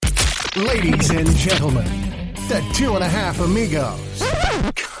Ladies and gentlemen, the 2.5 Amigos.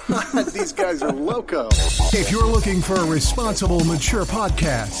 God, these guys are loco. If you're looking for a responsible, mature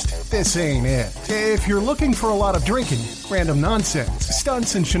podcast, this ain't it. If you're looking for a lot of drinking, random nonsense,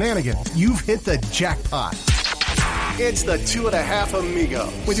 stunts, and shenanigans, you've hit the jackpot. It's the 2.5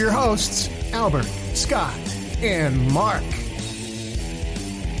 Amigos with your hosts, Albert, Scott, and Mark.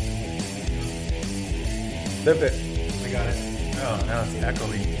 Flip it. We got it. Oh, now it's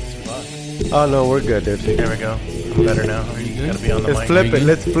echoey. Oh, no, we're good, dude. There we go. I'm better now. Are you good? Gotta be on the Let's mic. flip it.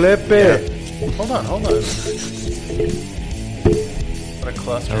 Let's flip it. Yeah. Hold on. What a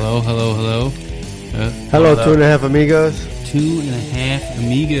cluster. Hello. Hello, Hello. 2.5 Amigos. 2.5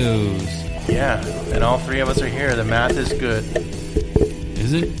 Amigos. Yeah, and all three of us are here. The math is good.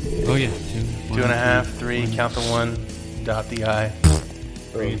 Is it? Oh, yeah. 2.5, 3, count the 1, dot the I.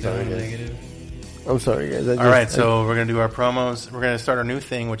 I'm sorry, guys. All right, so we're going to do our promos. We're going to start our new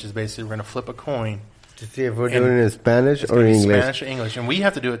thing, which is basically we're going to flip a coin. To see if we're doing it in Spanish or English. Spanish or English. And we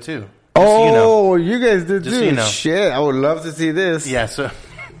have to do it too. Oh, you guys did Just too. so you know. Shit, I would love to see this. Yeah, so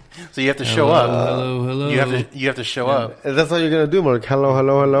you have to show up. Hello. You have to show up. That's all you're going to do, Mark.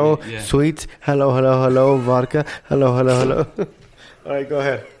 Hello. Yeah. Sweets. Hello. Vodka. Hello. All right, go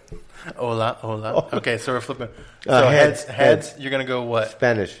ahead. Hola. Okay, so we're flipping. So Heads. You're going to go what?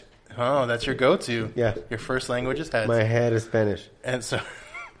 Spanish. Oh, that's your go-to. Yeah. Your first language is heads. My head is Spanish. And so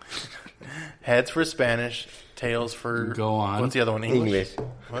heads for Spanish, tails for... Go on. What's the other one? English.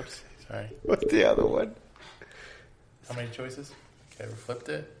 Whoops. Sorry. What's the other one? How many choices? Okay, we flipped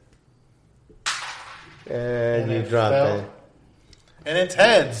it. And you it dropped fell. it. And it's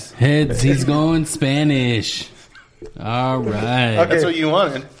heads. Heads, he's going Spanish. All right. Okay. That's what you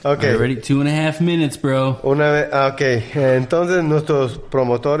wanted. Okay. All right, ready? 2.5 minutes, bro. Una vez, ok, entonces nuestros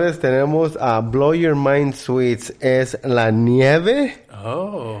promotores tenemos a Blow Your Mind Sweets. Es la nieve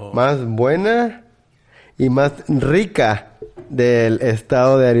Oh. más buena y más rica del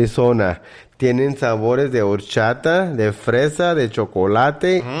estado de Arizona. Tienen sabores de horchata, de fresa, de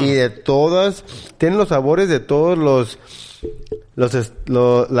chocolate y de todas. Tienen los sabores de todos los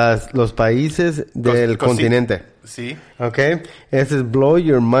países del continente. Sí. Ok, ese es Blow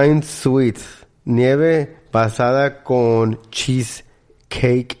Your Mind Sweets. Nieve basada con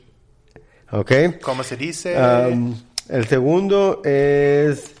cheesecake. Ok. ¿Cómo se dice? El segundo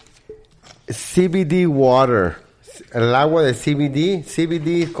es CBD Water. El agua de CBD.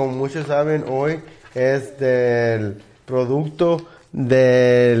 CBD, como muchos saben hoy, es del producto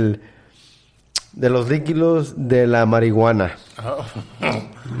de los líquidos de la marihuana. Oh.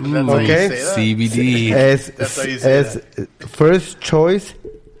 Okay. CBD. That's how you say Es First Choice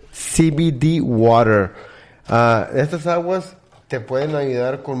CBD Water. Estas aguas te pueden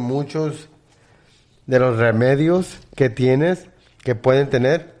ayudar con muchos de los remedios que tienes, que pueden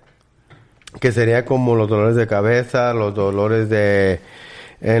tener, que sería como los dolores de cabeza, los dolores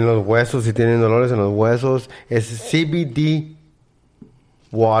en los huesos, si tienen dolores en los huesos. Es CBD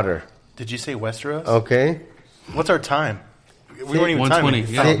Water. Did you say Westeros? Okay. What's our time? We weren't even 1:20. timing.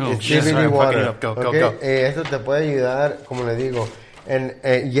 Yeah, no. CBD Sorry, I'm fucking water. it up. Go. Eso te puede ayudar, como le digo.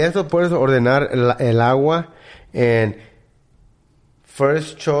 Y eso puedes ordenar el agua en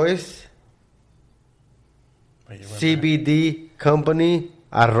First Choice CBD Company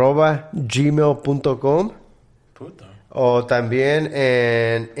 @gmail.com Puto. o también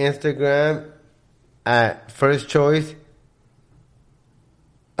en Instagram First Choice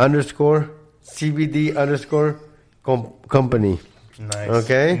 _CBD _company. Nice.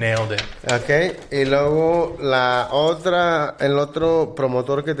 Okay. Nailed it. Okay, y luego el otro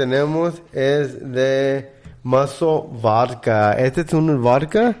promotor que tenemos es de Muscle Vodka. Este es un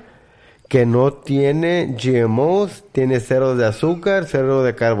vodka que no tiene GMOs, tiene cero de azúcar, cero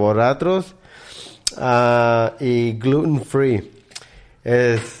de carbohidratos y gluten free.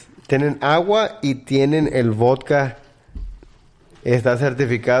 Tienen agua y tienen el vodka. Está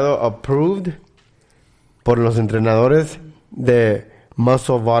certificado, approved por los entrenadores de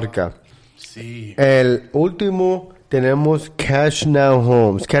Muscle Vodka. Sí. El último tenemos Cash Now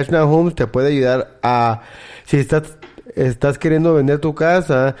Homes. Cash Now Homes te puede ayudar si estás queriendo vender tu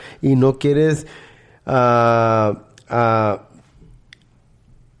casa y no quieres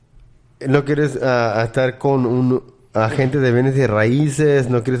estar con un agente de bienes y raíces,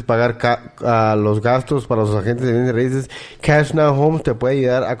 no quieres pagar los gastos para los agentes de bienes y raíces. Cash Now Homes te puede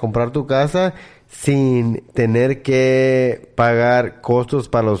ayudar a comprar tu casa sin tener que pagar costos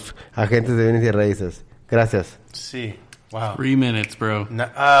para los agentes de bienes y raíces. Gracias. Sí. Wow. 3 minutes, bro. No,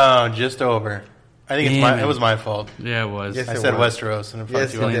 oh, just over. I think it was my fault. Yeah, it was. Yes, I it said was. Westeros and it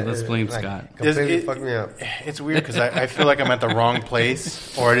fucked you up. Let's blame Scott. Completely fucked me up. It's weird because I feel like I'm at the wrong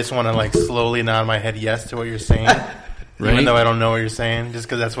place, or I just want to like slowly nod my head yes to what you're saying, even though I don't know what you're saying, just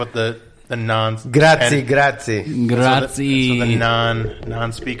because that's what the non Grazie. Grazie. So the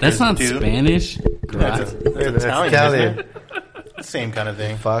non-speakers That's not do. Spanish. That's Italian. Isn't it? Same kind of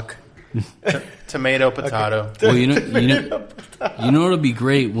thing. Fuck. Tomato, potato. Well, you know what'll be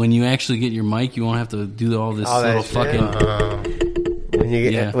great when you actually get your mic. You won't have to do all this little fucking.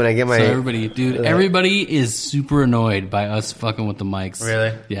 When I get my. So everybody is super annoyed by us fucking with the mics.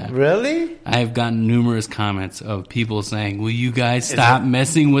 Really? Yeah. Really? I have gotten numerous comments of people saying, "Will you guys stop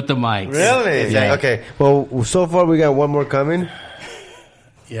messing with the mics?" Really? Yeah. Okay. Well, so far we got one more coming.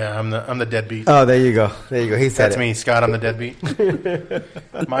 Yeah, I'm the deadbeat. Oh, there you go. He said That's me, Scott. I'm the deadbeat.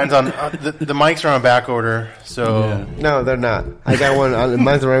 Mine's on the mics are on back order. So No, they're not. I got one.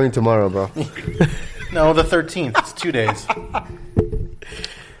 Mine's arriving tomorrow, bro. no, the 13th. It's 2 days.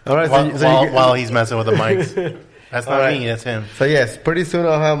 All right. While he's messing with the mics. That's not me. That's him. So yes, pretty soon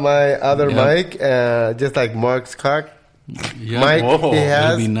I'll have my other mic, just like Mark's cock. Yep. Mic Whoa. he has.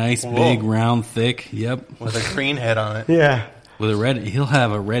 It'll be nice, big, round, thick. Yep. With a green head on it. Yeah. With a red, he'll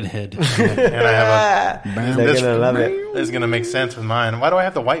have a red head. And I have a. They're gonna love it. This is gonna make sense with mine. Why do I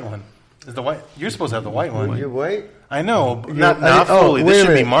have the white one? Is the white? You're supposed to have the white one. You wait. I know, but not fully. This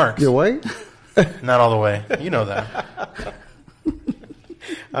should be Mark's. You wait. Not all the way. You know that.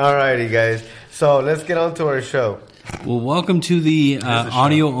 Alrighty, guys. So let's get on to our show Well, welcome to the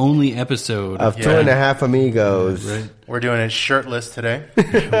audio-only episode of 2.5 Amigos. Right. We're doing it shirtless today. We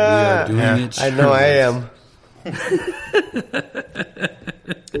are doing it. I know I am.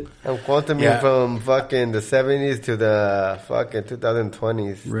 I'm quoting me from fucking the 70s to the fucking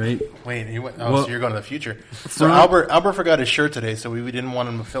 2020s. Right. Wait, so you're going to the future. So Albert forgot his shirt today, so we didn't want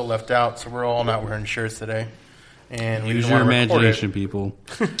him to feel left out, so we're all not wearing shirts today. And we Use didn't your want to imagination, people.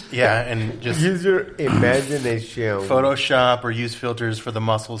 Yeah, and just Use your imagination. Photoshop or use filters for the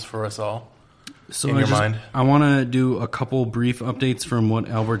muscles for us all. So in your mind. I want to do a couple brief updates from what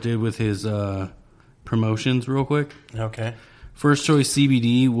Albert did with his promotions real quick. Okay. First Choice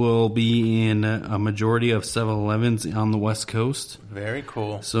CBD will be in a majority of 7-Elevens on the West Coast. Very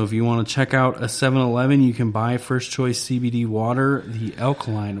cool. So if you want to check out a 7-Eleven, you can buy First Choice CBD water, the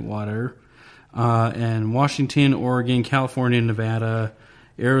alkaline water, in Washington, Oregon, California, Nevada,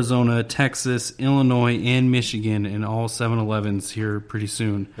 Arizona, Texas, Illinois, and Michigan, and all 7-Elevens here pretty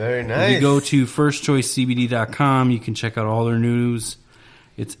soon. Very nice. If you go to firstchoicecbd.com, you can check out all their news.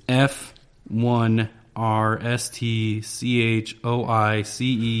 It's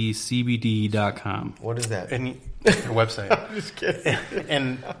FRSTCHOICECBD.com. What is that? And your website. I'm just kidding.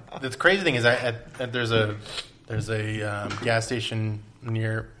 And the crazy thing is, there's a gas station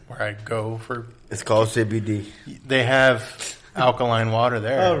near where I go for. It's called CBD. They have alkaline water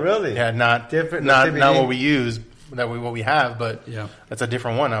there. Oh, really? Yeah, not Different not than not CBD? what we use, what we have, but that's a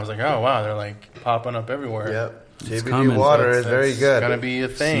different one. I was like, oh wow, they're like popping up everywhere. Yep. It's CBD coming. water is very good. It's gonna be a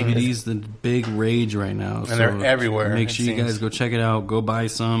thing. CBD's the big rage right now. And they're everywhere, Make it sure you guys seems. go check it out. Go buy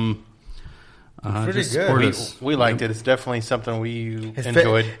some. Pretty just good. support us. We liked it. It's definitely something we It's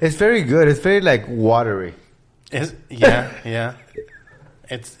enjoyed. It's very good. It's very like watery. Yeah.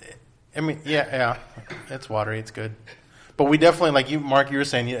 It's watery. It's good. But we definitely, like you, Mark, you were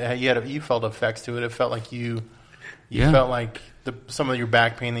saying you felt effects to it. It felt like you felt like some of your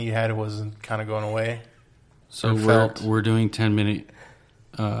back pain that you had wasn't kind of going away. So we're doing 10-minute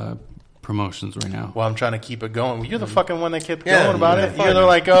promotions right now. Well, I'm trying to keep it going. You're the fucking one that kept going about it. You're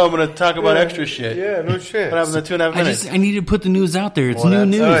like, oh, I'm going to talk about extra shit. Yeah, no shit. What happened in 2.5 minutes? I need to put the news out there. It's new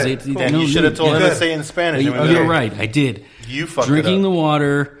news. right. It's Then no you should have news. told him Yeah. to say it in Spanish. and we You're would- right. I did. You fucked Drinking it up. the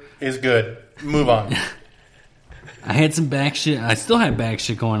water. Is good. Move on. I had some back shit. I still have back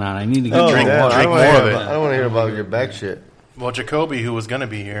shit going on. I need to get Drink damn, more I don't of it. I don't want to hear about your back shit. Well, Jacoby, who was going to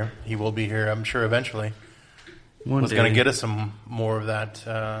be here, he will be here, I'm sure, eventually. One Was day. going to get us some more of that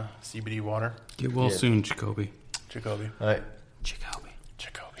CBD water. Get well soon, Jacoby. Jacoby. All right. Jacoby.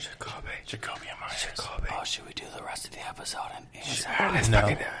 Jacoby and Myers. Oh, should we do the rest of the episode?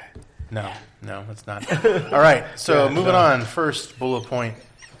 No, it's not. All right, so moving on. First bullet point.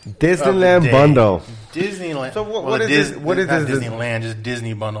 Disneyland of the day. bundle. Disneyland. So what is this? What is not this? Disneyland, just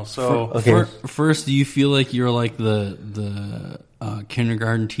Disney bundle. So Okay. First, do you feel like you're like the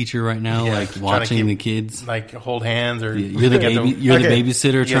kindergarten teacher right now, Yeah, like trying to watching keep- the kids? like hold hands or You're the get baby. You're the Okay.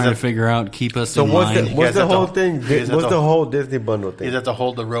 babysitter guys trying to have- figure out keep us So in what's line. the what's guys the have whole to- thing? you guys have What's to- the whole Disney bundle You thing? have to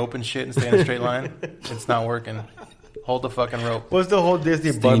hold the rope and shit and stay in a straight line. It's not working. Hold the fucking rope. What's the whole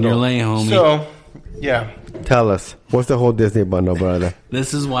Disney Stay in your bundle? lane, homie. So Yeah. Tell us. What's the whole Disney bundle, brother?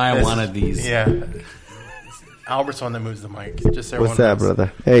 This is why I wanted these. Yeah. Albert's the one that moves the mic. Just so What's that, knows.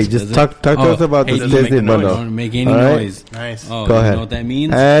 brother? Hey, just talk to us about hey, this doesn't Disney make the noise. bundle. Don't make any All right? noise. Nice. Oh, Go you ahead. know what that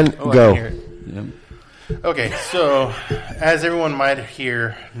means? And Oh, I go. can hear it. Yep. Okay, so as everyone might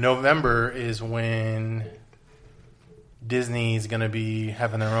hear, November is when Disney's going to be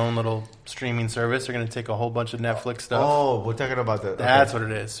having their own little streaming service. They're going to take a whole bunch of Netflix stuff. Oh, we're talking about that. That's what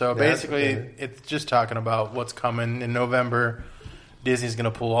it is. So That's basically, okay. it's just talking about what's coming in November. Disney's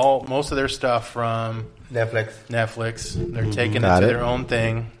going to pull most of their stuff from Netflix. They're taking it Got to it. their own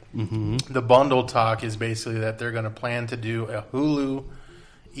thing. Mm-hmm. The bundle talk is basically that they're going to plan to do a Hulu,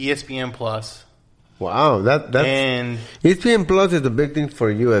 ESPN Plus. Wow, that's And ESPN Plus is a big thing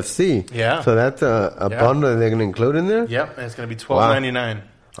for UFC. Yeah. So that's a bundle that they're gonna include in there. yep, and it's going to be $12.99.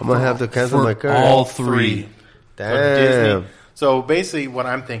 I'm gonna have to cancel For my card. all three. Damn. So basically, what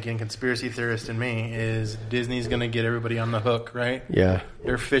I'm thinking, conspiracy theorist in me, is Disney's going to get everybody on the hook, right? Yeah.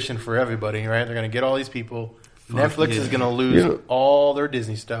 They're fishing for everybody, right? They're going to get all these people. Fuck Netflix yeah. is going to lose Yeah. all their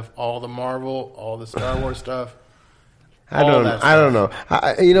Disney stuff, all the Marvel, all the Star Wars stuff. I don't know.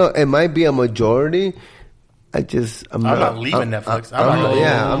 It might be a majority. I'm not leaving Netflix.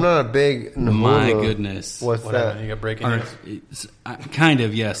 I'm not a big. My Hulu. goodness. What's Whatever. that? You got breaking All news? right, kind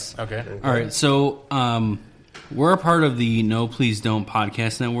of, yes. Okay. All right, so we're a part of the No Please Don't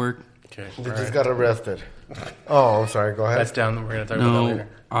podcast network. Okay. We all just right. got arrested. Oh, I'm sorry. Go ahead. That's down. We're going to talk about that No, later.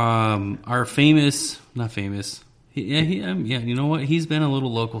 our not famous. You know what? He's been a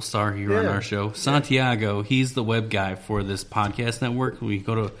little local star here on Yeah. our show. Santiago, he's the web guy for this podcast network. We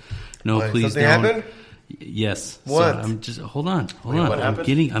go to No Wait, Please something Don't. happened? Yes. What? So I'm just hold on. what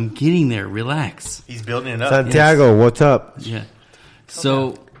happened? I'm getting there. Relax. He's building it up. Santiago, what's up? Yeah.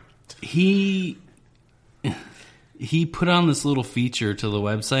 So he put on this little feature to the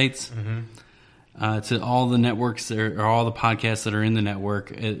websites, to all the networks or all the podcasts that are in the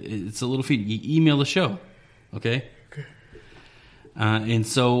network. It's a little feature. You email the show, okay? And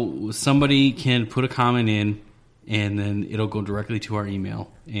so somebody can put a comment in, and then it'll go directly to our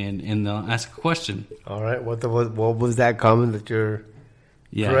email, and they'll ask a question. All right. What was that comment that you're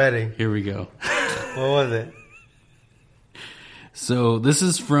Yeah. dreading? Here we go. What was it? So this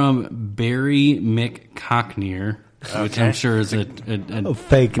is from Barry McCockneer, which Okay. I'm sure is a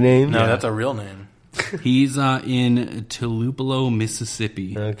Fake name. No, that's a real name. he's in Tupelo,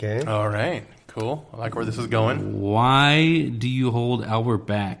 Mississippi. Okay. All right. Cool. I like where this is going. Why do you hold Albert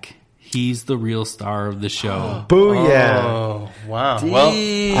back? He's the real star of the show. Booyah. Oh, wow. Well,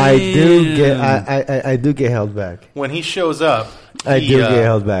 I do get held back. when he shows up, I do get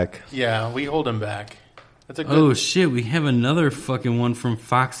held back. Yeah, we hold him back. That's a good. Oh shit! We have another fucking one from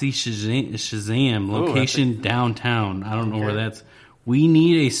Foxy Shazam. Location downtown. I don't know where that's. We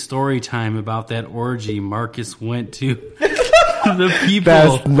need a story time about that orgy Marcus went to. The people.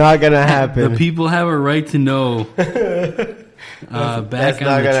 That's not gonna happen. The people have a right to know. Back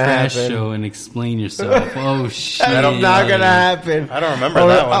on the trash show and explain yourself. Oh shit! That's not gonna happen. I don't remember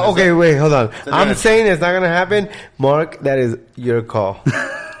that one. Is Okay, it- wait, hold on. it I'm gonna- saying it's not gonna happen. Mark, that is your call.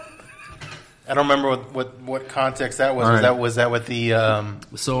 I don't remember what context that was. All right. Was that with the?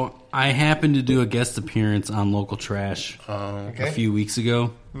 So I happened to do a guest appearance on Local Trash a few weeks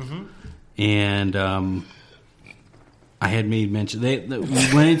ago, and I had made mention. We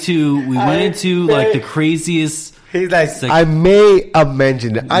went into like the craziest. He's like, I may have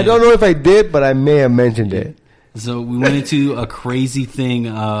mentioned it. I don't know if I did, but I may have mentioned it. So we went into a crazy thing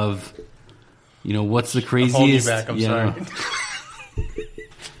of, what's the craziest? Hold you back. I'm sorry.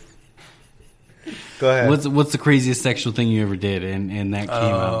 Go ahead. What's the craziest sexual thing you ever did? And that came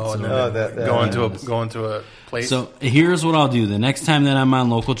out. So, Going to a place. So here's what I'll do. The next time that I'm on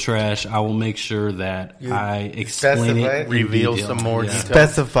Local Trash, I will make sure that I explain specify? it. in Reveal detail. some more Yeah. details.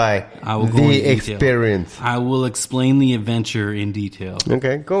 Specify I will go the into detail. experience. I will explain the adventure in detail.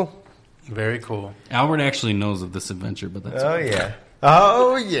 Okay, cool. Very cool. Albert actually knows of this adventure, but that's Oh, yeah.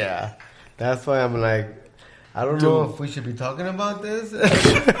 Oh, yeah. That's why I'm like, I don't know if we should be talking about this.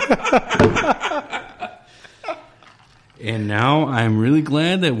 And now I'm really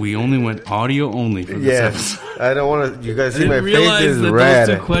glad that we only went audio only for this Yes. episode. I don't want to, you guys I see my didn't face realize is that red.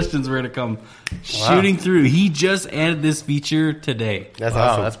 those two questions were going to come shooting through. He just added this feature today. That's Wow,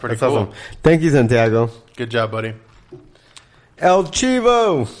 awesome. that's pretty cool. Awesome. Thank you, Santiago. Good job, buddy. El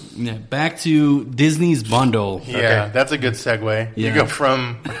Chivo. Yeah, back to Disney's bundle. Yeah, that's a good segue. Yeah. You go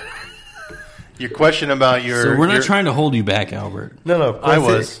from Your question about your... So we're not trying to hold you back, Albert. No.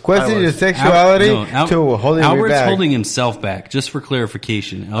 Question your was. sexuality to holding Albert's me back. holding himself back. Just for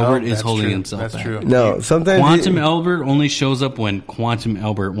clarification, Albert is holding true. himself That's back. true. No, sometimes Quantum Albert only shows up when Quantum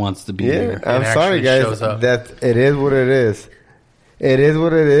Albert wants to be Yeah, there. I'm It sorry, actually guys. shows up. That it is what it is. It is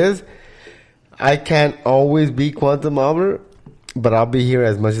what it is. I can't always be Quantum Albert, but I'll be here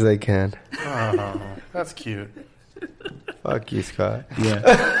as much as I can. Oh, that's cute. Fuck you, Scott.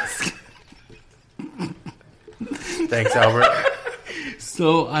 Yeah. Thanks, Albert.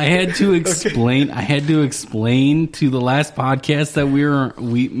 So I had to explain. I had to explain to the last podcast that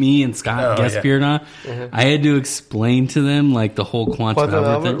me and Scott guest appeared on. I had to explain to them like the whole Quantum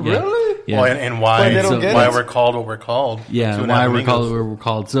Albert thing. Really? Yeah. Well, and why we're called what we're called. Yeah, Two and why a half we're called amigos. what we're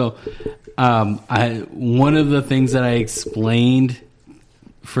called. So, one of the things that I explained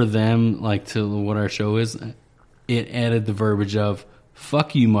for them, like to what our show is, it added the verbiage of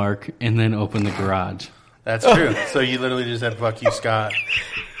 "fuck you, Mark," and then open the garage. That's true. So you literally just said "fuck you, Scott."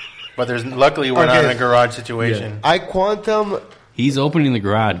 But luckily we're not in a garage situation. I Quantum. He's opening the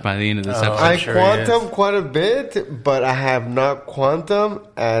garage by the end of this episode. I sure he Quantum is. quite a bit, but I have not Quantum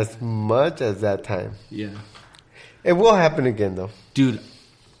as much as that time. Yeah, It will happen again, though. dude,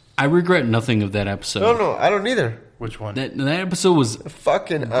 I regret nothing of that episode. No, I don't either. Which one? That episode was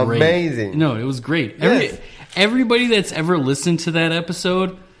Fucking great. amazing. No, it was great. Yes. Everybody that's ever listened to that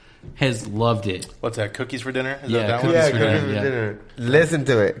episode has loved it. What's that? Cookies for dinner? Is Yeah, that cookies one? Yeah, for cookies dinner, for yeah. dinner. Listen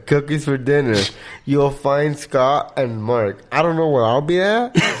to it. Cookies for dinner. You'll find Scott and Mark. I don't know where I'll be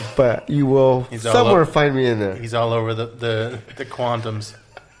at, but you will He's all somewhere up. find me in there. He's all over the quantums,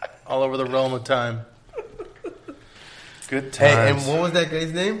 all over the realm of time. Good Hey, and times. what was that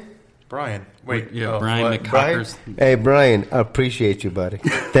guy's name? Brian. Wait, Yeah, oh, Brian what? Brian? McCockers. Hey, Brian, I appreciate you, buddy.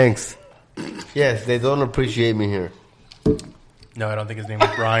 Thanks. Yes, they don't appreciate me here. No, I don't think his name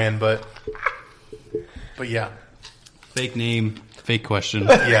was Brian, but yeah, Fake name, fake question.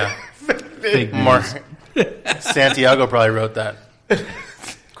 yeah. Fake Mark news, Santiago probably wrote that.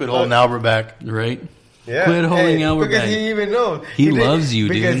 Quit holding Albert back. right? Yeah. Quit holding Albert because back. he even knows. He did- loves you,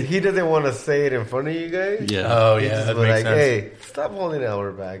 because dude. he doesn't want to say it in front of you guys. Yeah. Oh He yeah, just that was makes like, sense. hey, stop holding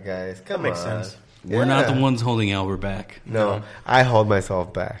Albert back, guys. Come makes on. sense. We're not Yeah. the ones holding Albert back. No, I hold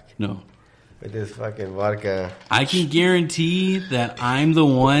myself back No. with this fucking vodka. I can guarantee that I'm the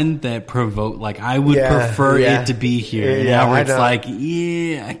one that provoked. Like, I would Yeah, prefer yeah. it to be here. And Yeah, I Albert's know. like,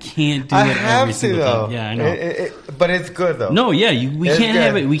 yeah, I can't do I it every have to single though. time. Yeah, I know. But it's good though. No, yeah, we It's can't good.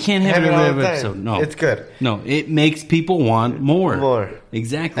 have it. We can't have it all every the time. episode. No, It's good. No, it makes people want more. More.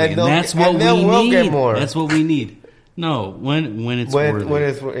 Exactly, And and they'll- that's what and they we will need. get more. That's what we need. No, when it's worthy. When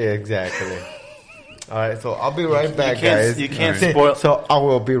it's yeah, exactly. All right, so I'll be right back, guys. You can't All right. spoil. So I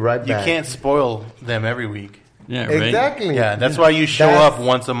will be right You back. can't spoil them every week. yeah, right. Exactly. Yeah, that's why you show That's- up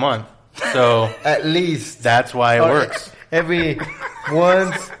once a month. So At least that's why it Or works. every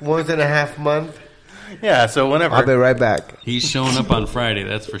once and a half month. Yeah, so whenever. I'll be right back. He's showing up on Friday.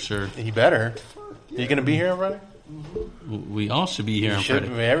 That's for sure. He better. Are you going to be here on Friday? We all should be here on Should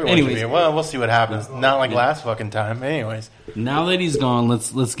Friday. everyone should Anyways, be here. Well, we'll see what happens. Not like last fucking time. Anyways, now that he's gone,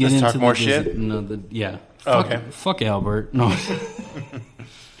 let's get Let's into talk the more Disney- shit? No, yeah. Oh, Fuck, okay. Fuck Albert. No.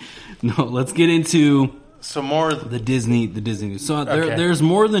 No, let's get into so more. the Disney news. So Okay. there's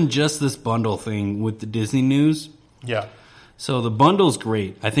more than just this bundle thing with the Disney news. Yeah. So the bundle's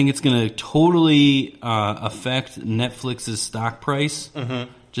great. I think it's going to totally affect Netflix's stock price,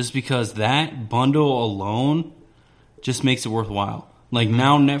 just because that bundle alone just makes it worthwhile. Like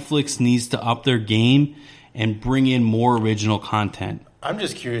now, Netflix needs to up their game and bring in more original content. I'm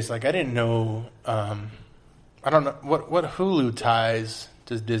just curious. Like, I didn't know. I don't know what Hulu ties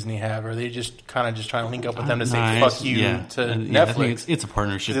does Disney have? Are they just kind of just trying to link up with them to say Nah, "fuck it's- you" yeah. to Yeah, I think Netflix? it's a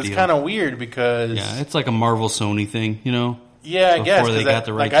partnership 'Cause it's deal. kind of weird because Yeah, it's like a Marvel Sony thing, you know. yeah, I guess before they 'cause got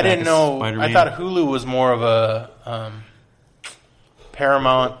the right like I didn't track of know. Spider-Man. I thought Hulu was more of a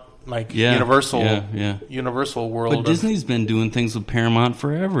Paramount, like Yeah, Universal, yeah. Universal world. But of- Disney's been doing things with Paramount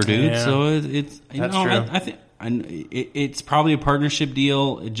forever, dude. Yeah. So it's you That's know true. I think it's probably a partnership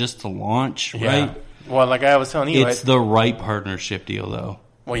deal just to launch, yeah. right? Well, like I was telling you, It's the right partnership deal, though.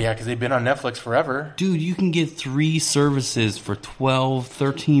 well, yeah, because they've been on Netflix forever. Dude, you can get 3 services for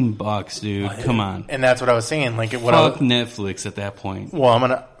 $12-13, dude. Come on. And that's what I was saying. Like, what I Fuck was, Netflix at that point. well, I'm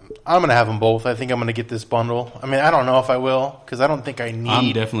gonna have them both. I think I'm gonna get this bundle. I mean, I don't know if I will because I don't think I need.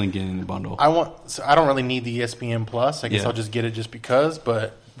 I'm definitely getting the bundle. I don't really need the ESPN Plus. I guess Yeah. I'll just get it just because.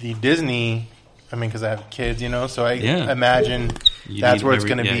 But the Disney, I mean, because I have kids, you know, so I Yeah. imagine You that's need where it's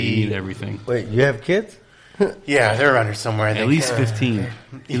going to yeah, you need be. everything. Wait, you have kids? Yeah, they're under somewhere. I think. At least 15.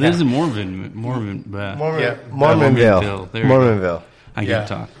 He lives in Mormonville. Yeah. Mormonville. There we go. Mormonville. I Yeah. can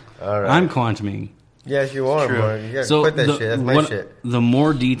talk. All right. I'm quantuming. Yes, you are, True. Mark. You gotta So quit that shit. That's my shit. the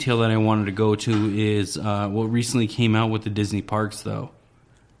more detail that I wanted to go to is what recently came out with the Disney parks, though.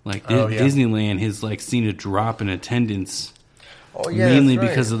 Like Disneyland has like seen a drop in attendance, mainly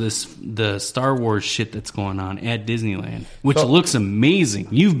because of the Star Wars shit that's going on at Disneyland, which looks amazing.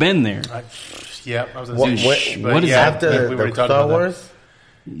 You've been there. I was going to say, what is after the Star Wars?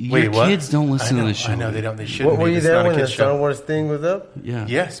 Your kids don't listen to the show. I know they don't. They shouldn't. Were you It's there not a when the kid's Star show. Wars thing was up? Yeah.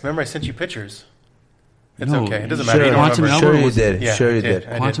 Yes, remember I sent you pictures. It's No, okay. It doesn't sure. matter. You don't Quantum remember. Albert Sure you was- did. Yeah, Sure you I did.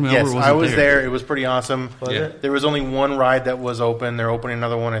 I Quantum Yes, Albert wasn't I was there. there. It was pretty awesome. Yeah. There was only one ride that was open. They're opening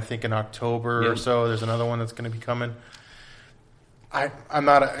another one, I think, in October or so. There's another one that's going to be coming. I'm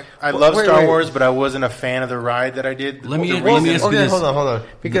not. I love Star Wars, but I wasn't a fan of the ride that I did. Let me The ask reason- you Okay, this. hold on.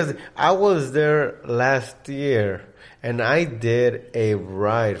 Because I was there last year, and I did a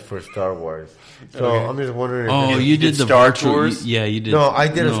ride for Star Wars. So Okay. I'm just wondering if Oh, did- you did the Star virtual. Tours? Yeah, you did. No, I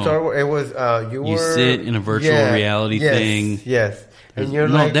did a Star Wars. It was you sit in a virtual reality thing. Yes, and you're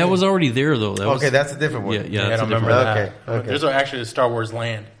No, like that was already there though. That okay. was, That's a different one. yeah, I that's a don't remember different. that. Okay. There's actually a Star Wars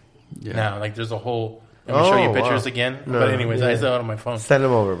land Yeah. now. Like there's a whole. Let me show you Oh, pictures wow. again. No, But anyways, I yeah. saw it on my phone. Send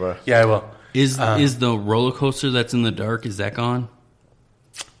them over, bro. Yeah, I will. Is the roller coaster that's in the dark? Is that gone?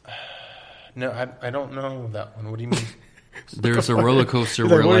 No, I don't know that one. What do you mean? There's a roller coaster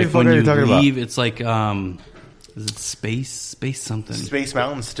He's like, where what the like fuck when are you you talking about? leave, it's like is it space something? Space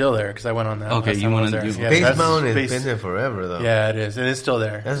Mountain's still there because I went on that. Okay, last you time I wanna was there. do- Yeah, Space that's Mountain has Space- been there forever, though. Yeah, it is. It is still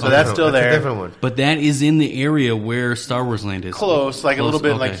there. That's So that's still a there. different one. But that is in the area where Star Wars Land is. Close, like a little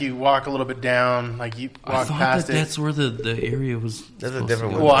bit, okay. like you walk a little bit down, like you I walk thought past that it. that's where the area was. That's a supposed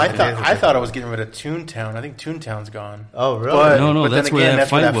different to go. one. Well, I It thought is a I thought I was getting rid of Toontown. I think Toontown's gone. Oh, really? But, No, but that's then where again, that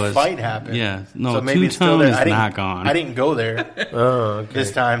that's where fight that was. fight happened. Yeah. No, so maybe it's still Toontown there. is I didn't- not gone. I didn't go there Oh, okay.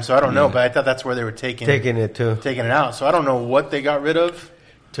 this time, so I don't know. But I thought that's where they were taking It too it out. So I don't know what they got rid of.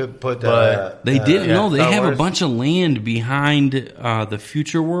 to put. But They didn't yeah, know. They Star have a Wars. bunch of land behind the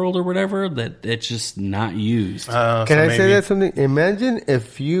future world or whatever that's just not used. Can So I maybe- say that something? Imagine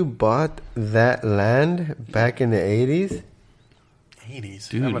if you bought that land back in the 80s. 80s.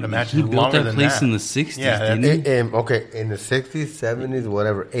 Dude, I would imagine he built longer that than place that. in the 60s, Yeah, didn't he? Okay, in the 60s, 70s,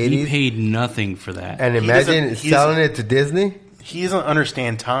 whatever, He 80s. paid nothing for that. And He imagine doesn't- selling it to Disney. He doesn't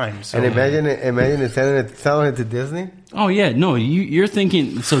understand time. So And imagine selling it to Disney. Oh yeah, no, you're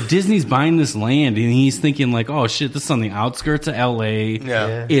thinking. So Disney's buying this land, and he's thinking like, "Oh shit, this is on the outskirts of L.A.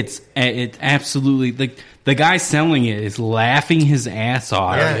 Yeah. It's absolutely like the guy selling it is laughing his ass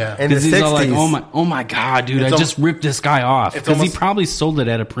off. Yeah. In the Because he's all like, 60s. oh my god, dude, It's I just ripped this guy off it's because he almost- probably sold it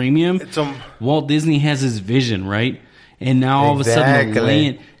at a premium. It's Walt Disney has his vision, right? And now all of a sudden the Exactly.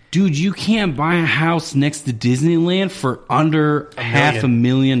 land. Dude, you can't buy a house next to Disneyland for under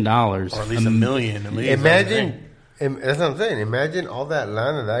 $500,000. or at least a million. At least, Imagine. That's what I'm saying. Imagine all that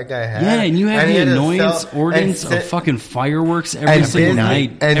land that guy had. Yeah, and you have he the had to annoyance sell- organs and of se- fucking fireworks every single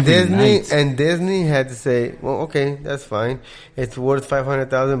night. And every Disney night. and Disney had to say, "Well, okay, that's fine. It's worth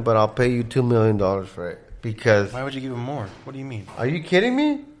 $500,000, but I'll pay you $2 million for it." Because Why would you give him more? What do you mean? are you kidding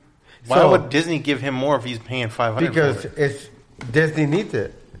me? Why So- would Disney give him more if he's paying $500? Because for it? it's Disney needs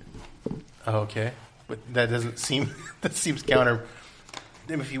it. Oh, okay, but that doesn't seem. That seems counter.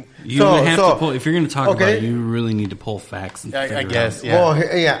 If you, You So- have so- to pull if you're going to talk okay. about it, you really need to pull facts. And I figure guess, out. yeah. Well,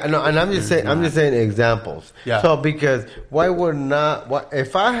 yeah, no, and I'm just saying examples. Yeah. So because why would not?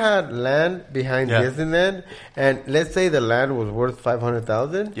 If I had land behind Yeah. Disneyland, and let's say the land was worth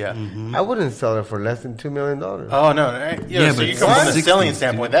 $500,000, yeah. I wouldn't sell it for less than $2 million. Oh no, Yeah, so but you come from a 60s, selling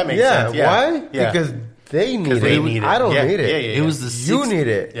standpoint. That makes yeah, sense. Yeah. why? Yeah. Because they need they it. need it. I don't Yeah, need it. yeah, yeah, It was the You 60s. need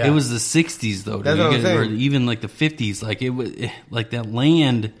it. Yeah. It was the 60s though. That's dude. what I'm Or saying. even like the 50s. Like it was like that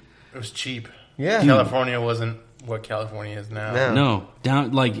land. It was cheap. Yeah. California wasn't what California is now. No. No,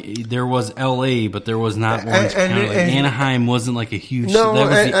 down like there was L.A., but there was not Orange and- County. Like, and- Anaheim wasn't like a huge. No, that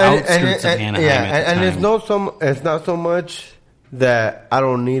was the outskirts of Anaheim. Yeah, at the and it's time. it's not so much that I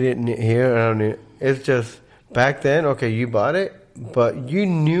don't need it here. I don't need it. It's just back then. Okay, you bought it, but you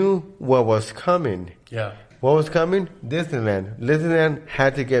knew what was coming. Yeah. What was coming? Disneyland. Disneyland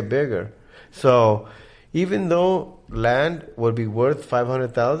had to get bigger. So even though land would be worth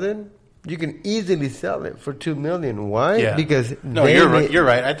 $500,000, you can easily sell it for $2 million. Why? Yeah. Because No, they you're right. need- You're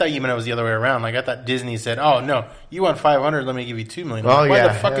right. I thought you meant it was the other way around. Like I thought Disney said, "Oh no, you want 500? Let me give you $2 million." Oh, Why yeah,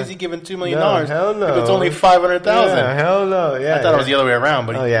 the fuck yeah. is he giving $2 million? No, hell no. If it's only 500,000. Yeah, hell no. Yeah, I thought it was the other way around.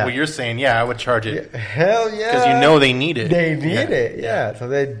 But Oh, yeah. what you're saying, yeah, I would charge it Hell yeah. because you know they need it. They need Yeah. it, yeah. So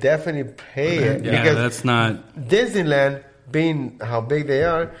they definitely pay it. Yeah, because that's not. Disneyland, being how big they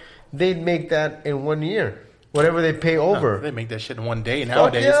are, they'd make that in 1 year. Whatever they pay over. They make that shit in one day Fuck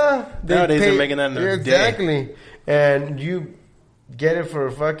nowadays. yeah. Nowadays pay- they're making that in a day. Exactly. And get it for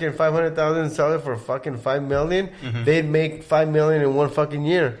fucking 500,000, sell it for fucking 5 million, they'd make 5 million in one fucking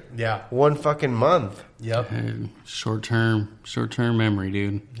year. Yeah. One fucking month. Yep. Short term memory,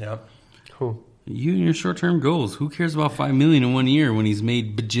 dude. Yep. Who? You and your short term goals. Who cares about 5 million in 1 year when he's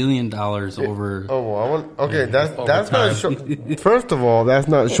made bajillion dollars over? Oh, well, I want. Okay, that's time. not short. First of all, that's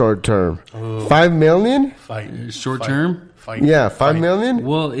not short term. 5 million? Fight. Short term? Fight. Yeah, 5 million?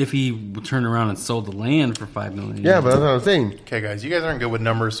 Well, if he turned around and sold the land for 5 million. Yeah, but that's what I'm saying. Okay, guys, you guys aren't good with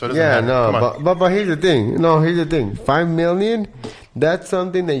numbers, so it doesn't Yeah, matter. no, Come on. but here's the thing. No, here's the thing. 5 million, that's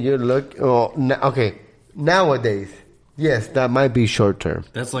something that you look. Oh, okay, nowadays, yes, that might be short term.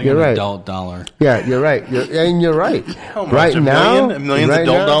 That's like you're an right. adult dollar. Yeah, you're right. You're right. How much? Right A now, million? A million's right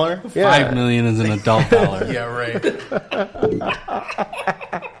adult now, dollar? Yeah. 5 million is an adult dollar. Yeah, right.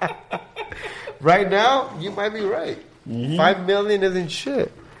 Right now, you might be right. 5 million isn't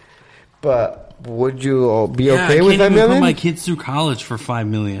shit. But would you be okay with 5 I can't even million? put my kids through college for 5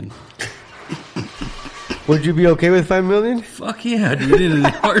 million. Would you be okay with 5 million? Fuck yeah, dude. In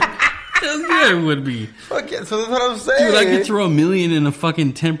heart. Hell yeah, it would be. Fuck yeah, so that's what I'm saying. Dude, I could throw $1 million in a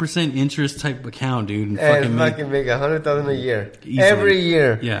fucking 10% interest type account, dude. And and fucking make 100,000 a year. Easily. Every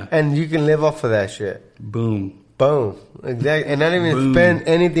year. Yeah. And you can live off of that shit. boom. Boom. Exactly. And not even Boom. spend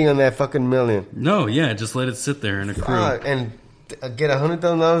anything on that fucking million. No, yeah, just let it sit there in a crew. And get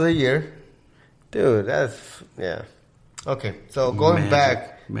 $100,000 a year. Dude, that's, yeah. Okay, so going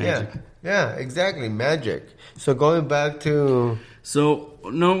back. Magic. Yeah, exactly. Magic. So going back to. So,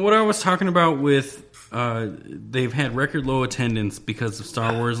 no, what I was talking about with they've had record low attendance because of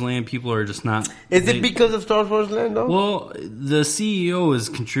Star Wars Land. People are just not. Is it because of Star Wars Land, though? Well, the CEO is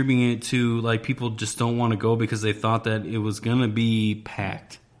contributing it to, like, people just don't want to go because they thought that it was going to be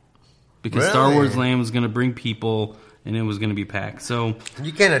packed. Because Star Really? Wars Land was going to bring people and it was going to be packed. So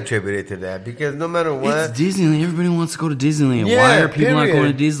You can't attribute it to that because no matter what. it's Disneyland. Everybody wants to go to Disneyland. Yeah, Why are people not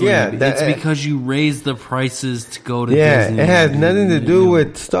going to period. Disneyland? Yeah, it's because you raise the prices to go to Yeah, Disneyland. it has nothing to do No.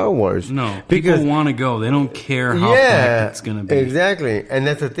 with Star Wars. No, because people want to go. They don't care how yeah, packed it's going to be. exactly, and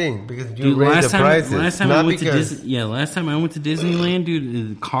that's the thing because you Dude, raise the prices. last time not I went because, to Disney, last time I went to Disneyland,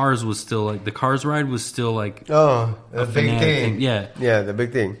 dude, the Cars was still like the Cars ride was still like Oh, the big fanatic thing. thing. Yeah. yeah, the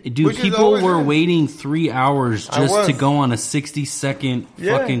big thing. Dude, Which is people always were good. waiting 3 hours I just to was. go on a 60-second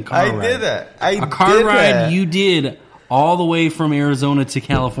Yeah, fucking car I ride. did that. A car ride you did all the way from Arizona to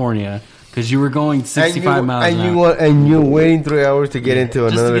California because you were going 65 miles an hour. and you're waiting 3 hours to get into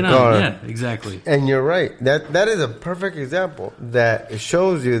Just to another get on. car. Yeah, exactly. And you're right. That is a perfect example that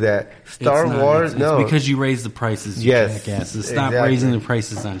shows you that Star It's not- Wars. it's no, because you raise the prices, you Yes, jackasses. Stop exactly. raising the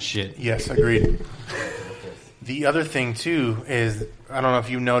prices on shit. Yes, agreed. The other thing too is I don't know if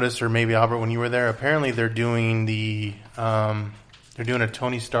you noticed or maybe Albert when you were there. Apparently they're doing they're doing a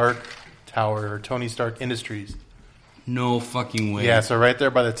Tony Stark Tower or Tony Stark Industries. No fucking way. Yeah, so right there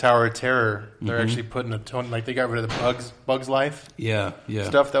by the Tower of Terror, they're actually putting a Tony like they got rid of the Bugs Life Yeah.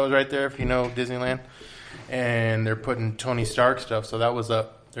 stuff that was right there. If you know Disneyland, and they're putting Tony Stark stuff. So that was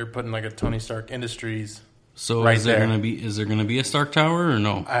up. They're putting like a Tony Stark Industries. So Right is there there. gonna be a Stark Tower or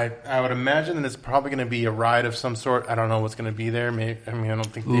no? I would imagine that it's probably going to be a ride of some sort. I don't know what's going to be there. Maybe, I don't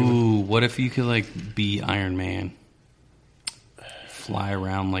think they would. Ooh, what if you could like be Iron Man? Fly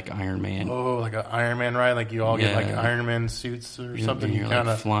around like Iron Man. Oh, like an Iron Man ride, like you all get like Yeah. Iron Man suits or You know, something. and You you're kind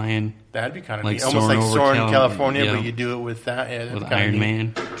like of flying that'd be kind of like neat. Almost soaring like over soaring in California, yeah. but you do it with that. Yeah, that'd with be kinda Iron neat.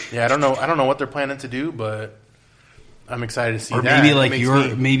 Man. Yeah, I don't know what they're planning to do, but I'm excited to see Or that. maybe It like makes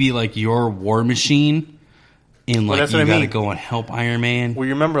me- your War Machine, and Well, like that's you what I got to mean. go and help Iron Man. Well,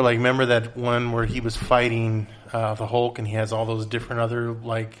 you remember that one where he was fighting the Hulk, and he has all those different other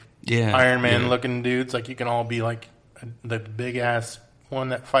like Yeah, Iron Man yeah. looking dudes. Like you can all be like the big ass one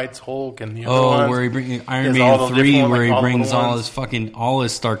that fights Hulk, and the other Oh, ones. where he brings Iron He has all Man those 3, different, where like, he all the brings little all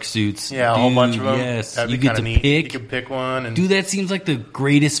his Stark suits. Yeah, a whole bunch of them. Yes, That'd you be get kinda to neat. pick. You could pick one, and Dude, that seems like the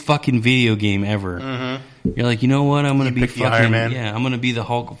greatest fucking video game ever. Mm-hmm. You're like, you know what? I'm gonna You be pick the fucking Iron Man. Yeah, I'm gonna be the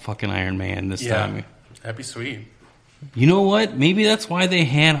Hulk fucking Iron Man this time. that'd be sweet. You know what? Maybe that's why they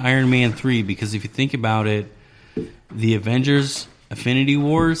had Iron Man 3, because if you think about it, the Avengers Affinity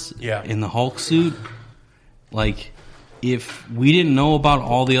Wars Yeah. in the Hulk suit, like, if we didn't know about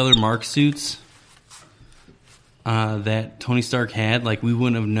all the other Mark suits that Tony Stark had, like, we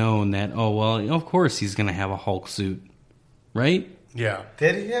wouldn't have known that, oh, well, of course he's going to have a Hulk suit. Right? Yeah,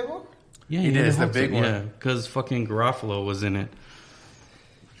 Did he have one? Yeah, He had did. a It's the Hulk big suit. one. Yeah, because fucking Garofalo was in it.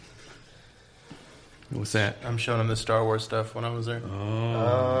 What's that? I'm showing him the Star Wars stuff when I was there.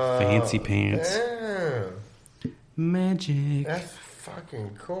 Oh, fancy pants. Damn, Magic. that's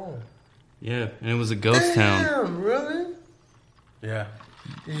fucking cool. Yeah, and it was a ghost town. Damn, really? Yeah,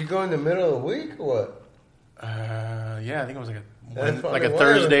 Did you go in the middle of the week or what? yeah. I think it was like like a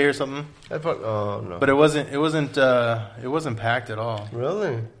Thursday or something. Oh no! But it wasn't packed at all.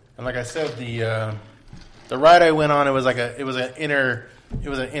 Really? And like I said, the ride I went on, it was an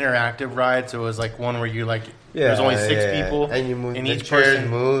interactive ride, so it was like one where you like there's only 6 people, and you move, and the each chairs person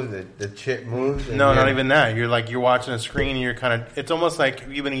moves, the chip moves. No, not even that. You're watching a screen, and you're kind of. It's almost like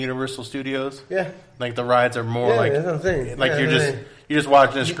you've been at Universal Studios. Yeah. Like the rides are more like that's what I'm saying. Like you're just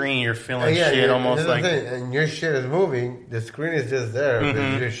watching a screen, you're feeling shit almost like. And your shit is moving. The screen is just there,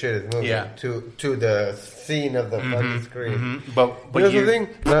 but your shit is moving to the scene of the fucking screen. Mm-hmm. But you know something?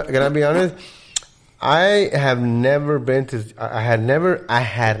 Can I be honest? I had never been to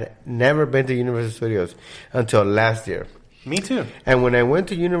Universal Studios until last year. Me too. And when I went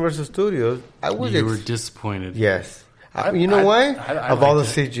to Universal Studios, you were disappointed. Yes. You know why? Of all the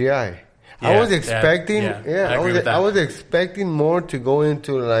CGI. I was expecting. I was expecting more to go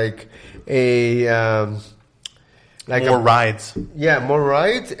into like a more rides. Yeah, more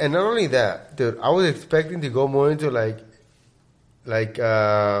rides, and not only that, dude. I was expecting to go more into like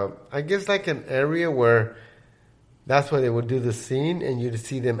I guess like an area where that's where they would do the scene and you'd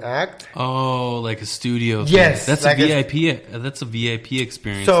see them act. Oh, like a studio thing. Yes. That's like a VIP. That's a VIP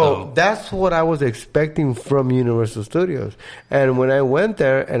experience. So that's what I was expecting from Universal Studios. And when I went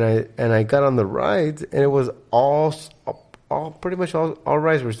there and I got on the rides, and it was all pretty much all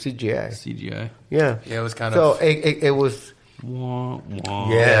rides were CGI. CGI. Yeah. Yeah, it was kind of. So it was. Wah,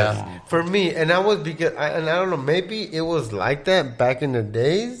 wah, yeah. wah. For me, and I was because I don't know, maybe it was like that back in the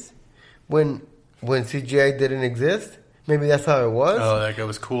days when CGI didn't exist. Maybe that's how it was. Oh, like it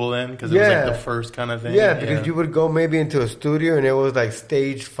was cool then because it was like the first kind of thing. Yeah, because you would go maybe into a studio and it was like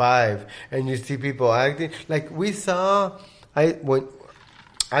stage 5, and you see people acting. Like we saw, when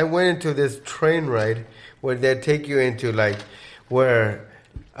I went into this train ride where they take you into like where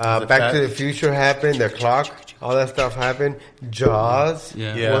Back to the Future happened, the clock, all that stuff happened, Jaws,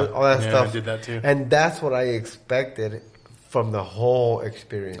 all that stuff. I did that too. And that's what I expected from the whole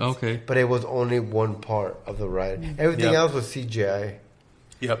experience. Okay. But it was only one part of the ride. Everything else was CGI.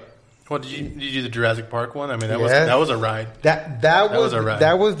 Yep. Well, did you do the Jurassic Park one? I mean, that was a ride. That was a ride.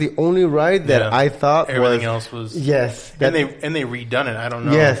 That was the only ride that I thought everything else was. Yes. And they redone it. I don't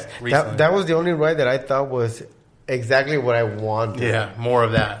know. Yes. That was the only ride that I thought was exactly what I wanted. Yeah, more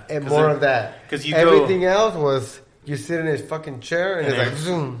of that. And more of that. Because everything else was you sit in this fucking chair and it's like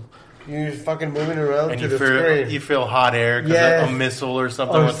zoom. You're just fucking moving around to the screen. You feel hot air because a missile or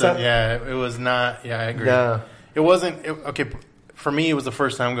something. It was not. Yeah, I agree. No. It wasn't. Okay, for me, it was the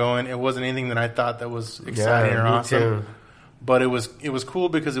first time going. It wasn't anything that I thought that was exciting or awesome. Too. But it was cool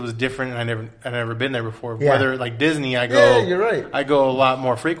because it was different, and I'd never been there before. Yeah. Whether like Disney, I go. Yeah, you're right. I go a lot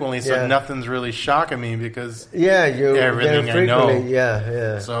more frequently, so nothing's really shocking me because you're everything I know.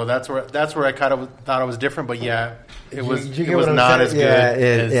 Yeah. So that's where I kind of thought it was different, but it was not as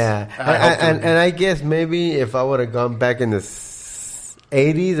good. And I guess maybe if I would have gone back in the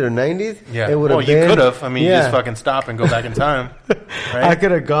 80s or 90s, it would have been. You could have. I mean, you just fucking stop and go back in time. Right? I could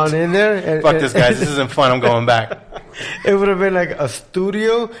have gone in there and fuck this, guys. This isn't fun. I'm going back. It would have been like a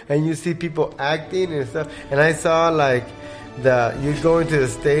studio, and you see people acting and stuff. And I saw like you go into the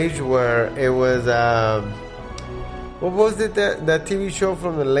stage where it was what was it that TV show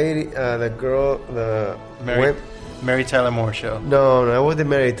from the lady, the girl, Mary Tyler Moore show. No, it wasn't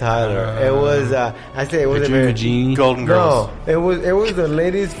Mary Tyler. It was I say it wasn't Mary. Golden Girls. No, it was the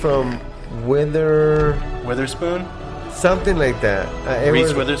ladies from Witherspoon. Something like that.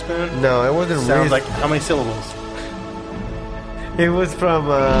 Reese Witherspoon. No, it wasn't. Sounds Reese. like how many syllables? It was from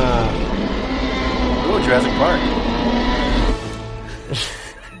Jurassic Park.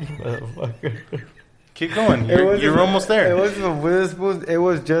 Motherfucker. Keep going. You're almost there. It wasn't from Witherspoon. It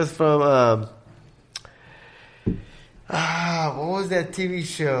was just from what was that TV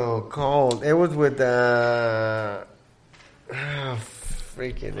show called? It was with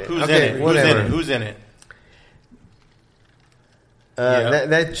freaking it. Who's in it? Who's in it?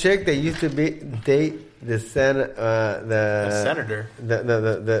 That chick that used to date the senator,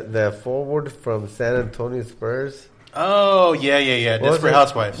 the forward from San Antonio Spurs. Oh yeah. Desperate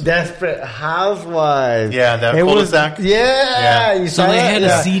Housewives. Desperate Housewives. Yeah, that cul-de-sac. Yeah. So they had a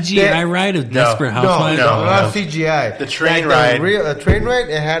CGI ride of Desperate Housewives. No, not CGI. The train ride. A train ride.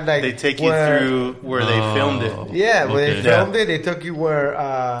 It had like they take you through where they filmed it. Yeah, when they filmed it, they took you where.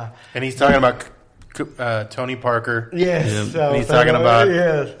 And he's talking about Tony Parker. Yes. Yeah. And he's talking about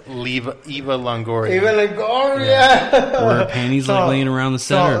yes. Eva Longoria. Eva Longoria. Were her panties like laying around the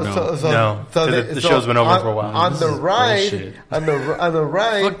set or no? No, 'cause the show's been over for a while. On the This is ride, bullshit. on the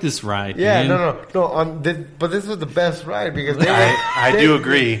ride. Fuck this ride. Yeah, man. no. But this was the best ride because I do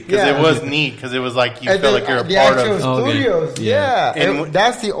agree because it was neat because it was like you felt like you're a the part actual of. Oh, okay. studios. Yeah. Yeah, And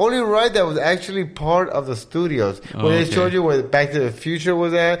that's the only ride that was actually part of the studios. Where they okay. showed you where Back to the Future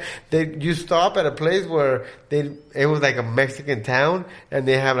was at. You stop at a place where it was like a Mexican town, and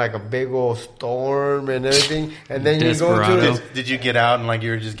they have like a big old storm and everything. And then you go Desperado. to Did you get out and like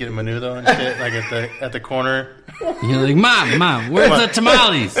you were just getting menudo and shit like at the corner? You're like, Mom, where's the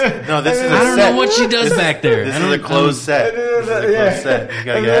tamales? No, this is a I don't set. know what she does back there. This I is don't- a closed set. This is a closed set. You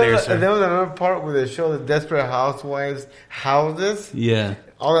gotta get out of here, And sir. there was another part where they show the Desperate Housewives houses. Yeah.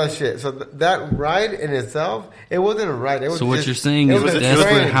 All that shit. So that ride in itself, it wasn't a ride. It was So what just- you're saying it is was a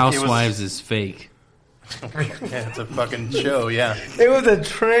Desperate train. Housewives is fake. Yeah, it's a fucking show. Yeah, It was a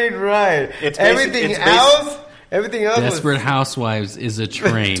train ride. It's everything else Desperate was Housewives is a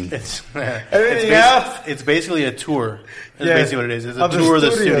train. everything else. It's basically a tour. That's Yes. basically what it is. It's a Of the tour of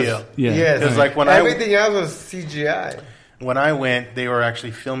the studios. studio. Yeah. Yes. It's like when everything else was CGI. when I went, they were actually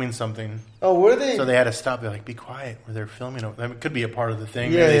filming something. Oh, were they? So they had to stop. They're like, "Be quiet." Where they're filming. I mean, it could be a part of the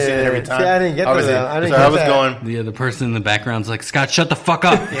thing. Yeah, Maybe they say yeah, it every yeah. time. See, I didn't get to Obviously, that. I didn't so get I was that. going. The person in the background's like, Scott, shut the fuck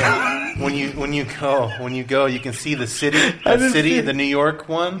up. Yeah. When you go, you can see the city. I The didn't city, see- the New York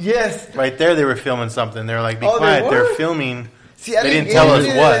one. Yes. Right there, they were filming something. They were like, "Be Oh, they quiet." were? They're filming. See, I They didn't didn't tell get us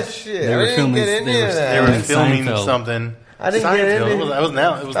any of what. that shit. They I were didn't filming- get any they were- of that. They were Like filming Seinfeld. something. I didn't get Seinfeld. any. It was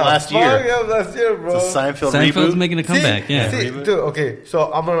The last fuck? year. It was last year, bro. It's a Seinfeld Seinfeld's reboot. making a comeback, See, yeah. see, dude, okay,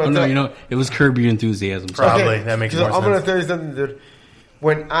 so I'm gonna. Oh, no, you know, it was Curb Your Enthusiasm. Probably. That makes so more I'm gonna sense. tell you something, dude.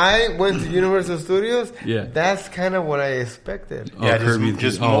 When I went to Universal Studios, Yeah. that's kind of what I expected. Oh, Yeah, Curb just- Your just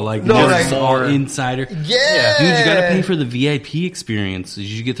Enthusiasm. more- Like, No, just like all more- insider. Yeah, Dude, you gotta pay for the VIP experience. Did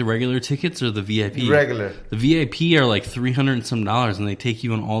you get the regular tickets or the VIP? Regular. The VIP are like $300 and some, and they take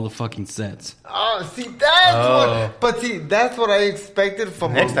you on all the fucking sets. Oh, see, that's Oh. what. But see, that's what I expected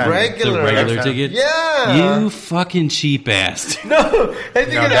from Next a time. The regular. regular Next time. ticket? Yeah. You fucking cheap ass. No,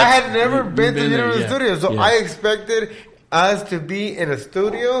 it's because I that's- had never been to been there, Universal yeah. Studios, so Yeah. I expected us to be in a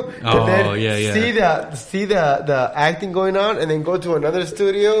studio Oh, and then yeah. see the acting going on, and then go to another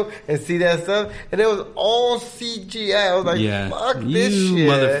studio and see that stuff, and it was all CGI. I was like, Yeah. "Fuck You this shit!"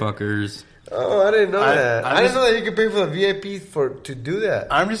 motherfuckers. Oh, I didn't know that. I'm I didn't just- know that you could pay for the VIPs to do that.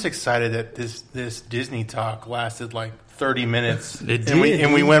 I'm just excited that this Disney talk lasted like 30 minutes. It and we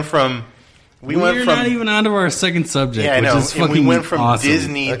did. went from We're not even on to our second subject, yeah, I know. which is And fucking we went from awesome.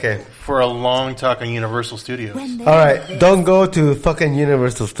 Disney Okay. for a long talk on Universal Studios. All right, don't go to fucking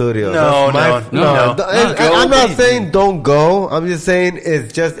Universal Studios. No, That's no. I'm Go. not saying don't go. I'm just saying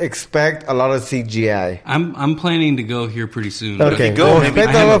it's just expect a lot of CGI. I'm planning to go here pretty soon. Okay, go, well, maybe. expect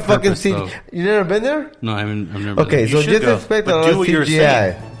I a have lot a of fucking purpose, CGI. though. You never been there? No, I've never. Okay, You so should just go, expect but a lot do of what you're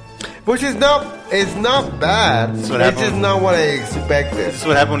CGI, which is it's not bad. what It's happened. just not what I expected. This is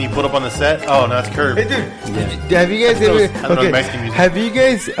what happened when you put up on the set. Oh, no, that's Curb. Hey, dude, have you guys That's those- ever? I don't know Okay, Mexican music. have you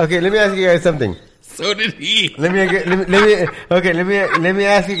guys? Okay, let me ask you guys something. So did he. Let me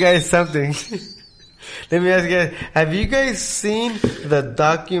ask you guys something. Let me ask you guys, have you guys seen the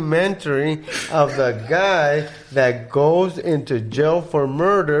documentary of the guy that goes into jail for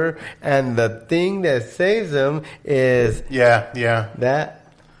murder, and the thing that saves him is Yeah. that?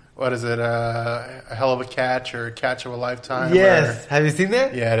 What is it? A hell of a catch or a catch of a lifetime? Yes. Have you seen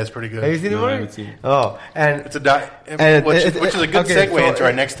that? Or, yeah, it is pretty good. Have you seen it, No, I Mark? haven't seen it. Oh, and It's a And which it's- is a good okay, segue so into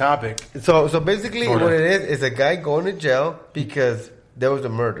our next topic. So basically, Sort of. what it is a guy going to jail because there was a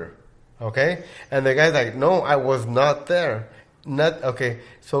murder, okay? And the guy's like, "No, I was not there." Not okay.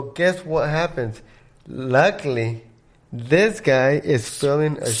 So guess what happens? Luckily, this guy is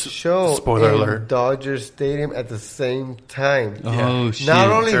filming a show spoiler in alert. Dodger Stadium at the same time. Oh shit! Not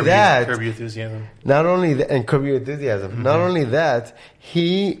only Curb that, Your Enthusiasm. not only that, and Curb Your Enthusiasm. Not only that,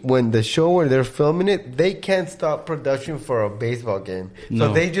 when the show where they're filming it, they can't stop production for a baseball game, so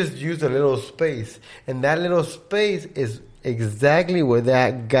No. they just use a little space, and that little space is exactly where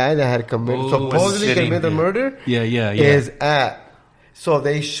that guy that had committed, Oh, supposedly sitting, committed the yeah. murder, Yeah. is at. So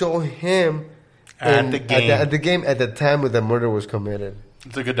they show him At the game. at the game at the time when the murder was committed,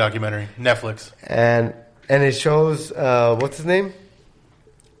 It's a good documentary. Netflix. and it shows what's his name?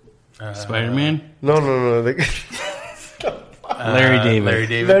 Spider-Man. No. Larry David. Larry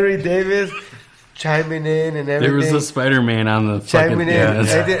David. Larry Davis chiming in and everything. There was a Spider-Man on the fucking chiming in, thing. and,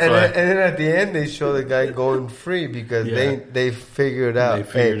 that's- then at the end they show the guy going free because Yeah. they figured out They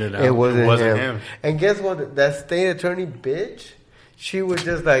figured it out. it wasn't, It wasn't him. him. And guess what? That state attorney bitch, she was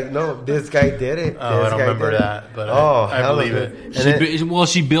just like, no, this guy did it. Oh, I don't remember that, but I believe it.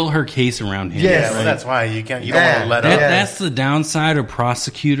 She built her case around him. Yes. Yeah, well, that's why you don't want to let up. That's the downside of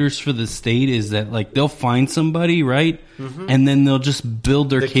prosecutors for the state is that like they'll find somebody, right? Mm-hmm. And then they'll just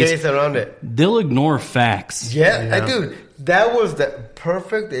build their case around it. They'll ignore facts. Yeah, dude. That was the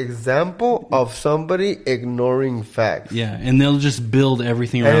perfect example of somebody ignoring facts. Yeah, and they'll just build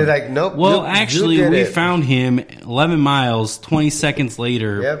everything around. And it's like, nope. Well, actually, we found him 11 miles, 20 seconds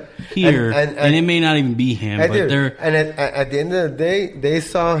later here, and it may not even be him. But they're and at the end of the day, they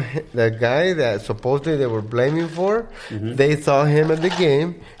saw the guy that supposedly they were blaming for. Mm-hmm. They saw him at the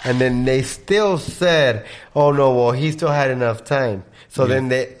game, and then they still said, "Oh no, well he still had enough time." So then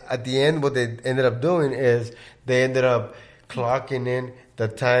they, at the end, what they ended up doing is they ended up clocking in the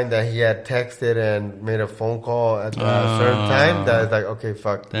time that he had texted and made a phone call at a certain time. That is like, okay,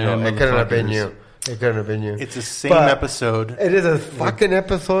 fuck. It couldn't have been you. It couldn't have been you. It's the same episode. It is a fucking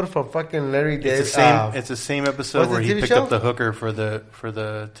episode from fucking Larry David. It's the same episode where he picked up the hooker for the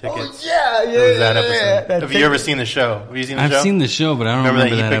tickets. Oh, yeah. It was that episode. Have you ever seen the show? Have you seen the show? I've seen the show, but I don't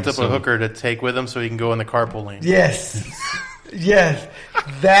remember that he picked up a hooker to take with him so he can go in the carpool lane. Yes. Yes,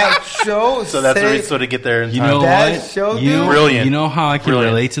 that show. So that's the reason to get there in time. You know that what? show, dude. Brilliant. You know how I can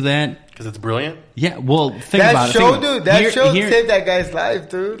relate to that? Because it's brilliant. Yeah. Well, think about it. That show saved that guy's life,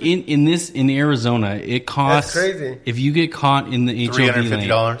 dude. In Arizona, it costs. That's crazy. If you get caught in the HOV lane,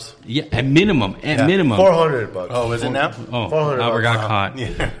 $350. Yeah, at minimum. $400. Oh, is it now? Oh, $400. Albert got caught.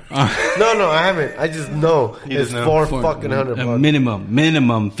 Yeah. No, I haven't. I just know it's $400. A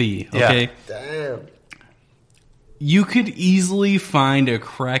minimum fee. Okay. Damn. You could easily find a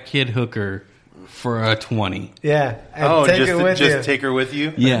crackhead hooker for a 20. Yeah. And just take her with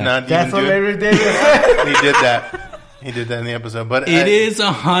you. Yeah. That's what Larry did. He did that. He did that in the episode. But it's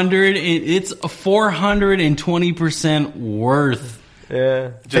 420% worth.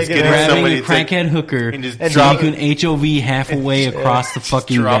 Yeah. Just grabbing a crackhead hooker and you can HOV half away across the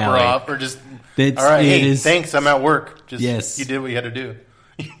fucking drop valley. Her off or just. All right. Thanks. I'm at work. You did what you had to do.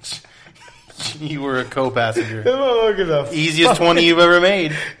 You were a co-passenger. Easiest 20 you've ever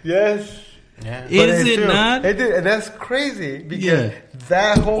made. Yes. Yeah. Is it not? And that's crazy because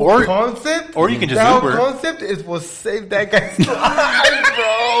that whole concept, or you can just Uber. That whole concept is what saved that guy's life,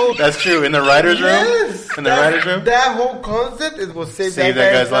 bro. That's true. In the writer's room. In the writer's room. That whole concept is what saved that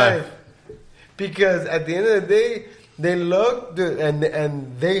guy's life. Because at the end of the day, they looked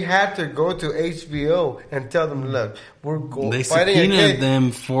and they had to go to HBO and tell them, look, we're fighting a case. They subpoenaed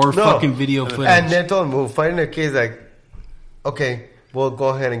them for fucking video footage. And they told them, we're fighting a case like, okay, we'll go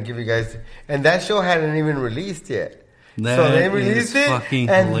ahead and give you guys. And that show hadn't even released yet. So they released it.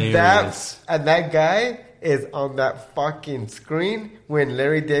 Hilarious. And that guy is on that fucking screen when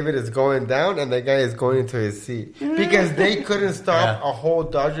Larry David is going down and that guy is going into his seat. Because they couldn't stop a whole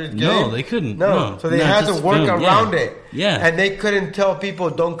Dodgers game. No, they couldn't. No. So they had to work around it. Yeah. And they couldn't tell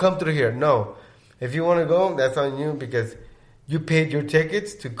people, don't come through here. No. If you want to go, that's on you because you paid your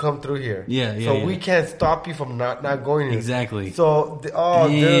tickets to come through here. So we can't stop you from not going here. Exactly. So, dude. All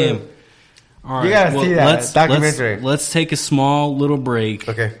right. You gotta see that documentary. Let's take a small little break.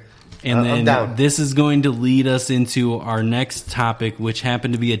 Okay. And then this is going to lead us into our next topic, which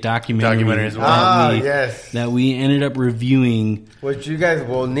happened to be a documentary as well. That we ended up reviewing. Which you guys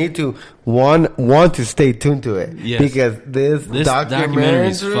will need to want to stay tuned to it. Yes. Because this documentary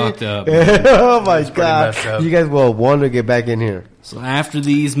is fucked up. Oh my God. You guys will want to get back in here. So after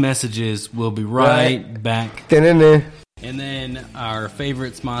these messages, we'll be right back. And then our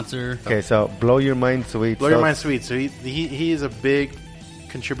favorite sponsor. Okay, so Blow Your Mind Sweets. Blow Your Mind Sweets. So he is a big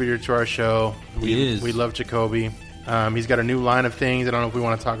contributor to our show. We love Jacoby. He's got a new line of things. I don't know if we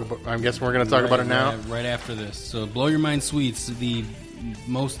want to talk about. I guess we're going to talk about it now. Right after this. So Blow Your Mind Sweets, the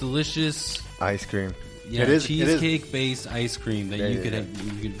most delicious ice cream. Yeah, cheesecake-based ice cream that you could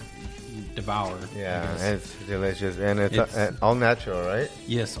devour. Yeah, it's delicious, and it's all natural, right?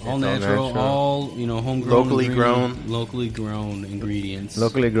 Yes, all natural, all homegrown, locally grown ingredients,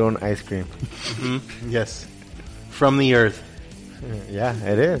 locally grown ice cream. Mm-hmm. Yes, from the earth. Yeah,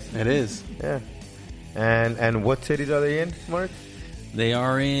 it is. It is. Yeah. And what cities are they in, Mark? They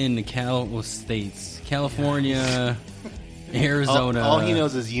are in states. California, Arizona. All he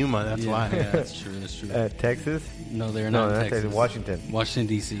knows is Yuma. That's why. Yeah, that's true. Texas? No, they're not in Texas. Washington,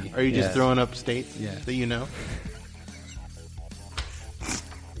 D.C. Are you just throwing up states that you know?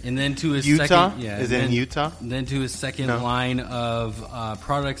 And then to his Utah? second... Yeah, is it in Utah? Then to his second line of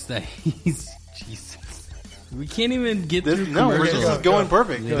products that he's... Jesus. We can't even get through commercials. This is going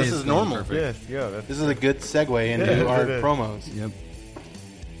perfect. This is normal. Yes, this is a good segue into our promos. Yep.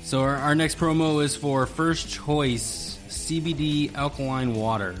 So our next promo is for First Choice CBD alkaline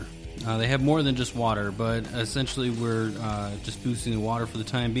water. They have more than just water, but essentially we're just boosting the water for the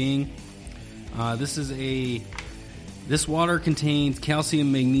time being. This water contains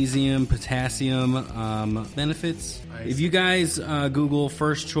calcium, magnesium, potassium benefits. Nice. If you guys Google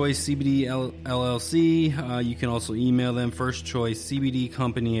First Choice CBD LLC, you can also email them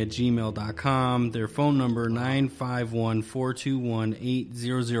firstchoicecbdcompany@gmail.com. Their phone number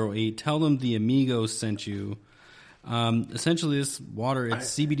 951-421-8008. Tell them the Amigos sent you. Essentially, this water,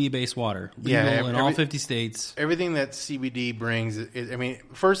 it's CBD-based water, legal in all 50 states. Everything that CBD brings,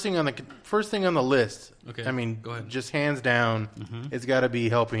 first thing on the list. Okay, I mean, go ahead. Just hands down, it's got to be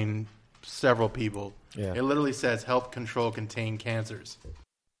helping several people. Yeah. It literally says help contain cancers.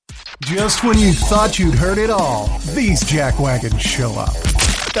 Just when you thought you'd heard it all, these jackwagons show up.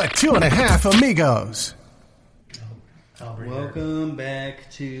 The 2.5 Amigos. Welcome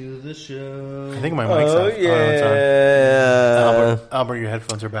back to the show. I think my mic's off. Yeah. Albert, your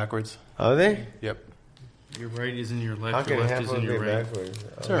headphones are backwards. Are they? Yep. Your right is in your How left, can your I left have is in your right. backwards?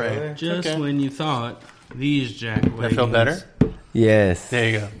 It's all right. Just okay. when you thought these jackwagons. That feel better? Yes. There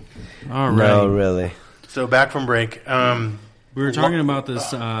you go. All right. No, really. So back from break. We were talking about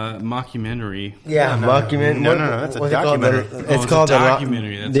this mockumentary. Yeah, mockumentary. No, that's a documentary. It's called a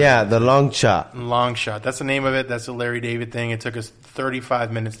documentary. The Long Shot. Long Shot. That's the name of it. That's a Larry David thing. It took us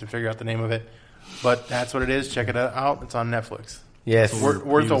 35 minutes to figure out the name of it. But that's what it is. Check it out. It's on Netflix. Yes.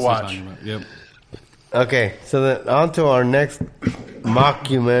 Worth a watch. Yep. Okay, so then on to our next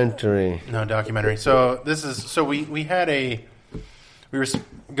mockumentary. No, documentary. So this is... So we were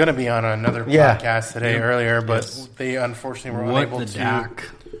going to be on another podcast today earlier, but they unfortunately were unable to...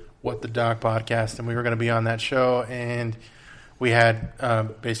 What the Doc podcast, and we were going to be on that show, and we had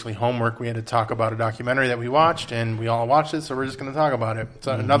basically homework. We had to talk about a documentary that we watched, and we all watched it, so we're just going to talk about it. It's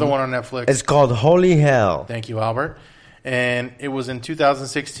another one on Netflix. It's called Holy Hell. Thank you, Albert. And it was in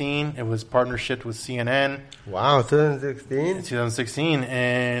 2016. It was partnership with CNN. Wow, 2016. 2016,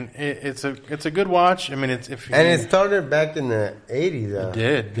 and it's a good watch. I mean, it started back in the 80s. It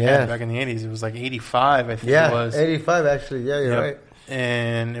did, yeah, back in the 80s. It was like 85, I think it was. 85 actually. Yeah, you're right.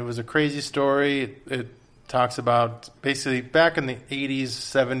 And it was a crazy story. It talks about basically back in the 80s,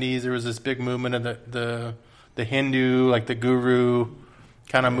 70s. There was this big movement of the Hindu, like the guru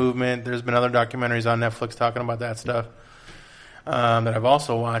kind of movement. There's been other documentaries on Netflix talking about that stuff. That I've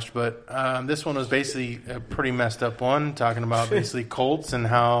also watched, but this one was basically a pretty messed up one, talking about basically cults and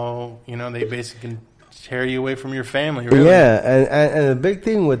how they basically can tear you away from your family. Really. Yeah, and the big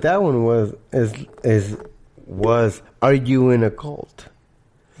thing with that one was are you in a cult?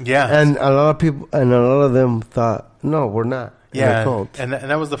 Yeah, and a lot of them thought no, we're not. Yeah, in a cult. And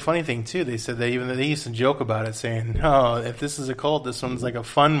that was the funny thing too. They said they used to joke about it, saying, "Oh, if this is a cult, this one's like a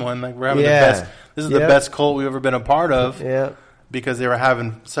fun one. Like we're having the best. This is the best cult we've ever been a part of." Yeah. Because they were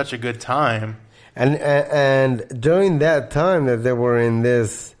having such a good time, and during that time that they were in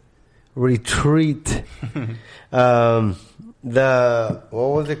this retreat, what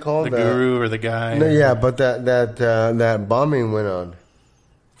was it called? The guru or the guy? No, yeah, but that bombing went on.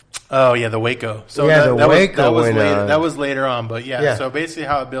 Oh yeah, the Waco. So the Waco was went later. on. That was later on, but yeah. So basically,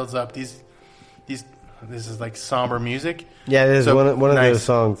 how it builds up this is like somber music. Yeah, this is one of their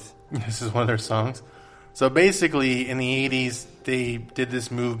songs. This is one of their songs. So basically, in the 80s, they did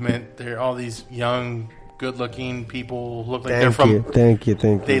this movement. They're all these young, good-looking people. Look like they're from. Thank you.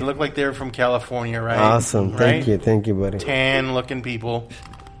 They look like they're from California, right? Awesome. Right? Thank you, buddy. Tan-looking people,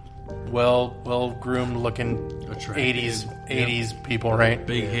 well-groomed-looking 80s people, right?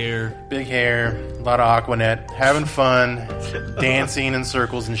 Big hair, a lot of Aquanet, having fun, dancing in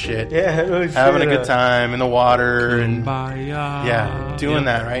circles and shit. Yeah, having a good time in the water and doing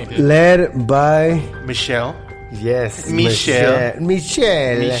that, right? Led by Michelle. Yes, Michelle.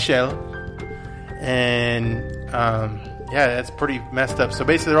 And that's pretty messed up. So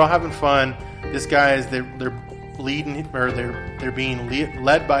basically, they're all having fun. This guy is they're leading, or they're being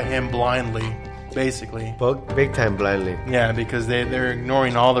led by him blindly. Basically, big time blindly. Yeah, because they're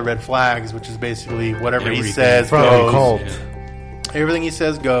ignoring all the red flags, which is basically whatever he says goes. Cult. Everything he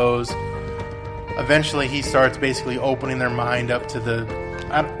says goes. Eventually, he starts basically opening their mind up to the.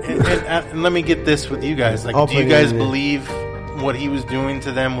 And let me get this with you guys. Like, do you guys believe what he was doing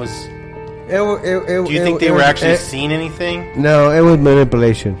to them was? Do you think they were actually seeing anything? No, it was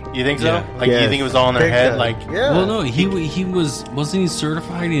manipulation. You think so? Like, you think it was all in their head? Like, well, no, he wasn't he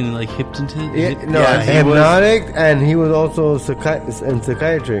certified in like hypnotism? Hypnotic, and he was also in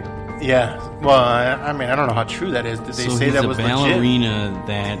psychiatry. Yeah. Well, I mean, I don't know how true that is. Did they say that was legit? So he's a ballerina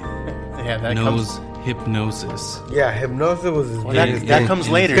that knows hypnosis. Yeah, hypnosis was his Well, biggest that thing. comes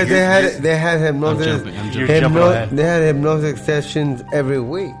later. Because they had hypnosis. I'm You're jumping ahead. They had hypnotic sessions every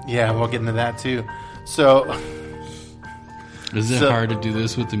week. Yeah, we'll get into that too. So, Is it hard to do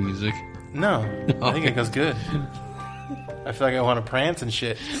this with the music? no, I think it goes good. I feel like I want to prance and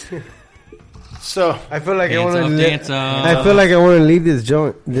shit. So I feel like Dance I want off, to. dance off. I feel like I want to lead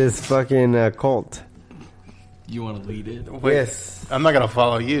this fucking cult. You want to lead it? wait, Yes. I'm not gonna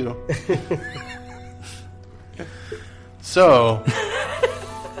follow you. So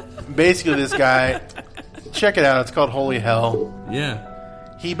basically, this guy, check it out. It's called Holy Hell. Yeah.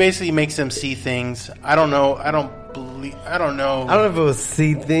 He basically makes them see things. I don't know. I don't know. I don't know if it was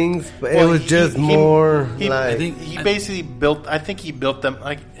see things, but Well, it was just more like. I think He basically built. I think he built them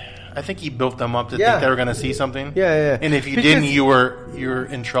up to Yeah. think they were going to see something. Yeah, yeah. And if you Because- didn't, you're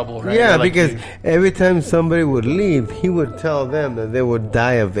in trouble, right? Yeah, Or like because you- every time somebody would leave, he would tell them that they would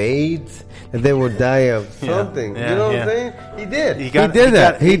die of AIDS, that they would die of something. yeah, you know what yeah. I'm saying? He did. He He got- did he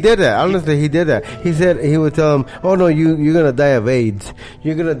that. got- He did that. Honestly, he did that. He said he would tell them, "Oh no, you're gonna die of AIDS.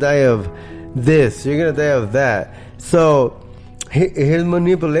 You're gonna die of this. You're gonna die of that." So his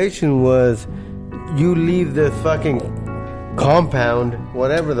manipulation was, you leave this fucking compound,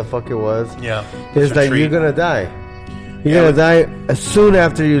 whatever the fuck it was. yeah, It's like retreat. you're gonna die. You're Yeah, gonna die soon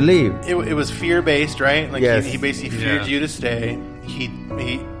after you leave. It was fear based, right? Like Yes. he basically feared Yeah. you to stay. He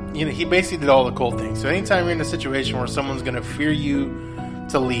basically did all the cool things. So anytime you're in a situation where someone's going to fear you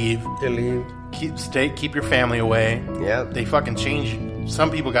to leave, To leave. keep your family away. Yep. They fucking change.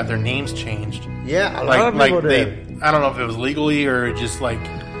 Some people got their names changed. Yeah, a lot of people did. I don't know if it was legally or just like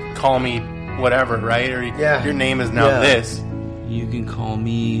call me whatever, right? Or Yeah. your name is now Yeah. this. You can call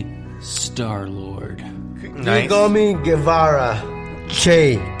me Star Lord. Nice. You call me Guevara.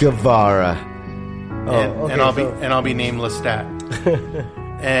 Che Guevara. Oh, okay, and I'll be named Lestat.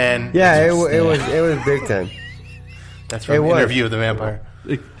 And yeah, it was big time. that's it from was. Interview with the Vampire.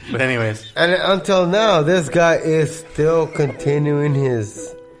 But anyways, And until now, this guy is still continuing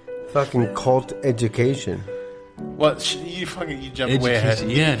his fucking cult education. well, you jump way ahead. Education,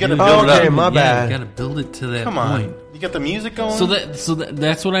 yeah, you gotta dude. build Okay, it up. my bad. You gotta build it to that Come point. on, you got the music going. So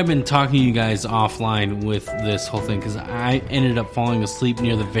that's what I've been talking to you guys offline with this whole thing, because I ended up falling asleep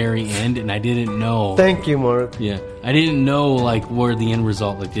near the very end, and I didn't know. Thank you, Mark. Yeah, I didn't know like where the end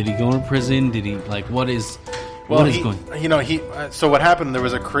result. Like, did he go to prison? Did he like what is going? So what happened? There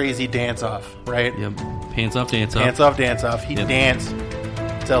was a crazy dance off, right? Yep, pants off, dance off. Dance off. He Yep. danced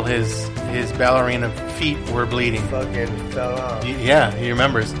till his ballerina feet were bleeding. Fucking fell off. Yeah, he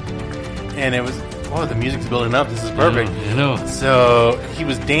remembers. And it was, the music's building up. This is perfect. I know. So he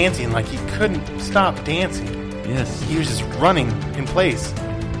was dancing like he couldn't stop dancing. Yes. He was just running in place.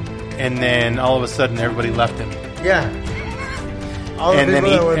 And then all of a sudden, everybody left him. Yeah. All the And then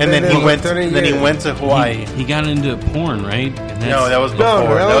people that were there he for went. 30 Then he years. went to Hawaii. He got into porn, right? And No, that was No,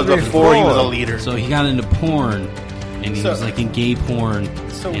 before. that that was was before he was a before. leader. So he got into porn, and he So- was like in gay porn,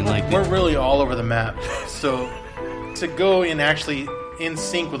 So and we're, like we're really all over the map. So to go and actually in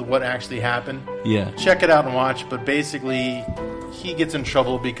sync with what actually happened, yeah. check it out and watch. But basically, he gets in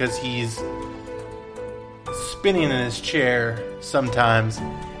trouble because he's spinning in his chair sometimes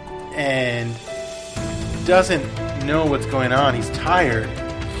and doesn't know what's going on. He's tired.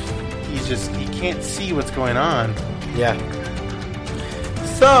 He can't see what's going on. Yeah.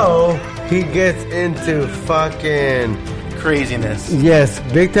 So he gets into fucking Craziness. yes,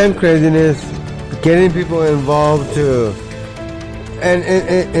 big time craziness, getting people involved too,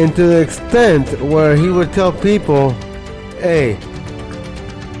 and to the extent where he would tell people, "Hey,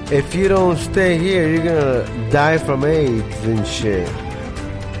 if you don't stay here, you're gonna die from AIDS and shit."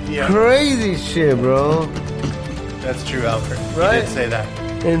 Yeah, Crazy shit, bro. that's true, Albert. Right? He did say that.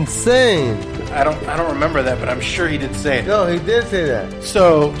 Insane. I don't remember that, but I'm sure he did say it. No, he did say that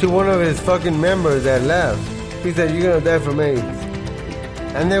So to one of his fucking members that left. He said, "You're gonna die from AIDS,"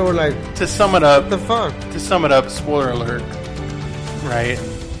 and they were like, to sum it up, "What the fuck?" spoiler alert, right?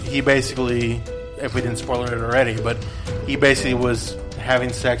 He basically, if we didn't spoiler it already, but he basically was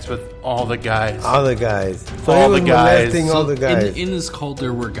having sex with all the guys. All the guys. So All he was the guys. molesting all the guys. In this cult,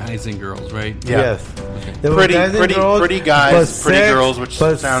 there were guys and girls, right? Yeah. Yes. There were Pretty- guys and pretty- girls, pretty guys, but pretty sex- girls, which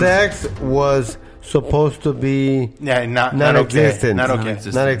but sounds- sex was supposed to be Yeah, not okay. non-existent. Not okay.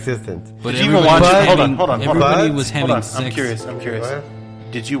 Non-existent. Non-existent. But Did you even everybody watch was it? Hold on, having- hold on. Everybody But- was having Hold on, sex. I'm curious. What?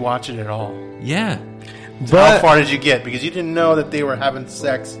 Did you watch it at all? Yeah. How But far did you get? Because you didn't know that they were having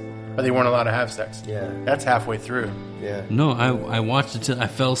sex, or they weren't allowed to have sex. Yeah. That's halfway through. yeah. No, I watched it till I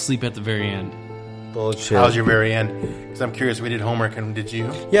fell asleep at the very end. Bullshit. How's your very end? Because I'm curious. We did homework, and did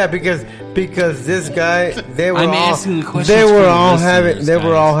you? Yeah, because this guy, they were I'm all asking the questions they for were the all listeners,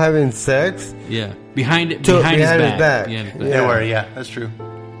 having sex. Yeah, behind his behind his back. back. Behind his back. They were. Yeah, that's true.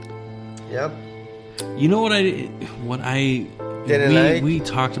 Yep. You know what Didn't like? we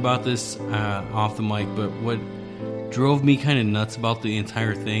talked about this off the mic, but what drove me kind of nuts about the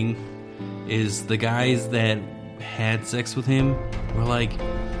entire thing is the guys that had sex with him were like,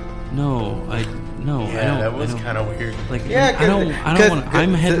 That was kind of weird. Like, Yeah, I don't want.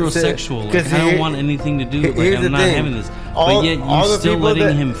 I'm heterosexual. Like, I don't want anything to do. Like, here's the I'm not thing. having this. All- But yet all you're the still people letting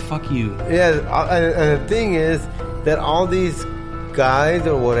that- him fuck you. Yeah, and the thing is that all these guys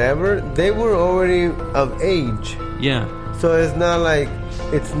or whatever, they were already of age. Yeah. So it's not like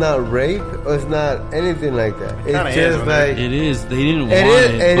it's not rape or it's not anything like that. kinda It's is just when like It is. They didn't want it it,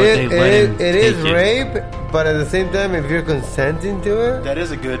 is. but they let him It is take it. rape, but at the same time, if you're consenting to it, That's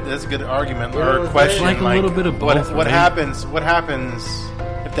a good argument You know or what I'm question. saying? Like a little bit of both, What right? happens? What happens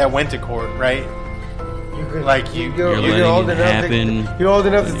if that went to court? Right? Like You're letting old it enough happen. you're old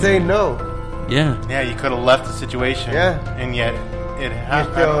enough to say no. Yeah. Yeah, you could have left the situation. Yeah. And yet it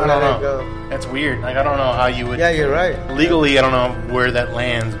happened. still I let don't it know. go. That's weird. Like I don't know how you would. Yeah, you're right. Legally, I don't know where that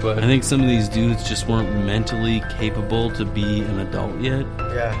lands, but I think some of these dudes just weren't mentally capable to be an adult yet.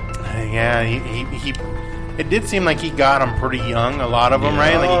 Yeah. yeah, he it did seem like he got them pretty young. A lot of them,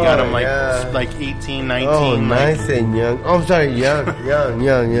 right? Like he got them like 18, 19, Oh, like, nice and young. Oh, I'm sorry, young. Yeah.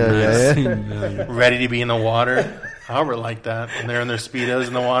 ready to be in the water. Albert like that. And they're in their Speedos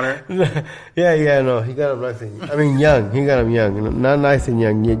in the water. yeah, no, he got him nice and young. He got him young. Not nice and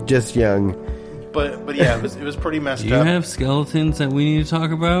young, just young. But yeah, it was pretty messed Do you up. have skeletons that we need to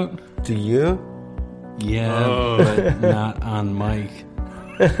talk about? Do you? Yeah, Oh. but not on mic.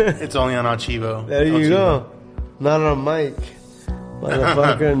 It's only on Archivo. There you go. Not on Mike.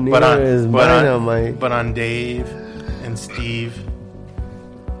 Motherfucker, neither is but mine on Mike. But on Dave and Steve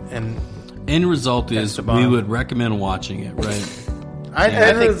and End result is Esteban. we would recommend watching it, right? I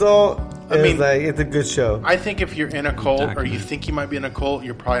End think result I is mean- like it's a good show. I think if you're in a cult or you Document. think you might be in a cult,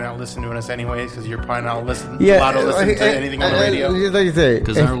 you're probably not listening to us anyways because you're probably not allowed to listen to anything on the radio. Just like you say,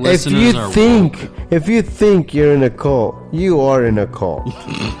 'Cause our listeners are if you think you're in a cult, you are in a cult.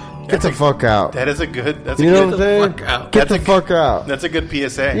 Get the fuck out. That is a good. That's You a know good, what I'm saying? fuck out. Get That's the a fuck out. That's a good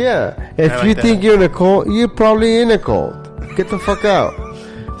PSA. Yeah. I If like you that. think you're in a cult, you're probably in a cult. Get the fuck out.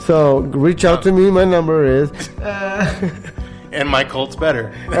 So reach out to me. My number is And my cult's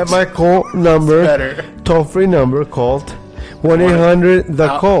better. at my cult number, better. toll free number, cult 1-800 the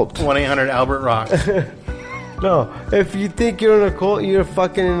cult. 1-800 Albert Rocks. No, if you think you're in a cult, you're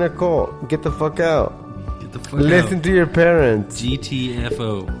fucking in a cult. Get the fuck out. Get the fuck Listen out. to your parents.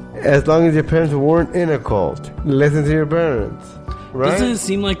 GTFO. As long as your parents weren't in a cult, listen to your parents. Right? Doesn't it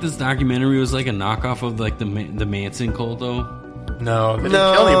seem like this documentary was like a knockoff of like the Manson cult, though? No, they didn't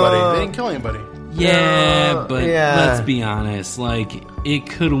No. kill anybody. They didn't kill anybody. Yeah, No, but yeah. let's be honest. Like, it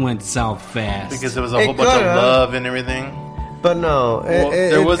could have went south fast. Because there was a It whole bunch of coulda. love and everything. But no, Well,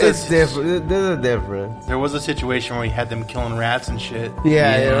 there was it's a- different. There's a difference. There was a situation where he had them killing rats and shit.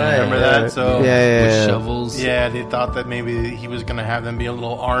 Yeah, you're right. Remember yeah. that? So- yeah, with yeah. shovels. Yeah, they thought that maybe he was going to have them be a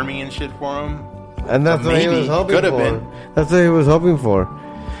little army and shit for him. And that's So what he maybe was hoping could have for. been. That's what he was hoping for.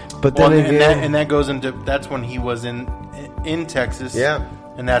 But Well, then and again, that goes into that's when he was in Texas. Yeah.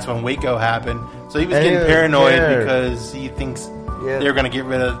 And that's when Waco happened. So he was And he getting was paranoid scared. because he thinks Yeah. they're going to get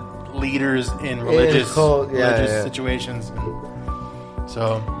rid of leaders in religious cult, yeah, religious yeah. situations.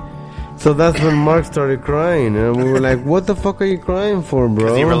 So so that's when Mark started crying, and we were like, "What the fuck are you crying for, bro?"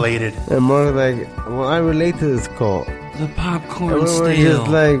 because he related. And Mark was like, "Well, I relate to this cult." The And popcorn we were stale.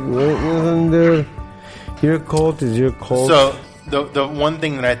 just like, "Listen, dude, your cult is your cult." So the one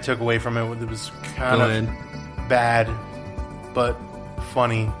thing that I took away from it was kind Go of ahead. bad, but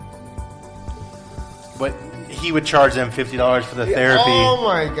funny. But he would charge them $50 for the therapy. Oh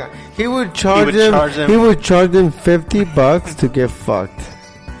my god, he would charge would them. charge them- He would charge them $50 to get fucked,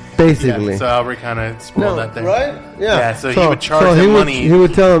 basically. Yeah, so Albert kind of spoiled that there. right? Yeah. Yeah, so he would charge he them would- money. He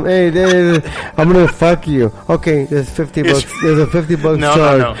would tell them, "Hey, I'm gonna fuck you." Okay, there's $50. There's a $50 No,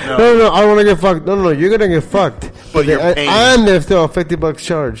 charge. no. I want to get fucked. No, you're gonna get fucked. But you're paying. And there's still a $50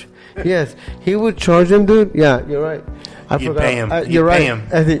 charge. Yes, he would charge them, dude. Yeah, you're right. I You'd forgot. pay him. You'd You're right. pay him.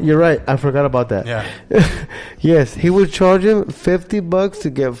 I think you're right. I forgot about that. Yeah. Yes, he would charge him $50 to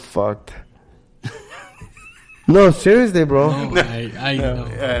get fucked. No, seriously, bro. No, I know.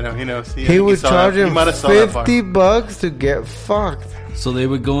 Yeah, I know. He knows. He would charge He him might have saw that far. $50 to get fucked. So they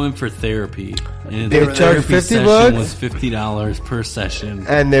would go in for therapy. And They the would charge therapy $50? session was $50 per session.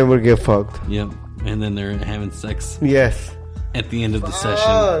 And they would get fucked. Yep. And then they're having sex. Yes. at the end of the session.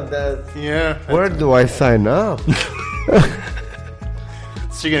 Oh, that's... Yeah. Where do I sign up?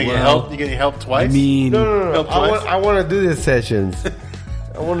 So you're gonna get help? You getting help twice? I mean, No. Help twice? I want to do these sessions.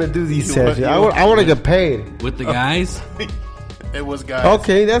 I want to do these You want- sessions. you I want to get paid. with the guys, It was guys.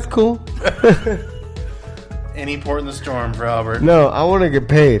 Okay, that's cool. Any port in the storm for Albert. No, I want to get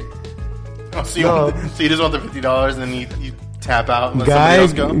paid. Oh, so, you just want the $50 and then you tap out and let Guy,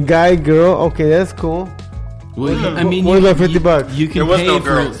 somebody else go? guy, girl. Okay, that's cool. well, I mean, what about $50? You can There was pay no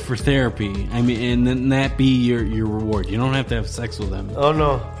girls. for therapy. I mean, and then that be your reward. You don't have to have sex with them. Oh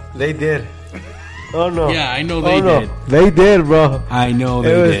no, they did. Oh no. Yeah, I know they no. did. They did, bro. I know It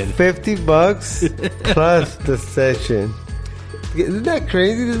they was did. $50 plus the session. Isn't that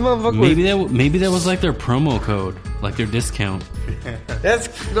crazy? This motherfucker Maybe that was like their promo code, like their discount. That's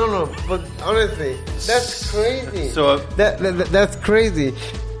no. But honestly, that's crazy. So, that's crazy.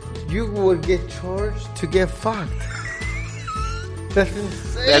 You would get charged to get fucked. That's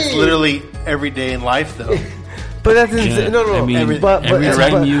insane. that's literally every day in life, though. But that's Yeah, insane. No. I mean, every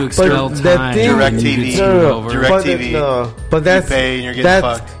time you expel time, Direct you TV. get screwed over. Direct TV. But that's You pay and you're getting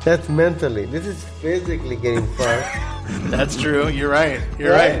fucked. That's mentally. This is physically getting fucked. That's true. You're right.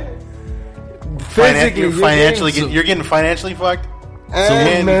 You're right. Physically, You're getting financially fucked.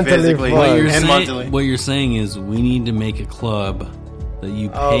 and mentally physically. fucked. What you're saying is we need to make a club that you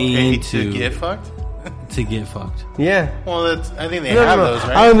pay Pay into to get fucked. to get fucked. Yeah. Well, I think they No, have no. those,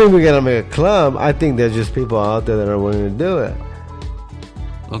 right? I don't think we're gonna make a club. I think there's just people out there that are willing to do it.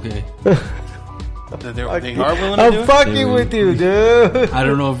 Okay. That they are willing to I'm do it? fucking with you, dude. I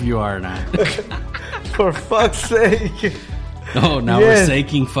don't know if you are or not. For fuck's sake. Oh, now Yes. we're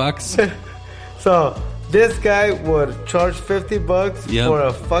saking fucks. So this guy would charge $50 Yep. for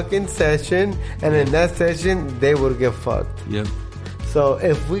a fucking session, and in that session they would get fucked. Yep. So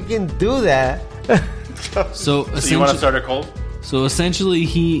if we can do that, So So you want to essentially, start a cult?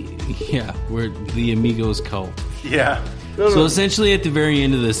 we're the Amigos cult. Yeah. So essentially, at the very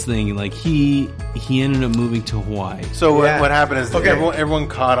end of this thing, like he ended up moving to Hawaii. So Yeah. what happened is Okay. everyone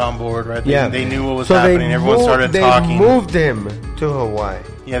caught on board, right? yeah, They knew what was So they happening. Everyone started talking. They moved him to Hawaii.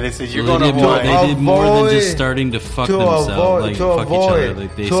 Yeah, they said you're Well, going to Hawaii. They did more than Avoid- just starting to fuck to themselves, avoid, like to fuck each other. avoid,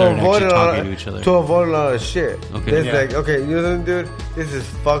 Like they to started avoid actually a lot talking of- to each other. to avoid a lot of shit. Okay. It's Yeah. like, okay, you know, dude, this is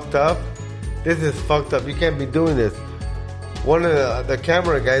fucked up. This is fucked up. You can't be doing this. One of the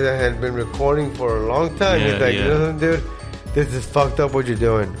camera guys that had been recording for a long time, Yeah, he's like, yeah. you know, dude, this is fucked up what you're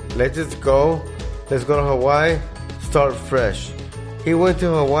doing. Let's just go. Let's go to Hawaii. Start fresh. He went to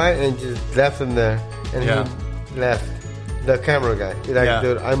Hawaii and just left him there. And Yeah. he left. The camera guy. He's like, Yeah.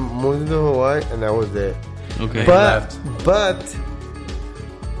 dude, I'm moving to Hawaii, and that was it. Okay. But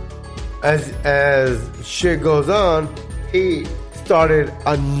as shit goes on, he started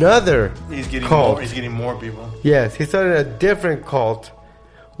another He's getting cult. more. He's getting more people. Yes, he started a different cult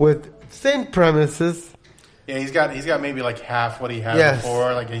with same premises. Yeah, he's got maybe like half what he had Yes.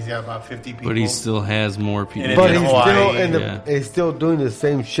 before. Like he's got about 50 people. But he still has more people. And But in he's Hawaii, still in the yeah. he's still doing the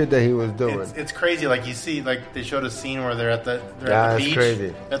same shit that he was doing. It's crazy. Like you see, like they showed a scene where they're at the Yeah, it's beach.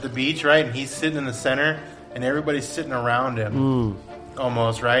 crazy. At the beach, right? And he's sitting in the center, and everybody's sitting around him,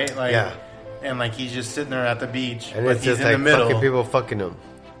 almost, right? Like, Yeah. And like he's just sitting there at the beach, And but it's he's just in like the middle. fucking people fucking him.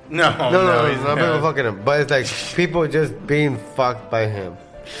 No, No, he's not people fucking him. But it's like people just being fucked by him.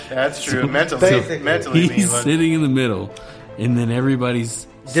 That's true. Mentally, basically, mentally, being He's like- sitting in the middle, and then everybody's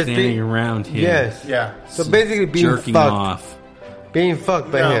standing being- around him. Yes. yeah. So basically being jerking fucked. off. Being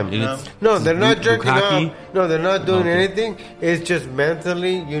fucked by No. him. And it's- No, they're not jerking Bukkake? off. No, they're not doing Okay. anything. It's just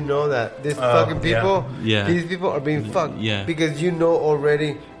mentally, you know that this fucking people, Yeah. these people are being fucked. Yeah. Because you know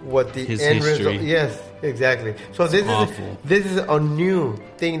already what the His end history. result. Yes, exactly. So this is awful. this is a new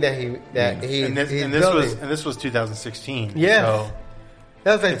thing that he he's And this building. was 2016. Yes. So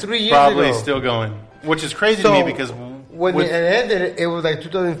That was like 3 years probably ago. still going, which is crazy So to me because when with it ended, it was like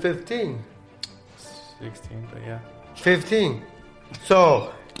 2015, 16, but yeah. 15.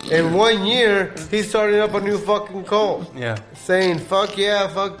 So in 1 year, he's starting up a new fucking cult. Yeah. Saying, fuck yeah,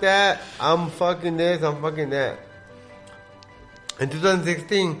 fuck that, I'm fucking this, I'm fucking that. In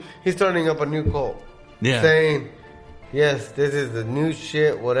 2016, he's starting up a new cult. Yeah. Saying, yes, this is the new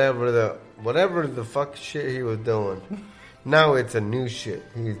shit, whatever the fuck shit he was doing. Now it's a new shit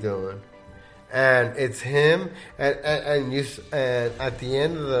he's doing. And it's him, and at the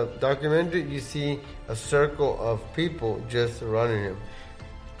end of the documentary, you see a circle of people just surrounding him.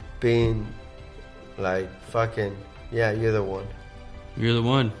 Being like, fucking, yeah, you're the one. You're the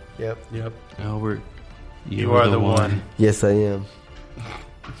one, Yep. Yep. Albert. You are the one. Yes, I am.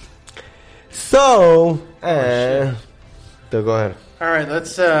 So, So go ahead. All right,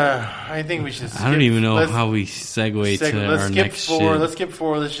 let's. I think we should. Skip, I don't even know how we segue to our next shit. Let's skip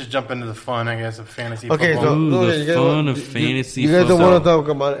forward. Let's just jump into the fun, I guess, of fantasy Okay, football. Ooh, the fun of fantasy You guys football. don't want to talk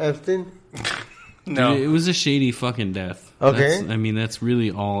about Epstein? No, Dude, it was a shady fucking death. Okay. That's really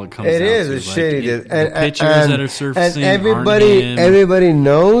all it comes It down is to. a shady death. The pictures that are surfacing and aren't him. everybody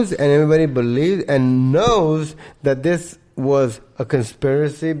knows and everybody believes and knows that this was a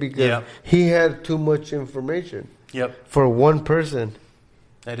conspiracy because he had too much information. Yep. For one person.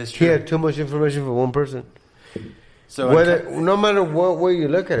 That is true. He had too much information for one person. So no matter what way you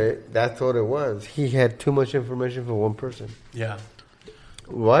look at it, that's what it was. He had too much information for one person. Yeah.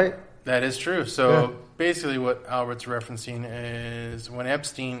 Right? That is true. So basically what Albert's referencing is when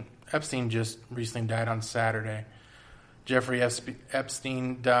Epstein just recently died on Saturday. Jeffrey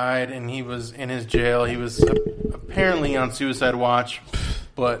Epstein died, and he was in his jail. He was apparently on suicide watch,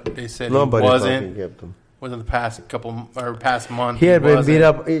 but they said Nobody he wasn't. fucking kept him. Within the past month, He had been beat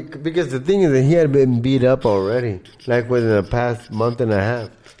up because the thing is that he had been beat up already. Like within the past month and a half,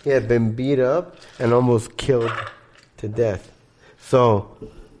 he had been beat up and almost killed to death. So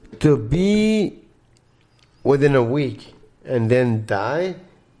to be within a week and then die,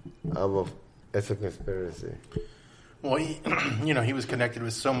 it's a conspiracy. Well, he was connected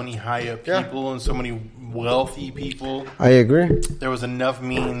with so many high up people and so many wealthy people. I agree. There was enough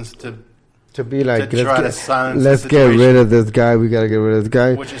means to be like, let's get rid of this guy. We gotta get rid of this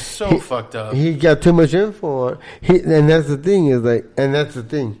guy, which is so fucked up. He got too much info. And that's the thing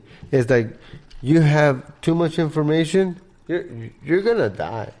is like, you have too much information, you're gonna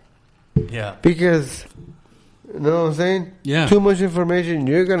die. Yeah. Because, you know what I'm saying? Yeah. Too much information,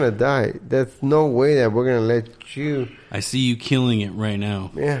 you're gonna die. There's no way that we're gonna let you. I see you killing it right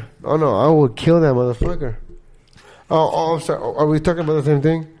now. Yeah. Oh no, I will kill that motherfucker. Oh, I'm sorry. Are we talking about the same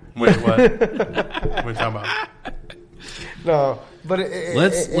thing? Wait, what? What are we talking about? No, but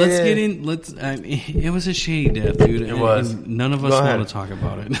let's get in. It was a shady death, dude. It was. And none of us want to talk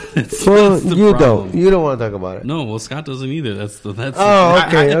about it. that's you problem. You don't want to talk about it. No, well, Scott doesn't either. That's. Oh,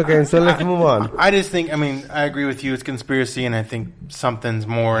 okay, okay. So let's move on. I just think. I mean, I agree with you. It's conspiracy, and I think something's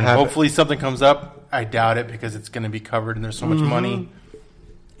more. And hopefully, something comes up. I doubt it because it's going to be covered, and there's so much money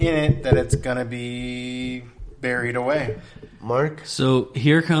in it that it's going to be buried away. Mark. So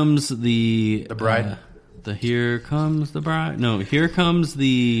here comes the bride. Here comes the bride. No, here comes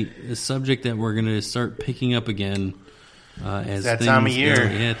the subject that we're going to start picking up again. As that time of year.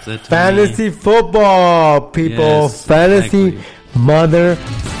 Yeah, it's that time Fantasy football, people. Yes, Fantasy exactly.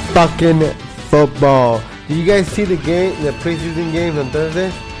 motherfucking football. Did you guys see the preseason game on Thursday?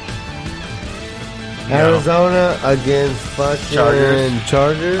 No. Arizona against fucking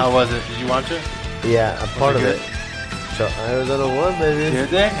Chargers. How was it? Did you watch it? Yeah, a part of it. Arizona won, baby. Did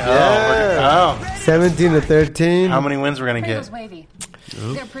they? Yeah. 17-13. How many wins we're gonna get? Pringles wavy.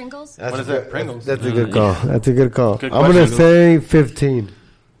 They're Pringles. What is that? Pringles. That's a good call. That's a good call. Good I'm gonna question. say 15.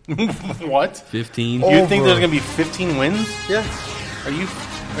 What? 15. You think there's gonna be 15 wins? Yeah. Are you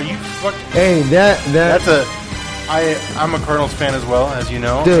fucking? Hey, That's a. I'm a Cardinals fan as well, as you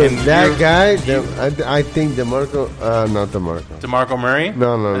know. Dude, And that guy, I think not DeMarco. DeMarco Murray.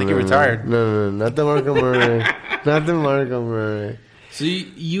 No. I think he retired. No, not DeMarco Murray. Not DeMarco Murray. So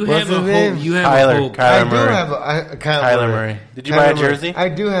you What's have a his name? hope. You have Kyler. a hope. Kyler I do Murray. have Kyler Murray. Did you buy a jersey? I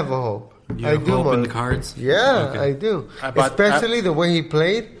do have a hope. You I have do, hope in Mark. the cards. Yeah, Okay. I do. I Especially the way he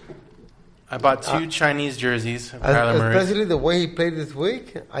played. I bought two Chinese jerseys of Kyler Murray. Especially the way he played this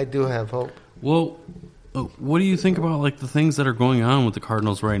week. I do have hope. Well, what do you think about like the things that are going on with the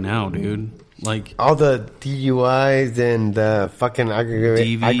Cardinals right now, dude? Like All the DUIs and the fucking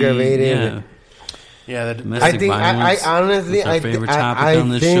aggravated. yeah, Yeah, domestic I think violence. I honestly It's our favorite topic I on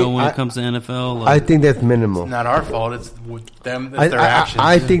this think, show when it comes to NFL. I think that's minimal. not our fault. It's with them. It's their actions.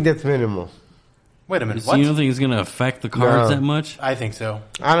 I think that's minimal. Wait a minute. So What? you don't think it's going to affect the Cards No. that much? I think so.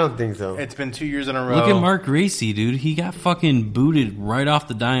 I don't think so. It's been 2 years in a row. Look at Mark Gracie, dude. He got fucking booted right off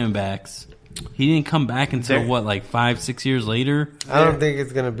the Diamondbacks. He didn't come back until There- what, like 5-6 years later? I don't think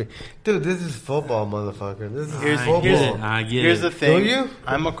it's gonna be. Dude, this is football, motherfucker. This is football. Here's the thing. Do you?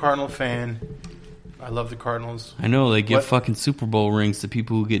 I'm a Cardinal fan. I love the Cardinals. I know they give What? fucking Super Bowl rings to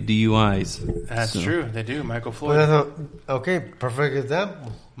people who get DUIs. That's So- true. They do. Michael Well, Floyd. that's not, okay, perfect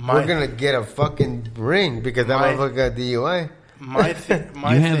example. We're gonna get a fucking ring because that My- motherfucker got DUI.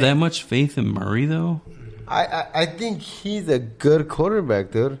 You have that much faith in Murray, though? I think he's a good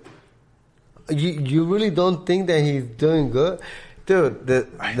quarterback, dude. You really don't think that he's doing good, dude? It's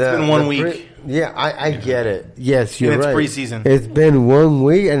been 1 week. I get it. Yes, you're And it's right. preseason. It's been 1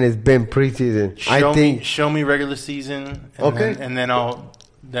 week and it's been preseason. Show me regular season. And Okay. Then, and then I'll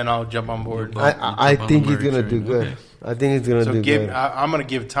then I'll jump on board. I think he's gonna do good. Okay. I think he's gonna do good. I'm gonna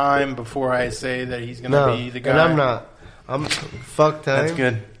give time before I say that he's gonna be the guy. And I'm not. I'm fuck time. That's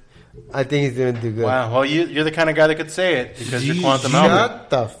good. I think he's gonna do good. Wow. Well, you're the kind of guy that could say it because you're Quantum Albert. Shut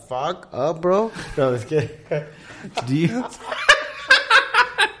the fuck up, bro. No, I'm just kidding. Do you?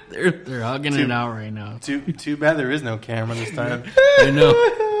 They're hugging it out right now. Too bad there is no camera this time. I know.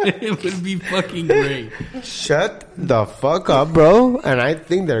 It would be fucking great. Shut the fuck up, bro. And I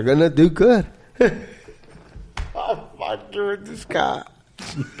think they're gonna do good. Oh, fuck you with this guy.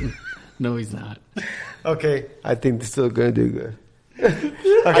 No, he's not. Okay, I think they're still gonna do good.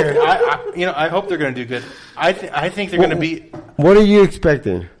 I hope they're going to do good. I think they're going to be. What are you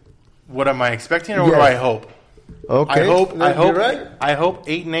expecting? What am I expecting, or what do I hope? Okay, I hope. you're right. I hope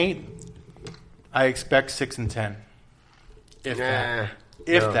 8-8. I expect 6-10. If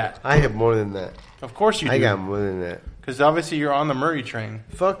that. I have more than that. Of course you do. I got more than that. Because obviously you're on the Murray train.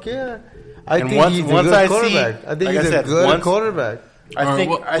 Fuck yeah! I And think once- he's once a good I see- quarterback. I think like I he's said, a good once- quarterback. I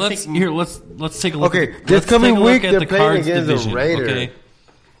think. Let's take a look. Okay, at, this let's coming take a week look at they're the playing Cards against the division. Raiders. Okay,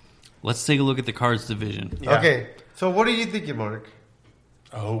 let's take a look at the Cards division. Yeah. Okay, so what are you thinking, Mark?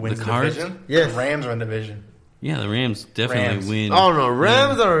 Oh, wins the Cards? division? Yes. The Rams win division. Yeah, the Rams definitely Rams. win. Oh no,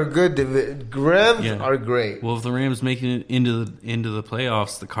 Rams are a good Rams Yeah. are great. Well, if the Rams make it into the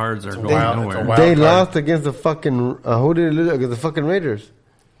playoffs, the Cards are going wild- it's a nowhere. wild- They card. lost against the fucking who did they lose against the fucking Raiders?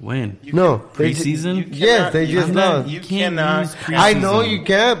 When? No, they Preseason? Yes, they just lost. You can't cannot. use preseason. I know you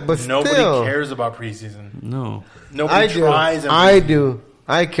can't, but Nobody still, cares about preseason. No. Nobody I do. tries. in I preseason. do.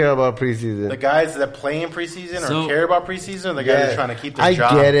 I care about preseason. The guys that play in preseason So- or care about preseason are the guys that are trying to keep their I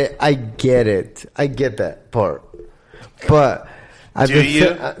job. get it. I get it. I get that part. But at Do the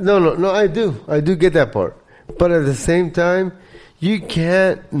you? No. I do. I do get that part. But at the same time, you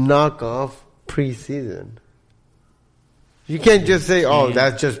can't knock off preseason. You can't just say, "Oh,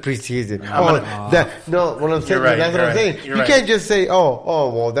 that's just preseason." What I'm saying, right, that's what you're I'm saying. right, You you're right. can't just say,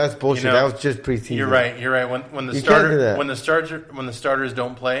 "Oh, well, that's bullshit. You know, that was just preseason." You're right. You're right. When the You can't do that. when the starters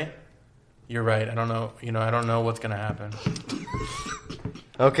don't play, you're right. I don't know. I don't know what's going to happen.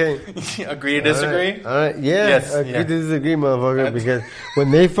 Okay. Agree to disagree? All right. Yeah. Yes, Agree yeah. to disagree, motherfucker. Because when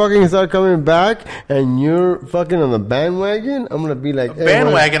they fucking start coming back and you're fucking on the bandwagon, I'm gonna be like, hey,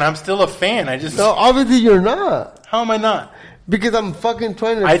 Bandwagon. I'm still a fan. No, obviously you're not. How am I not? Because I'm fucking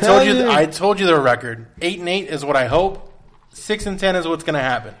trying to I tell told you. you. I told you the record. 8-8 is what I hope. 6-10 is what's going to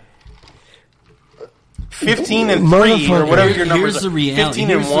happen. 15-3 or Motherfucker. whatever your numbers Here's are. the reality.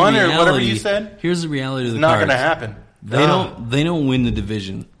 15-1 or whatever you said. Here's the reality of the It's not Cards. going to happen. They don't win the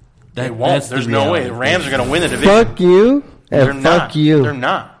division. They won't. That's the There's no way. reality. The Rams are going to win the division. Fuck you and They're fuck not. you. They're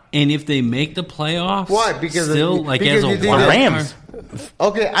not. And if they make the playoffs, Why? Because still as a you think The wild Rams. card-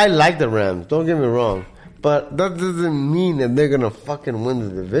 Okay, I like the Rams. Don't get me wrong. But that doesn't mean that they're gonna fucking win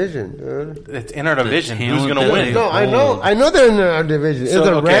the division, dude. It's in our division. Who's talent going to that win? they- No, I know they're in our division. So, It's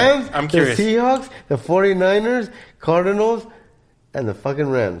the okay, Rams, I'm curious. the Seahawks, the 49ers, Cardinals, and the fucking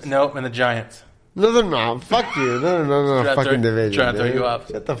Rams. Nope, and the Giants. No, they're not. Fuck you. No, Trying to fucking throw- division. trying to throw dude. you off.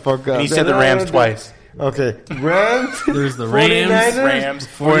 Shut the fuck up. And you said the No, Rams no. twice. Okay. Rams. There's the Rams, 49ers, Rams,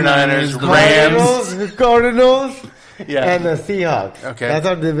 49ers, the Rams. Cardinals, Yeah. and the Seahawks. Okay. That's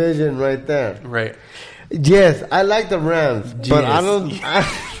our division right there. Right. Yes, I like the Rams, but I Yes.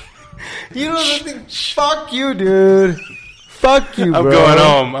 don't. You know the thing? Fuck you, dude. Fuck you, bro. I'm going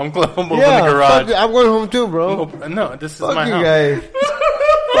home. I'm opening Yeah, the garage. fuck you. I'm going home too, bro. No, this is Fuck my you house. guys.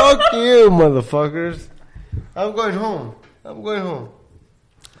 Fuck you, motherfuckers. I'm going home.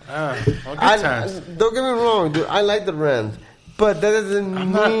 Well, good times. Don't get me wrong, dude. I like the Rams, but that doesn't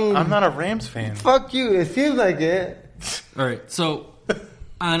mean I'm not a Rams fan. Fuck you. It seems like it. All right, so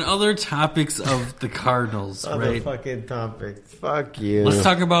on other topics of the Cardinals, Other right? fucking topics. Fuck you. Let's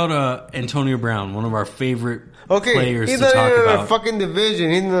talk about Antonio Brown, one of our favorite Okay, players he's to not talk in our about. fucking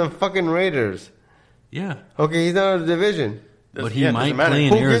division. He's in the fucking Raiders. Yeah, Okay, he's not in our division. but he Yeah, might doesn't matter. play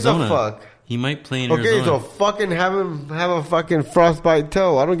in Who gives a Arizona. fuck? He might play in Okay, Arizona. so fucking have him have a fucking frostbite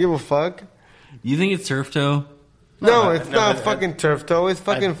toe. I don't give a fuck. You think it's turf toe? No, it's no, not I- fucking turf toe. It's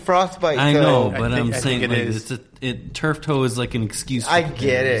fucking frostbite toe. I know, I but think- I'm I saying think it like is. turf toe is like an excuse. For I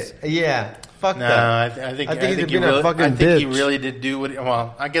get it. Yeah, fuck No, that. I think he's he been a really, fucking I think he bitch. really did do what.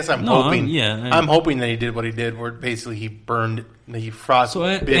 Well, I guess I'm No, hoping. yeah, I'm hoping that he did what he did. Where basically he burned, he frost. So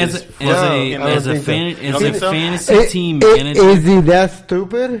bit as his a, foot as No, a, I don't as a, think so. fan, You as don't a think so? fantasy team manager, Is he that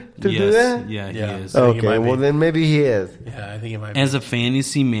stupid to do yes, that? yeah, he Yeah. is. I think he Okay, might well be. then maybe he is. Yeah, I think he might. Be. As a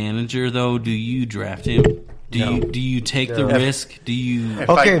fantasy manager, though, do you draft him? Do you take the risk? Do you?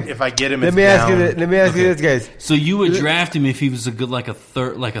 If I get him, let me ask you this, guys. So you would draft him if he was a good like a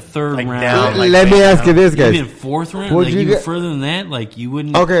third round. down, Let me ask you this, guys. Even fourth round, Would like you even get- further than that, like you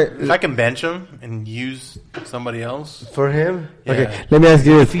wouldn't. Okay, If I can bench him and use somebody else, for him. Yeah. Okay, let me ask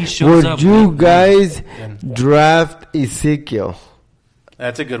you If he this: shows would up you with- guys draft Ezekiel?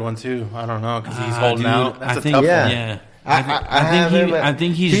 that's a good one too. I don't know because he's Ah, holding dude, out. That's I a think, tough Yeah. one. yeah. I I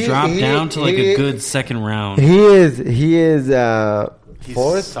think he's dropped down to like a good second round. He is He's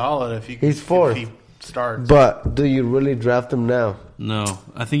fourth, solid if He's fourth. If he starts. but do you really draft him now? No,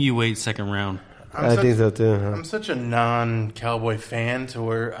 I think you wait second round. I think so too. Huh? I'm such a non-Cowboy fan to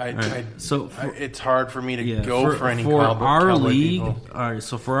where it's hard for me to go for any Cowboy league. people. All right,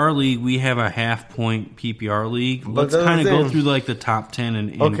 so for our league, we have a half-point PPR league. But Let's that's kind of the go thing. through like the top 10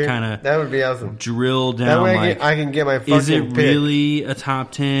 and Okay, kind of that would be awesome. drill That down. way Like, I can get my fucking is it pick. really a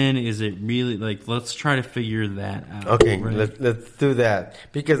top 10? Is it really like? Let's try to figure that out. Okay, right? let's do that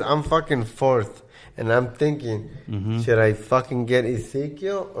because I'm fucking fourth, and I'm thinking, should I fucking get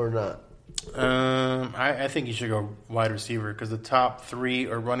Ezekiel or not? I think you should go wide receiver because the top three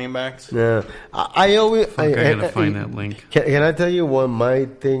are running backs. Yeah, I always. I gotta find that link. Can I tell you what my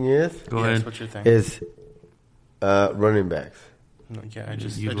thing is? Go Yes, ahead. what's your thing? Is running backs. No, yeah, I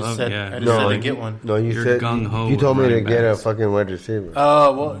just You said love- yeah. I just No, said to you- get one. No, you You're said gung-ho you told me with to running get a backs. fucking wide receiver.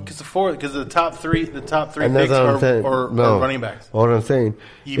 Oh well, because the top three And picks that's what I'm saying. are No. running backs. What I'm saying.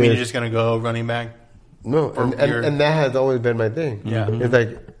 You mean is- you're just gonna go running back? no? or And your- that has always been my thing. Yeah. It's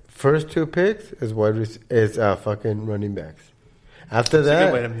like first two picks is fucking running backs. After That's a that,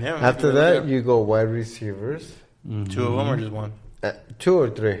 good way to- yeah, that's a good way to do it. you go wide receivers. Two of them or just one? Two or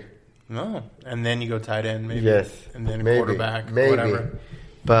three. No, and then you go tight end, maybe. Yes. and then Maybe. quarterback, Maybe. whatever.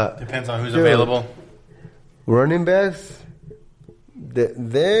 But Depends on who's dude, available. running backs,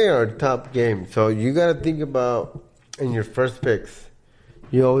 they are top game. So you got to think about in your first picks.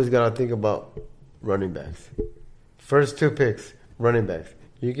 You always got to think about running backs. First two picks, running backs.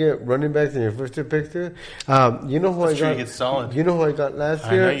 You get running backs in your first two picks too. You know who That's I true, got? you get solid. You know who I got last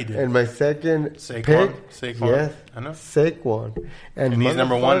I year? know you did. And my second Saquon? pick. Saquon? Yes, I know. Saquon. And he's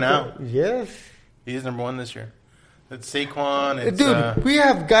number one motherfucker- now. Yes. He's number one this year. It's Saquon. It's, Dude, we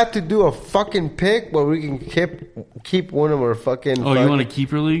have got to do a fucking pick where we can keep one of our fucking. Oh, you want a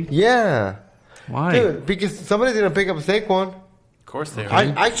keeper league? Yeah, Why? dude. Because somebody's gonna pick up Saquon. of course they are.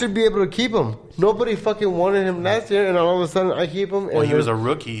 I should be able to keep him. Nobody fucking wanted him last year, and all of a sudden I keep him. well, and he was a then-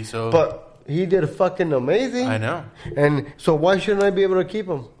 rookie, so but he did fucking amazing. I know. And so why shouldn't I be able to keep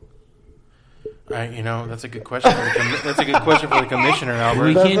him? That's a good question. That's a good question for the commissioner, Albert.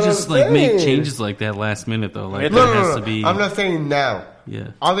 We That's can't what just I'm make saying. changes like that last minute though. Like No, there no, has to be. I'm not saying now. Yeah.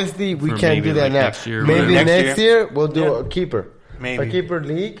 Obviously, we For can't maybe do that like now. next year or Maybe whatever. next Next year we'll do Yeah. a keeper. Maybe. A keeper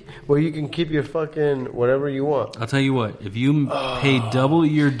league where you can keep your fucking whatever you want. I'll tell you what. If you pay double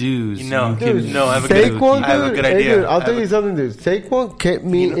your dues, No. you Dude, can no, I have a good- Saquon, dude, I have a good hey, idea. dude, I'll I tell have you a- something, dude. Saquon kept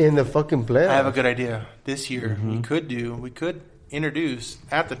me You know- in the fucking playoffs. I have a good idea. This year we could introduce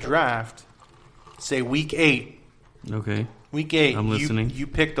at the draft, say week 8. Okay. Week 8. I'm listening. You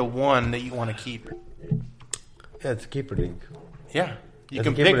pick the one that you want to keep. Yeah, it's a keeper league. Yeah. You That's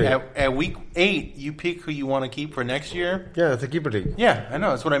can a keeper pick league. at week 8. You pick who you want to keep for next year. Yeah, it's a keeper league. Yeah, I know.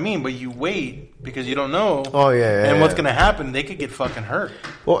 That's what I mean. But you wait because you don't know. Oh, yeah, And what's yeah. going to happen? They could get fucking hurt,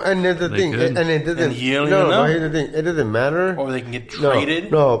 Well, and there's the They thing, could. and it doesn't. And you don't no, even know. but here's the thing. It doesn't matter. or they can get No,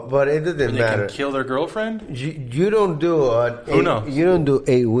 traded. No, but it or doesn't they matter. can kill their girlfriend. You don't do Who knows? You don't do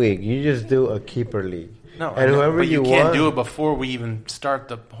 8 week. You just do a keeper league. No, and I know, whoever but you you can't want, do it before we even start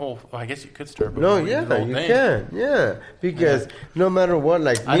the whole. Well, I guess you could start. No, before yeah, the whole you thing. can, yeah, because no matter what,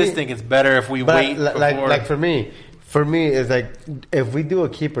 like I me, just think it's better if we but wait before. like for me, it's like if we do a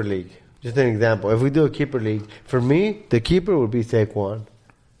keeper league. Just an example, if we do a keeper league, for me, the keeper would be Saquon.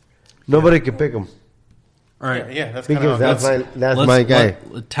 Nobody can pick him. All right. yeah, that's kind Because of that's my guy.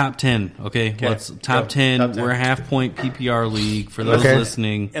 Top 10. Okay. Let's top Go. 10. Top 10. We're a half point PPR league for those Okay.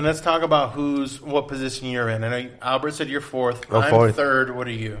 listening. And let's talk about what position you're in. I know Albert said you're 4th. Oh, I'm fourth. 3rd. What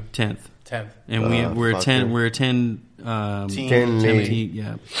are you? 10th. 10th. And Oh, we're fuck 10. it. We're a 10. 10 league. 10,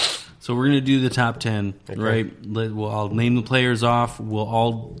 yeah. So we're gonna do the top 10, right? I'll name the players off. We'll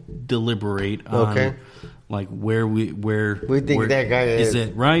all deliberate on Okay. like where we think where- that guy is.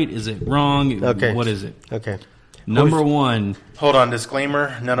 it right? Is it wrong? Okay. What is it? Okay. Number one. Hold on,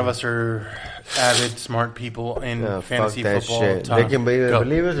 disclaimer. None of us are avid, smart people in Fuck fantasy that football. shit. Talk. They can Go.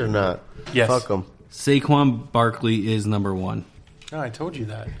 believe us or not. Yes. Fuck them. Saquon Barkley is number one. No, I told you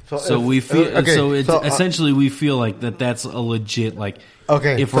that. So if- we feel. okay, so it's so, essentially we feel like that's a legit like.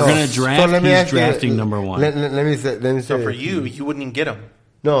 Okay. If we're gonna draft, let me he's ask you- drafting number one. Let me say. So for you, you wouldn't even get him.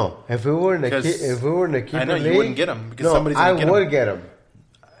 No, if we were in a Because keeper I know league, you wouldn't get him because no, somebody's going to get I would him. get him.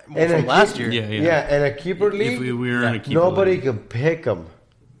 Well, from last year. Yeah. In a keeper league, If we were in a keeper nobody league. could pick him.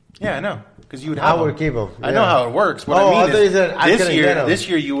 Yeah, I know. Because you would I have would him. keep him. I know yeah. how it works. What Oh, I I mean thought you is said I couldn't get him. this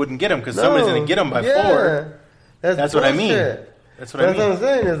year you wouldn't get him because somebody's going to get him by yeah. 4. That's what I mean. bullshit. That's what I mean. That's what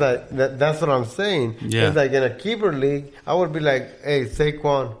I'm saying. Is that's what I'm saying. Yeah. It's like in a keeper league, I would be like, hey,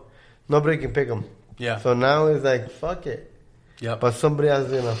 Saquon, nobody can pick him. Yeah. So now it's like, fuck it. Yep. But somebody else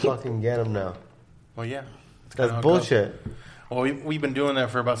is gonna fucking get him now. Well, yeah. That's bullshit. Well, we've been doing that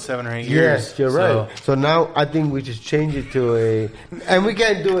for about 7 or 8 years. Yes, you're right. So now I think we should change it to and we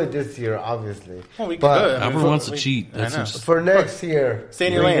can't do it this year, obviously. Well, we But could. Albert wants to cheat. That's I know. just, for next year, Stay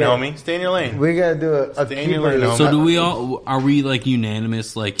in your lane, homie. Stay in your lane. we gotta do a Stay in your keeper lane, league. homie. so do we all? Are we like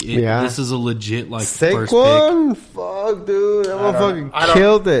unanimous? Like Yeah. this is a legit like first pick. Saquon, fuck, dude, that motherfucker I don't-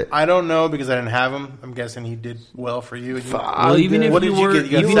 killed it. I don't know because I didn't have him. I'm guessing he did well for you. Well, even if What you did you were, get?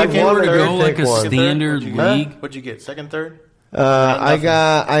 You got even if second you or were to third? go like a Saquon. standard What'd you get? league, What'd you get? Second, third?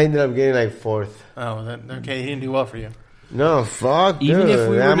 I ended up getting like 4th. Oh, okay. He didn't do well for you. No, fuck, even dude. if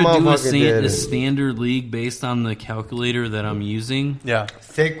we were that to do motherfucker did a it. standard league based on the calculator that I'm using, Yeah.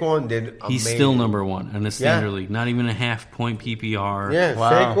 Saquon did amazing. he's still number 1 in a standard league. Not even a half point PPR. Yeah,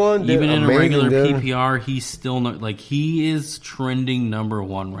 Wow. Saquon did Even in a amazing, regular dude. PPR, he's still not like he is trending number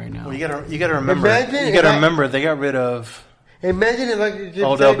 1 right now. Well, you gotta remember. Imagine You gotta if I- remember they got rid of Imagine if I could get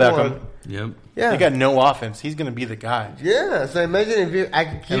Odell Saquon. Beckham. Yep. Yeah, They got no offense. He's gonna be the guy yeah. So imagine if I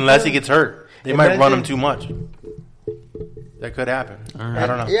could keep unless him. he gets hurt. They might run him Imagine- too much. That could happen. right. I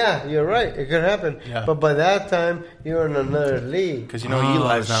don't know. Yeah, you're right. It could happen. Yeah. But by that time, you're in another league. Because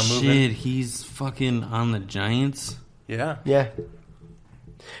Eli's not moving. Shit, he's fucking on the Giants. Yeah. Yeah.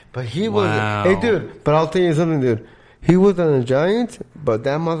 But he Wow. was. Hey, dude. But I'll tell you something, dude. He was on the Giants, but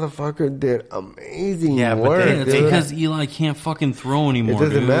that motherfucker did amazing Yeah, but work. they- Yeah, it's dude. because Eli can't fucking throw anymore. It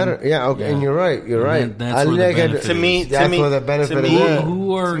doesn't dude. matter. Yeah, okay, and you're right. You're right. And that's where the benefit To me, That's where the benefit to is me, at.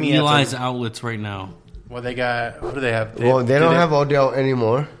 Who are To me, that's Eli's a- outlets right now? Well, they got. Who do they have? Well, they don't have Odell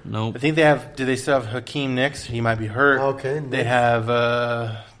anymore. Nope. I think they have. Do they still have Hakeem Nicks? He might be hurt. Okay, They Nicks. have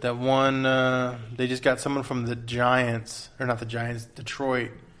that one. They just got someone from the Giants, or not the Giants, Detroit.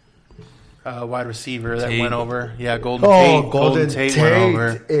 Wide receiver that Tate. went over. Yeah, Golden Oh, Tate. Golden Tate Tate went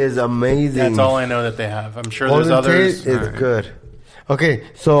over. is amazing. That's all I know that they have. I'm sure Golden there's others. Tate is Alright. good. Okay,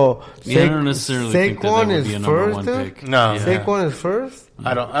 so Yeah, I don't necessarily think that Saquon would is be a number first, 1 dude? pick. No. Yeah. Saquon is first?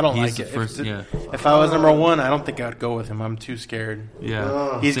 I don't He's like the it. first- yeah. If I was number 1, I don't think I'd go with him. I'm too scared.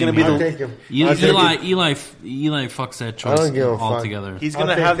 Yeah. He's Same gonna be here. I'll the- take him. Eli, I'll take Eli, him. Eli fucks that I choice don't give a fuck. altogether. He's I'll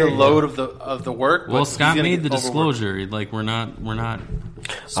gonna take have the Tate. load of the work. Well, but he's Scott gonna made the get overworked. disclosure. Like we're not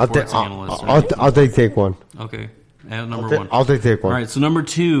I'll take sports analysts. Right? I'll take Saquon. Okay, at number 1. I'll take Saquon. All right, so number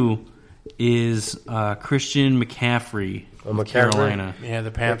 2 is Christian McCaffrey, Oh, McCaffrey. Carolina. Yeah, the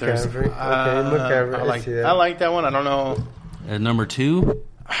Panthers. McCaffrey. Okay, McCaffrey. I see that. I like that one. I don't know. At number 2, No,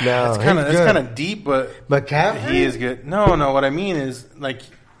 It's kind he's of good. kind of deep, but McCaffrey? he is good. No. What I mean is like,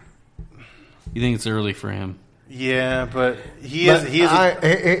 you think it's early for him? yeah, but he But is. He is.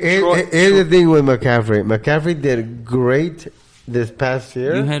 here's the thing with McCaffrey. McCaffrey did great this past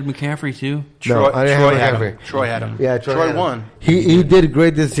year. You had McCaffrey too? No, I didn't have had McCaffrey. him. Troy had him. Yeah, Troy had him. won. He did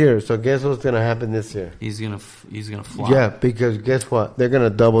great this year. So guess what's gonna happen this year? He's gonna flop. Yeah, because guess what? They're gonna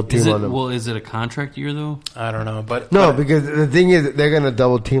double Is team it on him. well? Is it a contract year though? I don't know, but No, but because the thing is, they're gonna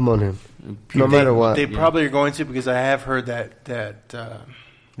double team on him. No they- matter what, they probably are going to because I have heard that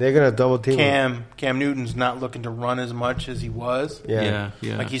they're gonna double team him. Cam Newton's not looking to run as much as he was. Yeah.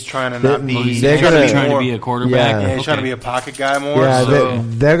 Like he's trying to They- not be. well, He's they're trying gonna- to trying to more, be a quarterback. Yeah. Yeah, he's trying to Okay. be a pocket guy more. Yeah, so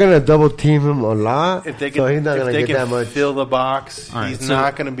they're gonna double team him a lot. if they so can, he's not if gonna they get that can much. fill the box, All right, he's so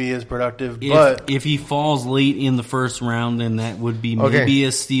not going to be as productive. If, But if he falls late in the first round, then that would be Okay. maybe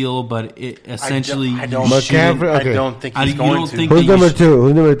a steal. But it essentially, I don't. you McCaffrey- shouldn't- okay. I don't think he's You going don't to. think Who's that you number should- 2?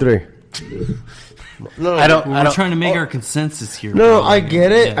 Who's number 3? No, I don't. We're trying to make our consensus here. No, bro. I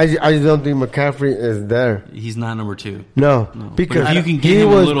get it. Yeah. I just don't think McCaffrey is there. He's not number 2. No, But because if you can get he him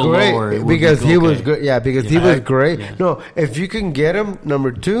a was little great. lower, it would Because be he okay. was good. Yeah, because he Yeah. was great. Yeah. No, if you can get him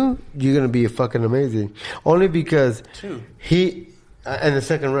number 2, you're gonna be fucking amazing. Only because 2. he in the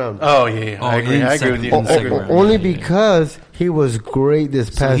second round. Oh yeah, Oh, I agree. in I agree with second- you. in second round. Only Yeah, yeah. because he was great this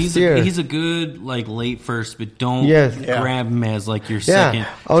So past he's year. he's a good like late first, but don't Yes. Yeah. grab him as like your Yeah. second.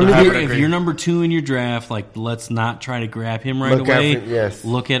 Only So I would if agree. you're number 2 in your draft, like let's not try to grab him right away. McCaffrey, yes.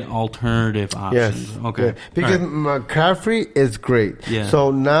 Look at alternative options. Yes. Okay. Yeah. Because All right. McCaffrey is great. Yeah. So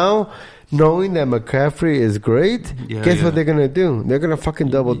now, knowing that McCaffrey is great, Yeah, guess yeah. what they're gonna do? They're gonna fucking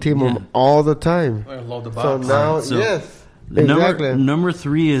double team him Yeah. all the time. Load the So box. now, So- yes. Exactly. Number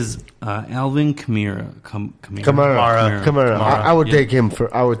 3 is Alvin Kamara. Kamara. I would take him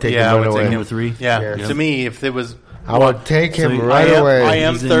for. I would take him right away. Number 3. Yeah. To me, if it was, I would take him So right away. I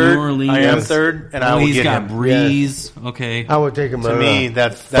am He's in third. New Orleans. I am third, and I will he's get got him. Breeze. Okay. I would take him To right me, away.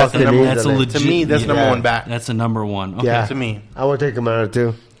 that's Fucking the number. easily. That's a legit. To me, that's number one back. That's a number 1. Okay. Yeah. To me, I would take him out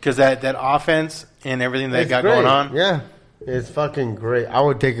too. because that offense and everything they It's got great. going on. Yeah, it's fucking great. I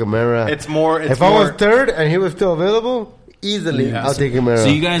would take Kamara. It's more. It's if more, I was third and he was still available, easily Yeah. I'll take Kamara. So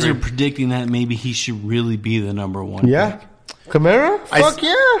you guys are predicting that maybe he should really be the number 1. yeah, Kamara? Fuck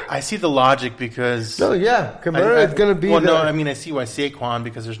yeah. I see the logic because. No, yeah, Kamara is gonna be. Well, the, no, I mean I see why Saquon,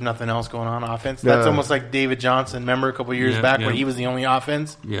 because there's nothing else going on offense. No. That's almost like David Johnson. Remember a couple years Yeah, back yeah. when he was the only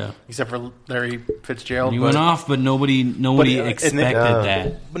offense, Yeah. except for Larry Fitzgerald. He but- went off, but nobody But, expected no.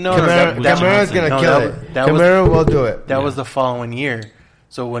 that. But no, Kamara's gonna kill it. Kamara will do it. That was the following year.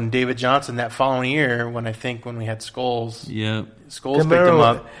 So when David Johnson that following year, when we had Scholes, Yeah. Scholes picked him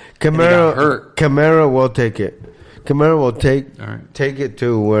up. and he Kamara, got hurt. Kamara will take it. Kamara will take All right. take it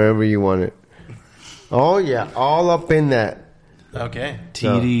to wherever you want it. Oh yeah, all up in that. Okay.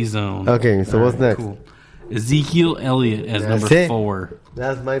 TD zone. Okay, so what's next? Cool. Ezekiel Elliott as That's number it. 4.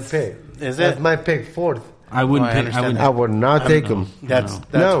 That's my pick. Is That's it? my pick. Fourth. I wouldn't I pick. I understand would. that. I would not take him. That's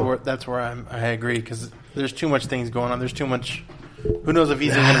No. that's where I agree, because there's too much things going on. There's too much. Who knows if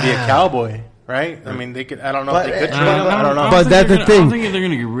he's going to be a Cowboy, right? I mean, they could. I don't know if they could trade him. I don't know. But that's the I don't thing. think they're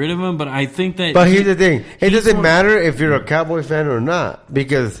going to get rid of him, but I think that. But here's the thing: it he's doesn't one- matter if you're a Cowboy fan or not,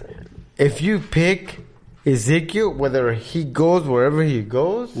 because if you pick Ezekiel, whether he goes wherever he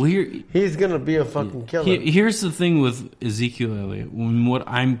goes, Well, he's gonna be a fucking killer. Here's the thing with Ezekiel Elliott. What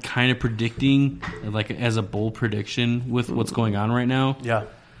I'm kind of predicting, like as a bold prediction with what's going on right now, Yeah.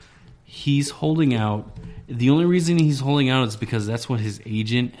 he's holding out. The only reason he's holding out is because that's what his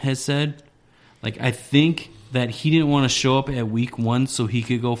agent has said. Like, I think that he didn't want to show up at week 1 so he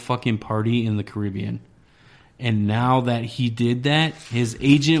could go fucking party in the Caribbean. And now that he did that, his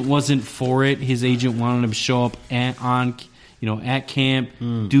agent wasn't for it. His agent wanted him to show up at camp,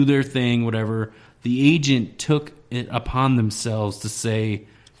 do their thing, whatever. The agent took it upon themselves to say,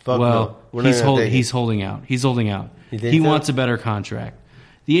 Fuck no. We're not he's gonna take it. holding out. He's holding out. You think He so? wants a better contract.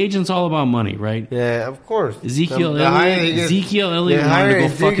 The agent's all about money, right? Yeah, of course. Ezekiel The higher Elliott, he gets- Ezekiel Elliott the wanted to higher go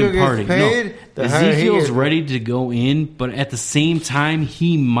Ezekiel fucking gets party. paid, the higher he Ezekiel's gets- ready to go in, but at the same time,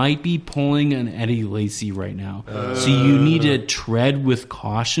 he might be pulling an Eddie Lacy right now. So you need to tread with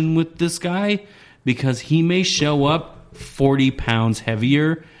caution with this guy, because he may show up 40 pounds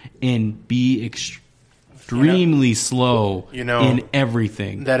heavier and be extremely slow in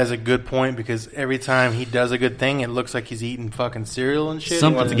everything. That is a good point, because every time he does a good thing, it looks like he's eating fucking cereal and shit.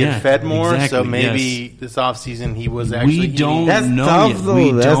 Something- He wants to get yeah, fed more, so exactly, maybe this offseason he was actually We don't eating. know tough, yet. though.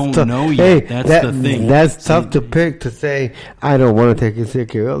 We That's don't tough. know Hey, yet. That's the thing. That's tough to pick, to say, I don't want to take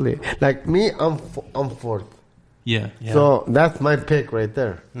Ezekiel Elliott. Like me, I'm fourth. Yeah. So that's my pick right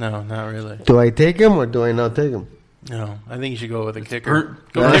there. No, not really. Do I take him or do I not take him? No, I think you should go with a kicker.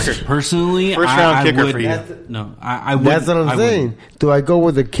 Go That's- kicker. Personally, First round I kicker would, for you. No, I would. That's what I'm I saying. wouldn't. Do I go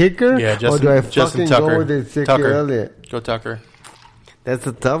with the kicker Yeah, or do I Justin fucking Tucker. go with Ezekiel Tucker. Elliott? Go Tucker. That's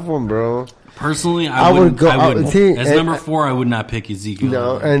a tough one, bro. Personally, I I would wouldn't. go- I wouldn't. see, As and- number 4, I would not pick Ezekiel.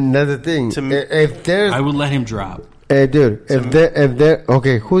 No, and that's the thing. To me- If there's, I would let him drop. dude, if there,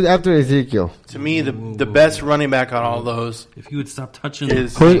 okay, who's after Ezekiel? To me, the best running back on all those If he would stop touching,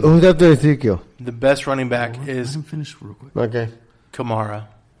 is Who's after Ezekiel? the best running back let is him finish real quick. Okay. Kamara.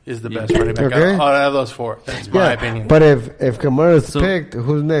 Is the best running back Okay. out of those 4. That's my opinion. But if Kamara's So- picked,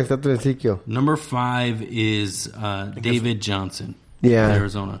 who's next after Ezekiel? Number 5 is David Johnson. Yeah, of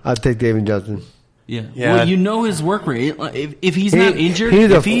Arizona. I'll take David Johnson. Yeah. Yeah. Well, you know his work rate. If he's not injured,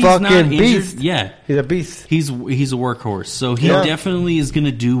 he's a if he's fucking not injured, beast. yeah. He's a beast. He's a workhorse, so he Yeah. definitely is going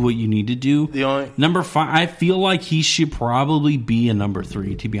to do what you need to do. The only- Number 5, I feel like he should probably be a number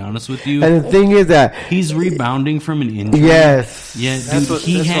 3. To be honest with you, And the thing is that he's rebounding from an injury. yes, Yeah, That's dude, what-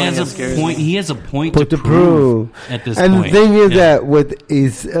 he that's what has a scares point. me. He has a point but to prove at this and point. the thing is Yeah. that with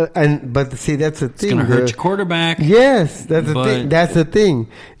is but see that's the it's thing. going to hurt dude. your quarterback. Yes, that's the But- thing. That's the thing.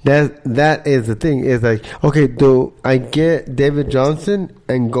 That is the thing. It's like, okay, do I get David Johnson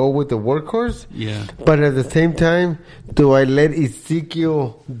and go with the workhorse? Yeah. But at the same time, do I let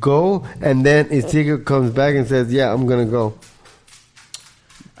Ezekiel go and then Ezekiel comes back and says, "Yeah, I'm gonna go."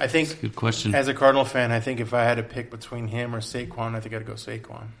 I think Good question. as a Cardinal fan, I think if I had to pick between him or Saquon, I think I'd go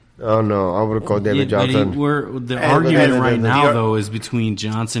Saquon. Oh no, I would go David Johnson. The argument right now though is between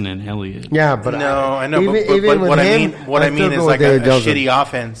Johnson and Elliott. Yeah, but no, I know. Even but what I mean is like a shitty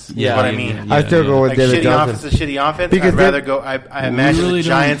offense. Yeah, is what I mean. I still go with Like David shitty Johnson. offense is shitty offense. Because I'd rather go. I imagine the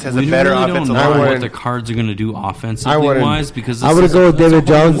Giants has a better offensive line. I don't know line. what the Cards are going to do offensively wise because I would go with David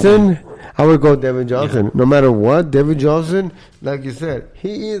Johnson. I would go David Johnson. Yeah. No matter what, David Johnson, like you said,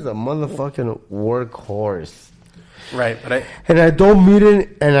 he is a motherfucking workhorse. Right, but I don't mean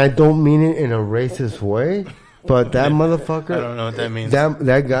it in a racist way, but that motherfucker. I don't know what that means.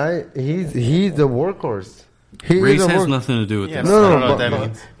 That guy, he's the workhorse. Race has nothing to do with this. No, I don't know what that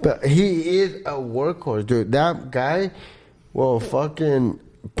means. But he is a workhorse, dude. That guy will fucking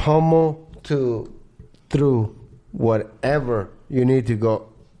pummel through whatever you need to go.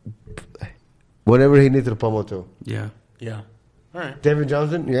 Whatever he needs to pummel to. Yeah. All right. David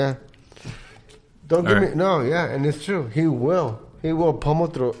Johnson, yeah. Don't give me and it's true. He will pummel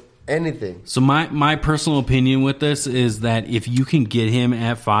through anything. So my personal opinion with this is that if you can get him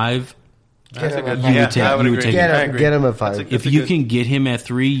at 5, that's a good. You would take him. Get him at 5. If you can get him at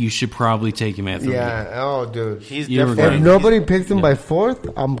 3, you should probably take him at 3. Yeah. Oh, dude. He's if nobody picks him by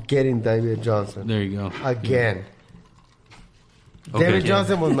 4th, I'm getting David Johnson. There you go. Again. Okay, David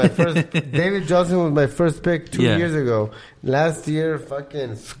Johnson was my first. David Johnson was my first pick 2 years ago. Last year,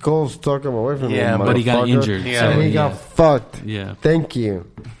 fucking Skulls took him away from me. Yeah, but he got injured. And he got fucked. Yeah. Thank you.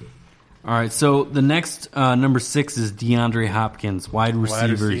 All right, so the next number 6 is DeAndre Hopkins, wide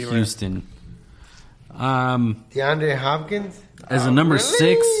receiver. Houston. DeAndre Hopkins as a number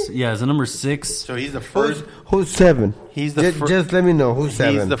 6. Yeah, as a number 6. So he's the first. Who's 7? He's the just let me know who's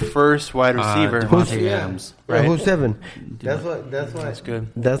 7. He's the first wide receiver. Devontae Adams. Right. Who's 7? That's why. That's good.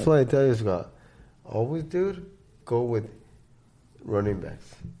 That's why I tell you, Scott. Always, dude, go with running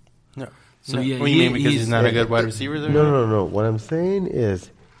backs. No. So what do you mean because he's not a good wide receiver? No. What I'm saying is,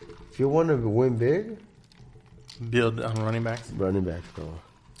 if you want to win big, build on running backs. Running backs, bro.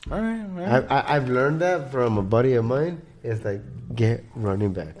 All right. I've learned that from a buddy of mine. It's like, get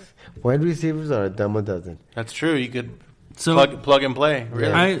running backs. Wide receivers are a dime a dozen. That's true. You could plug and play.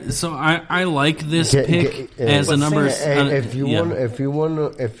 Really. I like this pick as a number. If you want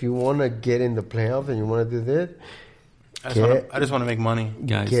to get in the playoffs and you want to do this, I just want to make money,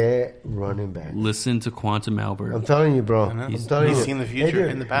 guys. Get running back. Listen to Quantum Albert. I'm telling you, bro. He's seen the future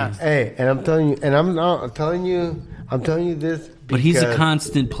in the past. Hey, and I'm telling you, and I'm telling you this. But he's a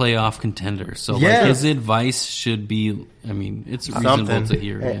constant playoff contender, so like his advice should be. I mean, it's reasonable to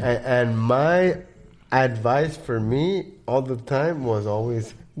hear. And my advice for me all the time was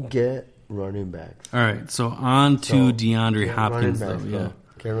always get running backs. All right, so on to DeAndre Hopkins, though.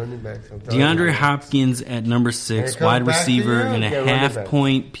 Get running backs. DeAndre Hopkins at number 6, wide receiver in a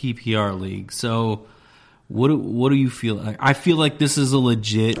half-point PPR league. So, what do you feel like? I feel like this is a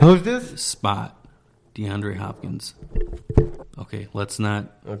legit spot. DeAndre Hopkins. Okay, let's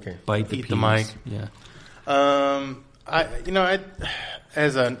not bite the Eat the mic. Yeah. I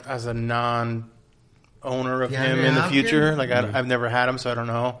as a non-owner of him in the future, like I've never had him, so I don't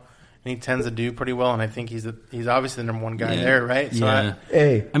know. And he tends to do pretty well, and I think he's obviously the number 1 guy there, right? So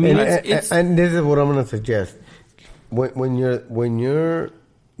yeah. I mean, and this is what I'm going to suggest. When you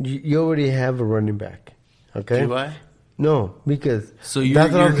already have a running back, okay? Do I? No, because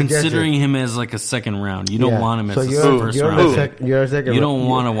you're considering him as like a second round. You don't want him as a first round. You're a second. You don't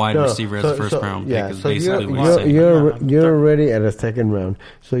want a wide receiver as a first round pick. So you're already at a second round.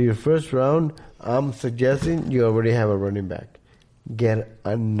 So your first round, I'm suggesting you already have a running back. Get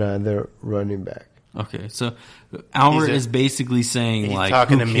another running back. Okay, so Albert is basically saying like,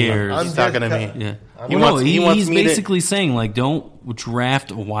 talking who to cares? Me. He's talking to me. Yeah, he's basically saying like, don't draft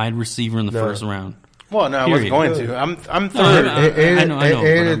a wide receiver in the first round. Well, no, I wasn't going to. I'm third. I know.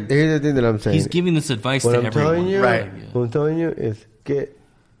 Here's the thing that I'm saying. He's giving this advice to everyone. What I'm telling you is get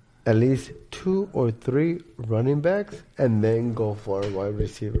at least 2 or 3 running backs and then go for a wide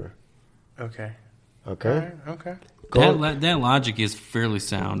receiver. Okay. Okay. Okay. That logic is fairly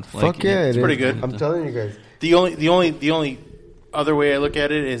sound. Fuck yeah, it's pretty good. I'm telling you guys. The only other way I look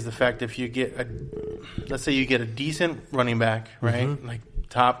at it is the fact if you get let's say you get a decent running back, right? Mm-hmm. Like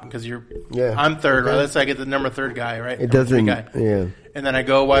top because I'm third. Right? Let's say I get the number 3 guy, right? It doesn't. Guy. Yeah. And then I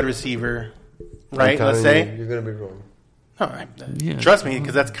go wide receiver, right? Let's say you're gonna be wrong. Trust me,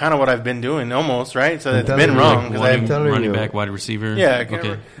 because that's kind of what I've been doing, almost, right? So it's been wrong. Like running back, wide receiver. Yeah.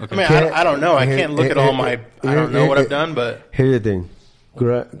 Okay. I mean, I don't know. I can't look at all my. I don't know what I've done, but here's the thing: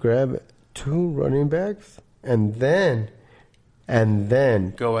 grab 2 running backs, and then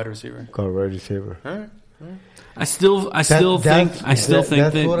go wide receiver. Go wide receiver. All right. I still think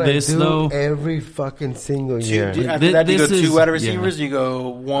that this though every fucking single year. After that, do you go this two is- wide receivers? You go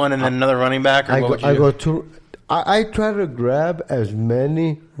one and then another running back, or I what go, would you I do? go two. I try to grab as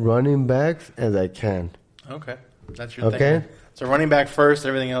many running backs as I can. Okay, that's your Okay. thing. So running back first,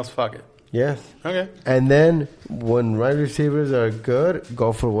 everything else, fuck it. Yes. Okay. And then when wide receivers are good,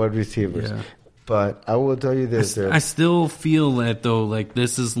 go for wide receivers. Yeah. But I will tell you this: I still feel that though, like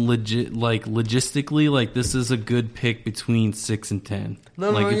this is legit, like logistically, like this is a good pick between 6 and 10.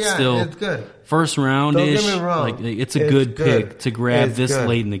 Like it's good. First round ish. Don't get me wrong. Like it's a It's good good. pick to grab It's this good.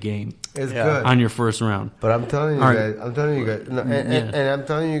 late in the game It's Yeah. good. on your first round. But I'm telling you All guys, right. no, and I'm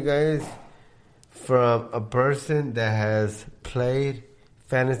telling you guys from a person that has played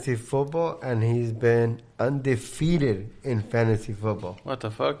fantasy football and he's been undefeated in fantasy football. What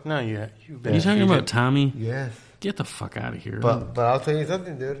the fuck? No, you've Are been. you talking about Tommy? Yes. Get the fuck out of here. But I'll tell you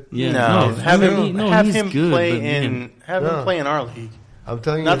something, dude. yeah, No, have him he's good, play but man, in him play in our league. I'm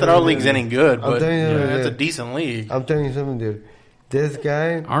telling you. Not that our something, league's dude. any good, I'm but telling you something, it's a dude. decent league. I'm telling you something, dude. This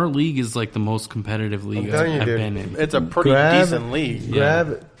guy, our league is like the most competitive league I've telling you, dude. been in. It's a pretty Grab- decent league.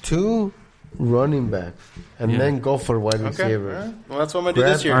 grab 2 running backs and Yeah. then go for wide Okay. receivers. All right. Well, that's what I'm gonna do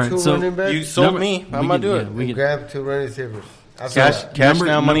Grab this year. All right, 2 so running backs. You sold me. I'm gonna do it. We can, grab 2 running receivers. Cash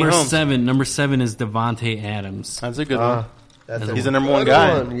now, money number home. 7. Number 7 is Devontae Adams. That's a good one. He's the number one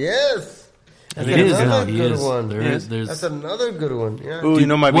guy. Yes. That's He is. another No, he good is. one. There's That's another good one. Yeah. Ooh, you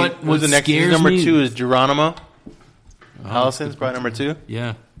know my what who's the next? scares Number me- 2 is Geronimo. Oh, Allison's probably number 2. yeah.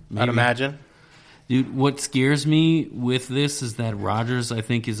 I'd maybe. imagine. Dude, what scares me with this is that Rodgers, I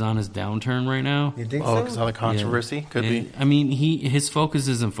think, is on his downturn right now. You think Oh, so? because all the controversy could be. I mean, his focus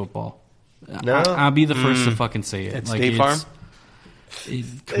isn't football. No? I'll be the first to fucking say it. It's State Farm?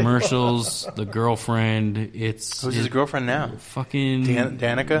 Commercials, the girlfriend. It's Who's his girlfriend now? fucking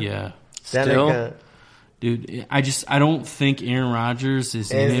Danica? Yeah, Still? Danica. dude. I don't think Aaron Rodgers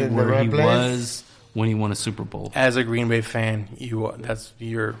is in Is it in the where right he place? was when he won a Super Bowl. As a Green Bay fan, that's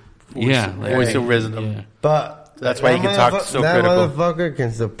your voice, Yeah, voice of wisdom. Yeah. But That's why you can talk so that critical. motherfucker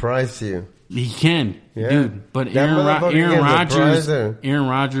can surprise you. He can, Yeah. dude. But That motherfucker can surprise her. Aaron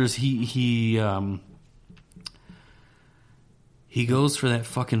Rodgers, he goes for that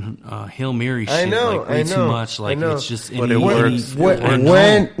fucking Hail Mary shit I know, like way I too know, much. Like I know. it's just But and it he- works. I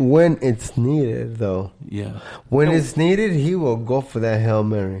know. When it's needed, though. Yeah. When it's needed, he will go for that Hail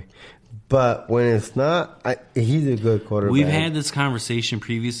Mary. But when it's not, he's a good quarterback. We've had this conversation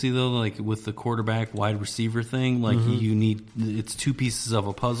previously though, like with the quarterback wide receiver thing. Like you need, it's 2 pieces of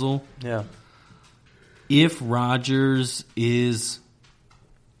a puzzle. Yeah. If Rodgers is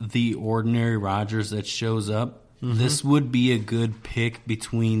the ordinary Rodgers that shows up, this would be a good pick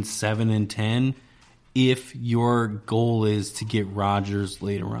between 7 and 10 if your goal is to get Rodgers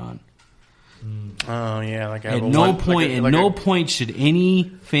later on. Oh yeah, like I At have a no one- point, like a- at like no a- point should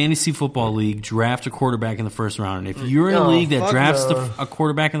any fantasy football league draft a quarterback in the first round. And if you're in a No, league that fuck drafts no. a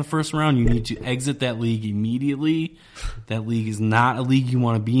quarterback in the first round, you need to exit that league immediately. That league is not a league you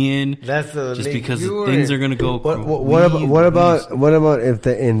want to be in. That's the just league because you were things in. are going to go. What about if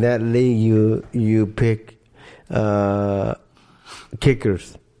in that league you pick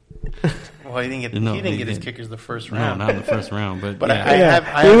kickers? Well, he didn't get No, he didn't he get his didn't. kickers the first No, round. not in the first round, but But yeah. I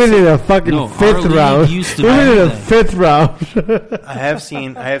have Even seen- in a fucking No, our fifth league round. used to Even do in a that. fifth round. I have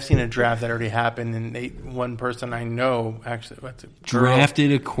seen a draft that already happened, and one person I know actually what's a girl,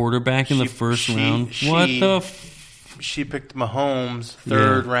 drafted a quarterback in the first round. What the she picked Mahomes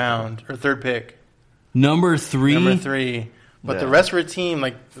third round or third pick, number 3? number 3. But the rest of her team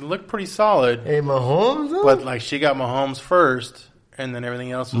it looked pretty solid. Hey, Mahomes, though? But she got Mahomes first, and then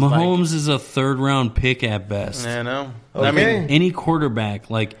everything else was Mahomes is a third round pick at best. I know. Okay. I mean, Any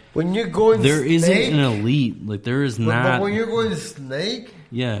quarterback, like when you're going there isn't snake, an elite. Like there is but not. when you're going snake,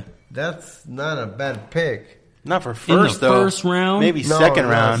 Yeah, that's not a bad pick. not for in first the though. first round, Maybe No, second no,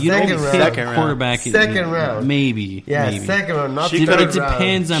 round. you don't second pick round. Second round. quarterback. Second round. maybe. Yeah, maybe. second round, not She third could've- It round.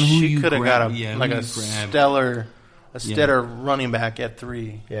 depends on who She you could have grab. got Yeah, like who a you grab. stellar running back at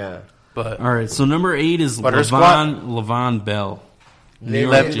 3. Yeah. But All right, so number 8 is But her squad- Levon Bell. New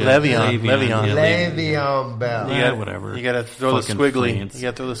Le- York Jets. Le'Veon. yeah, Le'Veon Bell. you Yeah, got whatever. You got to throw the Fucking squiggly. France. You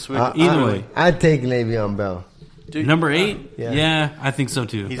got to throw the squiggly. Either way. I'd take Le'Veon Bell. Dude, Number 8? Yeah. Yeah, I think so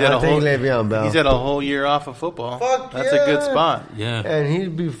too. He's had a I'll take whole Le'Veon Bell. He's had a whole year off of football. Fuck That's a good yeah. spot. Yeah. And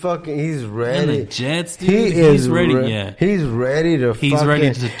he'd be fucking. He's And ready. the Jets, dude, He he's is ready. re- He's ready to. He's fucking,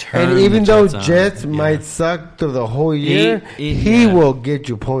 ready to turn And even the though Jets on. Jets Yeah. might suck through the whole year, Eight, he yeah. will get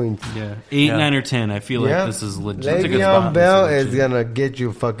you points. Yeah. 8, Yeah. 9, or 10. I feel Yeah. like this is legit. It's a good Le'Veon spot. Bell This is legit. gonna get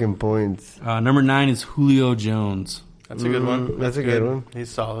you fucking points. Number 9 is Julio Jones. That's a good one. That's a good one. He's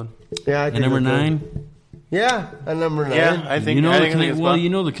solid. Yeah, I And think number that's 9, Yeah, at number 9. Yeah, I think. You know, I think it's well, you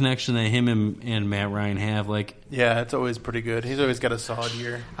know the connection that him and Matt Ryan have. Like, yeah, it's always pretty good. He's always got a solid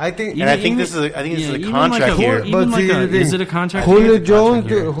year. I think, And I think this is a contract year. Even But see, the thing, is it a contract? Julio year? Jones,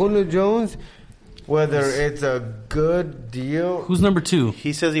 dude, Julio Jones, whether it's a good deal. Who's number 2?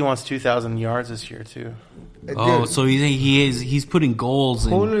 He says he wants 2,000 yards this year too. Oh, Dude, so he's putting goals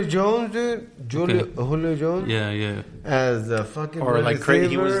in. Julio Jones, dude. Julio Jones. Yeah. As a fucking Or like receiver.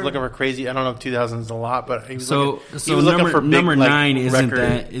 he was looking for crazy. I don't know if 2,000 is a lot, but he was So looking for big, number 9 like,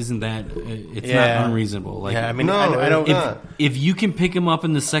 isn't that it's not unreasonable. Like, yeah, I mean, No, I know it's not. if you can pick him up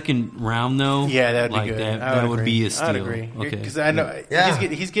in the second round though, Yeah, that'd like be good. that would be a steal. I'd agree. Okay. Because I know Yeah,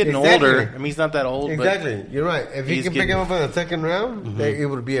 he's getting exactly. older. I mean, he's not that old. Exactly, you're right. If you he's can pick getting- him up in the second round, then it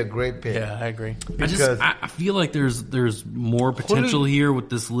would be a great pick. But yeah, I agree. I feel like there's more potential here with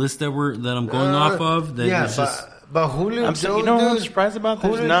this list that I'm going off of. That yeah, it's just but Julio Jones, you know what I'm dude, surprised about?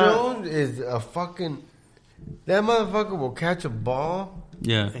 There's Julio not. Jones is a fucking. That motherfucker will catch a ball.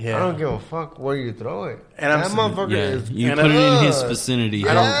 yeah. Yeah. I don't give a fuck where you throw it. And I'm that s- motherfucker Yeah, is you and put it in his good. vicinity.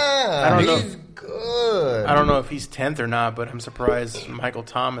 I don't know. He's good. I don't know if he's 10th or not, but I'm surprised Michael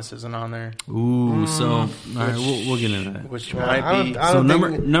Thomas isn't on there, Ooh, so all right, we'll get into that. which I might don't- be. I So don't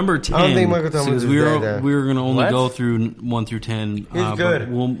think- number 10. I don't think Michael Thomas because is we that. were going to only What? go through 1 through 10. He's but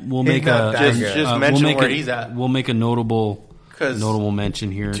good. We'll He's make not a that Just good. mention we'll make where a- he's at. We'll make a notable 'Cause-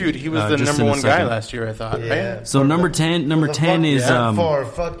 mention here. Dude, he was the just number in a 1 guy second. last year, I thought. Yeah. Right? So number 10 is for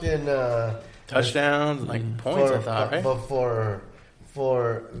fucking Touchdowns, like points, I thought, right? But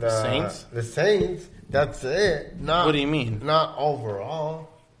for the Saints? the Saints, that's it. Not What do you mean? Not overall.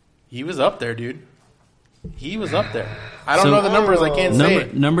 He was up there, dude. He was up there. I don't So- know the numbers. I can't say.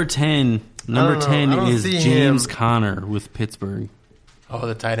 Number 10 I don't is see James him. Conner with Pittsburgh. Oh,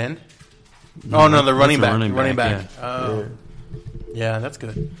 the tight end? Oh, no, the running that's a back. running back, Oh. Yeah, that's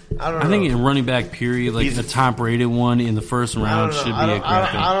good. I don't know. I think in running back period, like He's- the top rated one in the first I don't round know. should be I a don't, great I,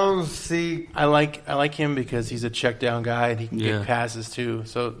 thing. I don't see. I like him because he's a check down guy and he can Yeah. get passes too.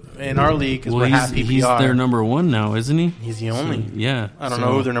 So in our league, because Well, we're half he's PPR, their number 1 now, isn't he? he's the only. Yeah. I don't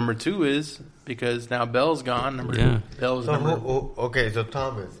know who their number 2 is because now Bell's gone. Yeah. Bell's So number. okay, so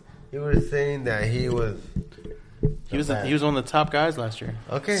Thomas, you were saying that he was He was one of the top guys last year.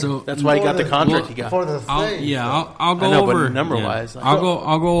 okay. So- That's why he For got the contract well, he got. for the Saints. I'll go I know, but over number-wise, like-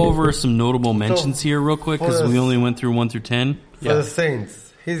 I'll go over some notable mentions here real quick for because the- we only went through 1 through 10. For Yeah. the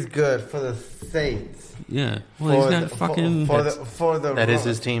Saints, he's good for the Saints. Yeah, well, he's For got the- fucking. for the That is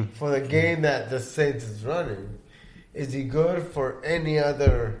his team. for the game that the Saints is running. Is he good for any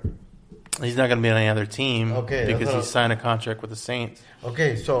other? He's not going to be on any other team Okay, because that's he what- signed a contract with the Saints,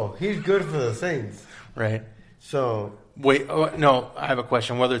 Okay, so he's good for the Saints. right? So, Wait, no, I have a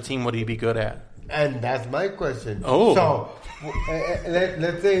question. What other team would he be good at? and that's my question. Oh. So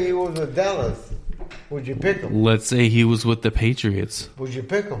let's say he was with Dallas. Would you pick him? Let's say he was with the Patriots. Would you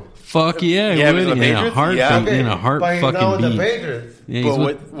pick him? Fuck yeah, Yeah, I if he's would. with the In a Patriots? heart, Yeah. beat, in a heart but he's not fucking with the beat. Patriots. Yeah, But he's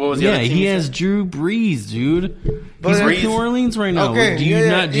with, what was the other team he you has said? Drew Brees, dude. But He's with Brees- New Orleans right now. Okay, do you yeah,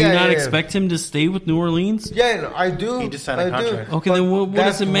 not do you yeah, not yeah. expect him to stay with New Orleans? Yeah, no, I do. He just signed a I do. contract. Okay, then what does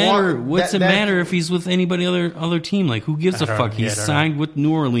That's it matter? one- What's that- it matter if he's with anybody other team? Like, who gives a don't- fuck? yeah, He's I don't signed with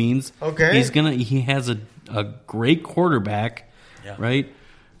New Orleans. Okay. He has a great quarterback, Yeah. right?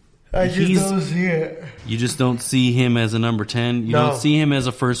 I just He's- don't see it. You just don't see him as a number 10. You No. don't see him as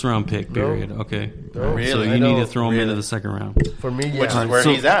a first round pick. Period. Okay. No. So Really? you I need to don't- throw him into really. the second round. For me, yeah. Which is where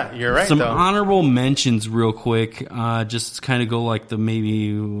So- he's at. You're right, Some though. honorable mentions, real quick. Just kind of go like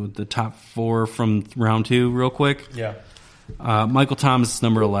the top 4 from round 2, real quick. Yeah. Michael Thomas is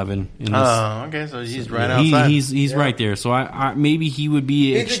number 11 in this. Oh, okay. So he's right outside. He's right there. So I maybe he would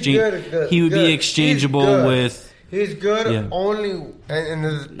be He's he would good. be exchangeable He's good. with He's good Yeah. only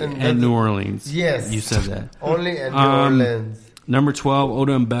at New Orleans. Yes. You said that. Only at New Um, Orleans. Number 12,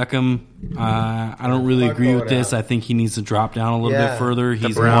 Odom Beckham. I don't really Fuck agree with this. Odom. I think he needs to drop down a little Yeah. bit further.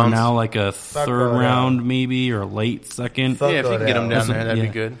 He's more Browns. now like a third Odom. round maybe or late second. Fuck Yeah, if you can get him down Listen, there, that'd yeah.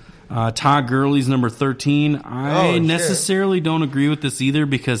 be good. Todd Gurley's number 13. I Oh, shit. necessarily don't agree with this either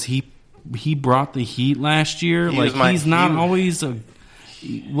because he brought the heat last year. He Like was he's not always a.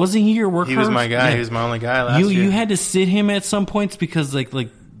 Wasn't he your workhorse? He was my guy. Yeah. He was my only guy last year. You had to sit him at some points because like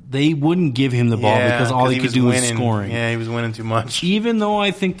they wouldn't give him the ball because all he could was do was winning. scoring. Yeah, he was winning too much. Even though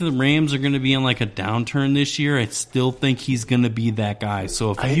I think the Rams are going to be in like a downturn this year, I still think he's going to be that guy.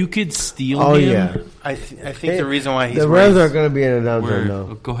 So if you could steal Oh, him, yeah. I think the reason why he's The where Rams he's- are going to be in a downturn where, now.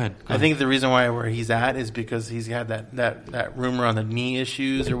 go ahead. I think the reason why he's at is because he's had that rumor on the knee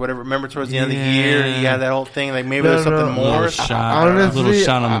issues or whatever. Remember towards the end of the year, he had that whole thing. Like maybe there's something more. Little shot, little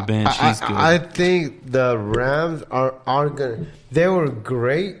shot on the bench. He's good. I think the Rams are going to. They were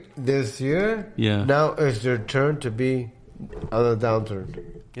great this year. Yeah. Now it's their turn to be on a downturn.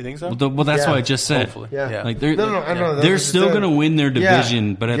 You think so? Well, that's Yeah. what I just said. Hopefully. Yeah. Like they're I know. they're still going to win their division,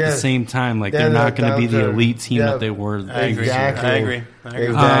 Yeah. but at the Yes. same time, like Yeah, they're not they're going to be the downturn. elite team Yeah. that they were. I agree. Exactly. I agree.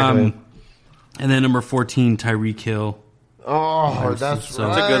 Exactly. And then number 14, Tyreek Hill. Oh, that's So-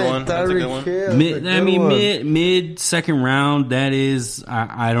 right. That's a good one. That's a good Tyreek one. Hill, Mid, a I good mean, one. mid second round. That is,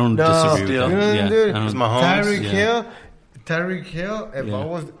 I don't No, disagree Steal. with that. you know, Yeah, dude, I don't- It's Mahomes. Yeah. Tyreek Hill. If Yeah. I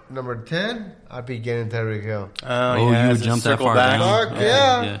was number 10, I'd be getting Tyreek Hill. Oh, you yeah. would it's a jump that circle far back. down. Fuck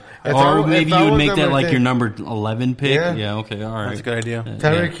yeah. If Or I- maybe if I you would was make that number like 10. your number 11 pick. Yeah. Yeah. Okay. All right. That's a good idea.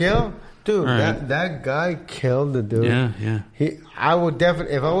 Tyreek Hill, dude, All right. that guy killed the dude. Yeah. I would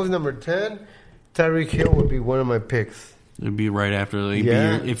definitely, if I was number 10, Tyreek Hill would be one of my picks. It'd be right after. It'd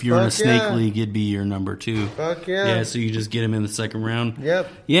Yeah. be if you're in a Fuck snake yeah. league, it'd be your number 2. Fuck yeah. Yeah, so you just get him in the second round. Yep.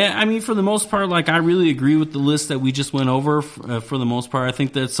 Yeah, I mean, for the most part, like I really agree with the list that we just went over. For the most part, I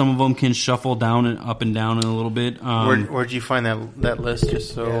think that some of them can shuffle down and up and down in a little bit. Where'd you find that list?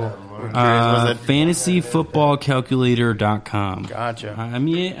 Just so we're curious. Was it fantasyfootballcalculator.com. Gotcha. I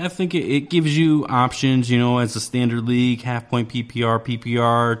mean, I think it gives you options, as a standard league, half point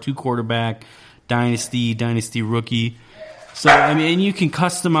PPR, 2 quarterback, dynasty rookie. So, I mean, and you can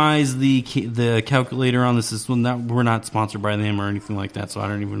customize the calculator on the system. We're not sponsored by them or anything like that, so I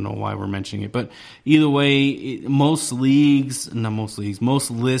don't even know why we're mentioning it. But either way, most lists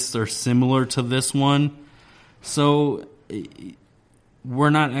are similar to this one. So, we're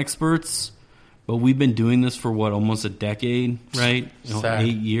not experts, but we've been doing this for, almost a decade, right? Sad.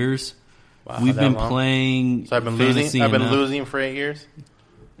 8 years. Wow, We've that been long? playing So I've been fantasy losing. I've been enough. losing for 8 years.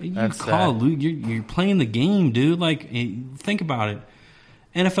 That's sad. You're playing the game, dude. Like, think about it.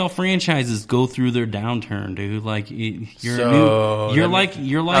 NFL franchises go through their downturn, dude. Like, you're like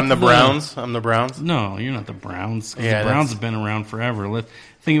I'm the Browns. I'm the Browns. No, you're not the Browns. 'Cause Yeah, the Browns that's- have been around forever.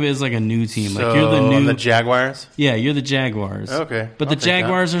 Think of it as like a new team. Like So you're the new. I'm the Jaguars. Yeah, you're the Jaguars. Okay, but I'll the take that.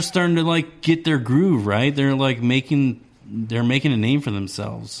 Jaguars are starting to like get their groove, right? They're like making a name for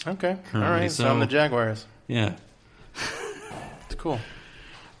themselves. Okay, all currently, right. So I'm the Jaguars. Yeah. It's cool.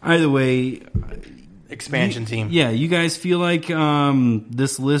 Either way, Expansion team. Yeah, you guys feel like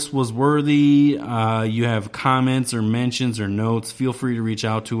this list was worthy. You have comments or mentions or notes. Feel free to reach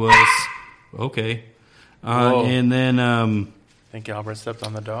out to us. Okay. Whoa. And then, I think Albert stepped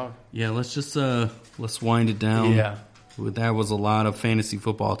on the dog. yeah, let's just let's wind it down. Yeah. That was a lot of fantasy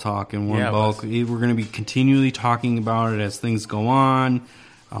football talk in one Yeah, it bulk. We're going to be continually talking about it as things go on.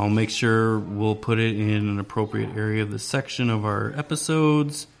 I'll make sure we'll put it in an appropriate area of the section of our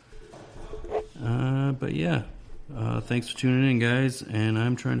episodes. But yeah, thanks for tuning in, guys, and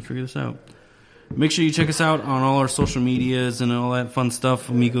I'm trying to figure this out. Make sure you check us out on all our social medias and all that fun stuff,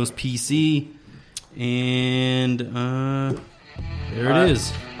 Amigos PC. And there it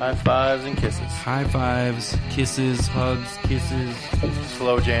is. High fives and kisses. High fives, kisses, hugs, kisses.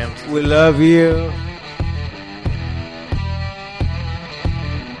 Slow jams. We love you.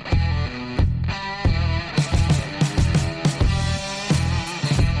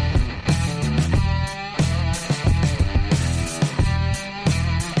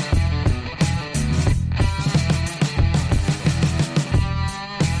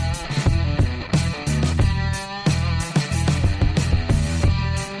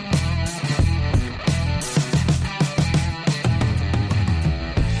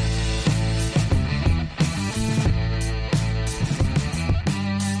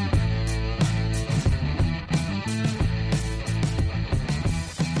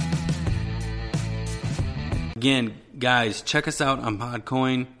 Again, guys, check us out on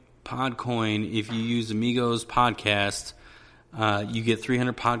Podcoin. Podcoin, if you use Amigos Podcast, you get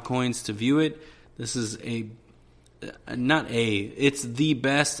 300 Podcoins to view it. This is it's the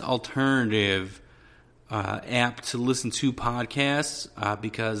best alternative app to listen to podcasts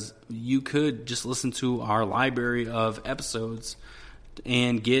because you could just listen to our library of episodes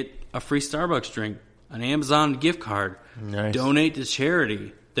and get a free Starbucks drink, an Amazon gift card, Nice. donate to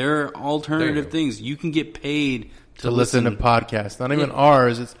charity. There are alternative things. You can get paid To listen to podcasts. Not even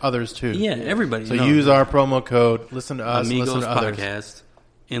ours, it's others too. Yeah, everybody. So use our promo code, listen to us, Amigos listen to others. Podcast,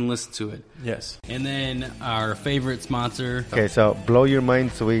 and listen to it. Yes. And then our favorite sponsor. Okay, so Blow Your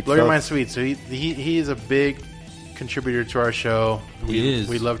Mind Sweets. Blow Your Mind Sweet. So he is a big contributor to our show. He is.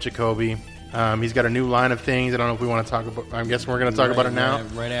 We love Jacoby. He's got a new line of things. I don't know if we want to talk about. I guess we're going to talk about it now.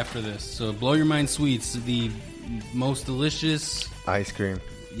 Right after this. So Blow Your Mind Sweets, the most delicious Ice cream.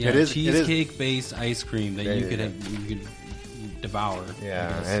 It is- cheesecake based ice cream that you could have. You could devour.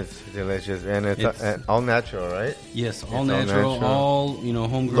 Yeah, it's delicious, and it's all natural, right? Yes, all natural, all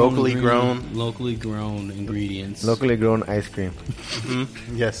homegrown, locally grown ingredients, locally grown ice cream.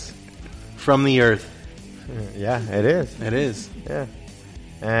 Mm-hmm. Yes, from the earth. Yeah, it is. It is. Yeah,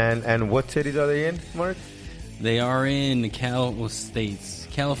 and what cities are they in, Mark? They are in states: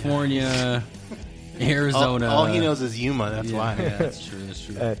 California, Arizona. All he knows is Yuma. That's why. Yeah, that's true. That's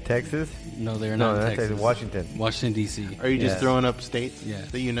true. Texas? No, they're not. That's Texas. Washington. Washington D.C. Are you just throwing up states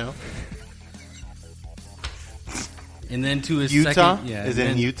that you know? And then to his Utah? second, Is it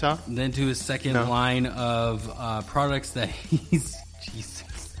in Utah? Then to his second line of products that he's. Jesus,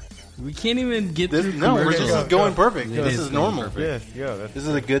 we can't even get through. No, commercials. this is going perfect. This is normal. Yes, this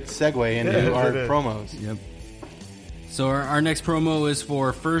is a good segue into our promos. Yep. So our next promo is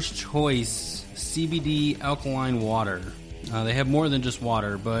for First Choice CBD alkaline water. They have more than just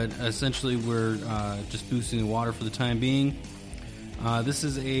water, but essentially we're just boosting the water for the time being.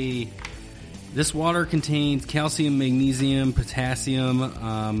 This water contains calcium, magnesium,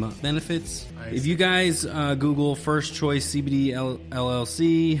 potassium benefits. If you guys Google First Choice CBD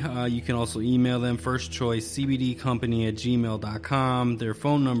LLC, you can also email them firstchoicecbdcompany@gmail.com. Their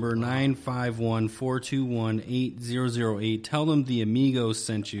phone number 951-421-8008. Tell them the Amigos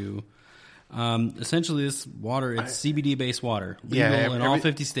sent you. Essentially, this water, it's CBD-based water. Legal in all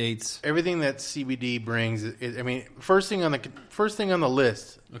 50 states. Everything that CBD brings, first thing on the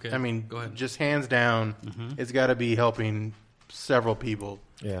list. Okay. Go ahead. Just hands down, it's got to be helping several people.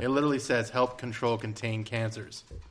 Yeah. It literally says help contain cancers.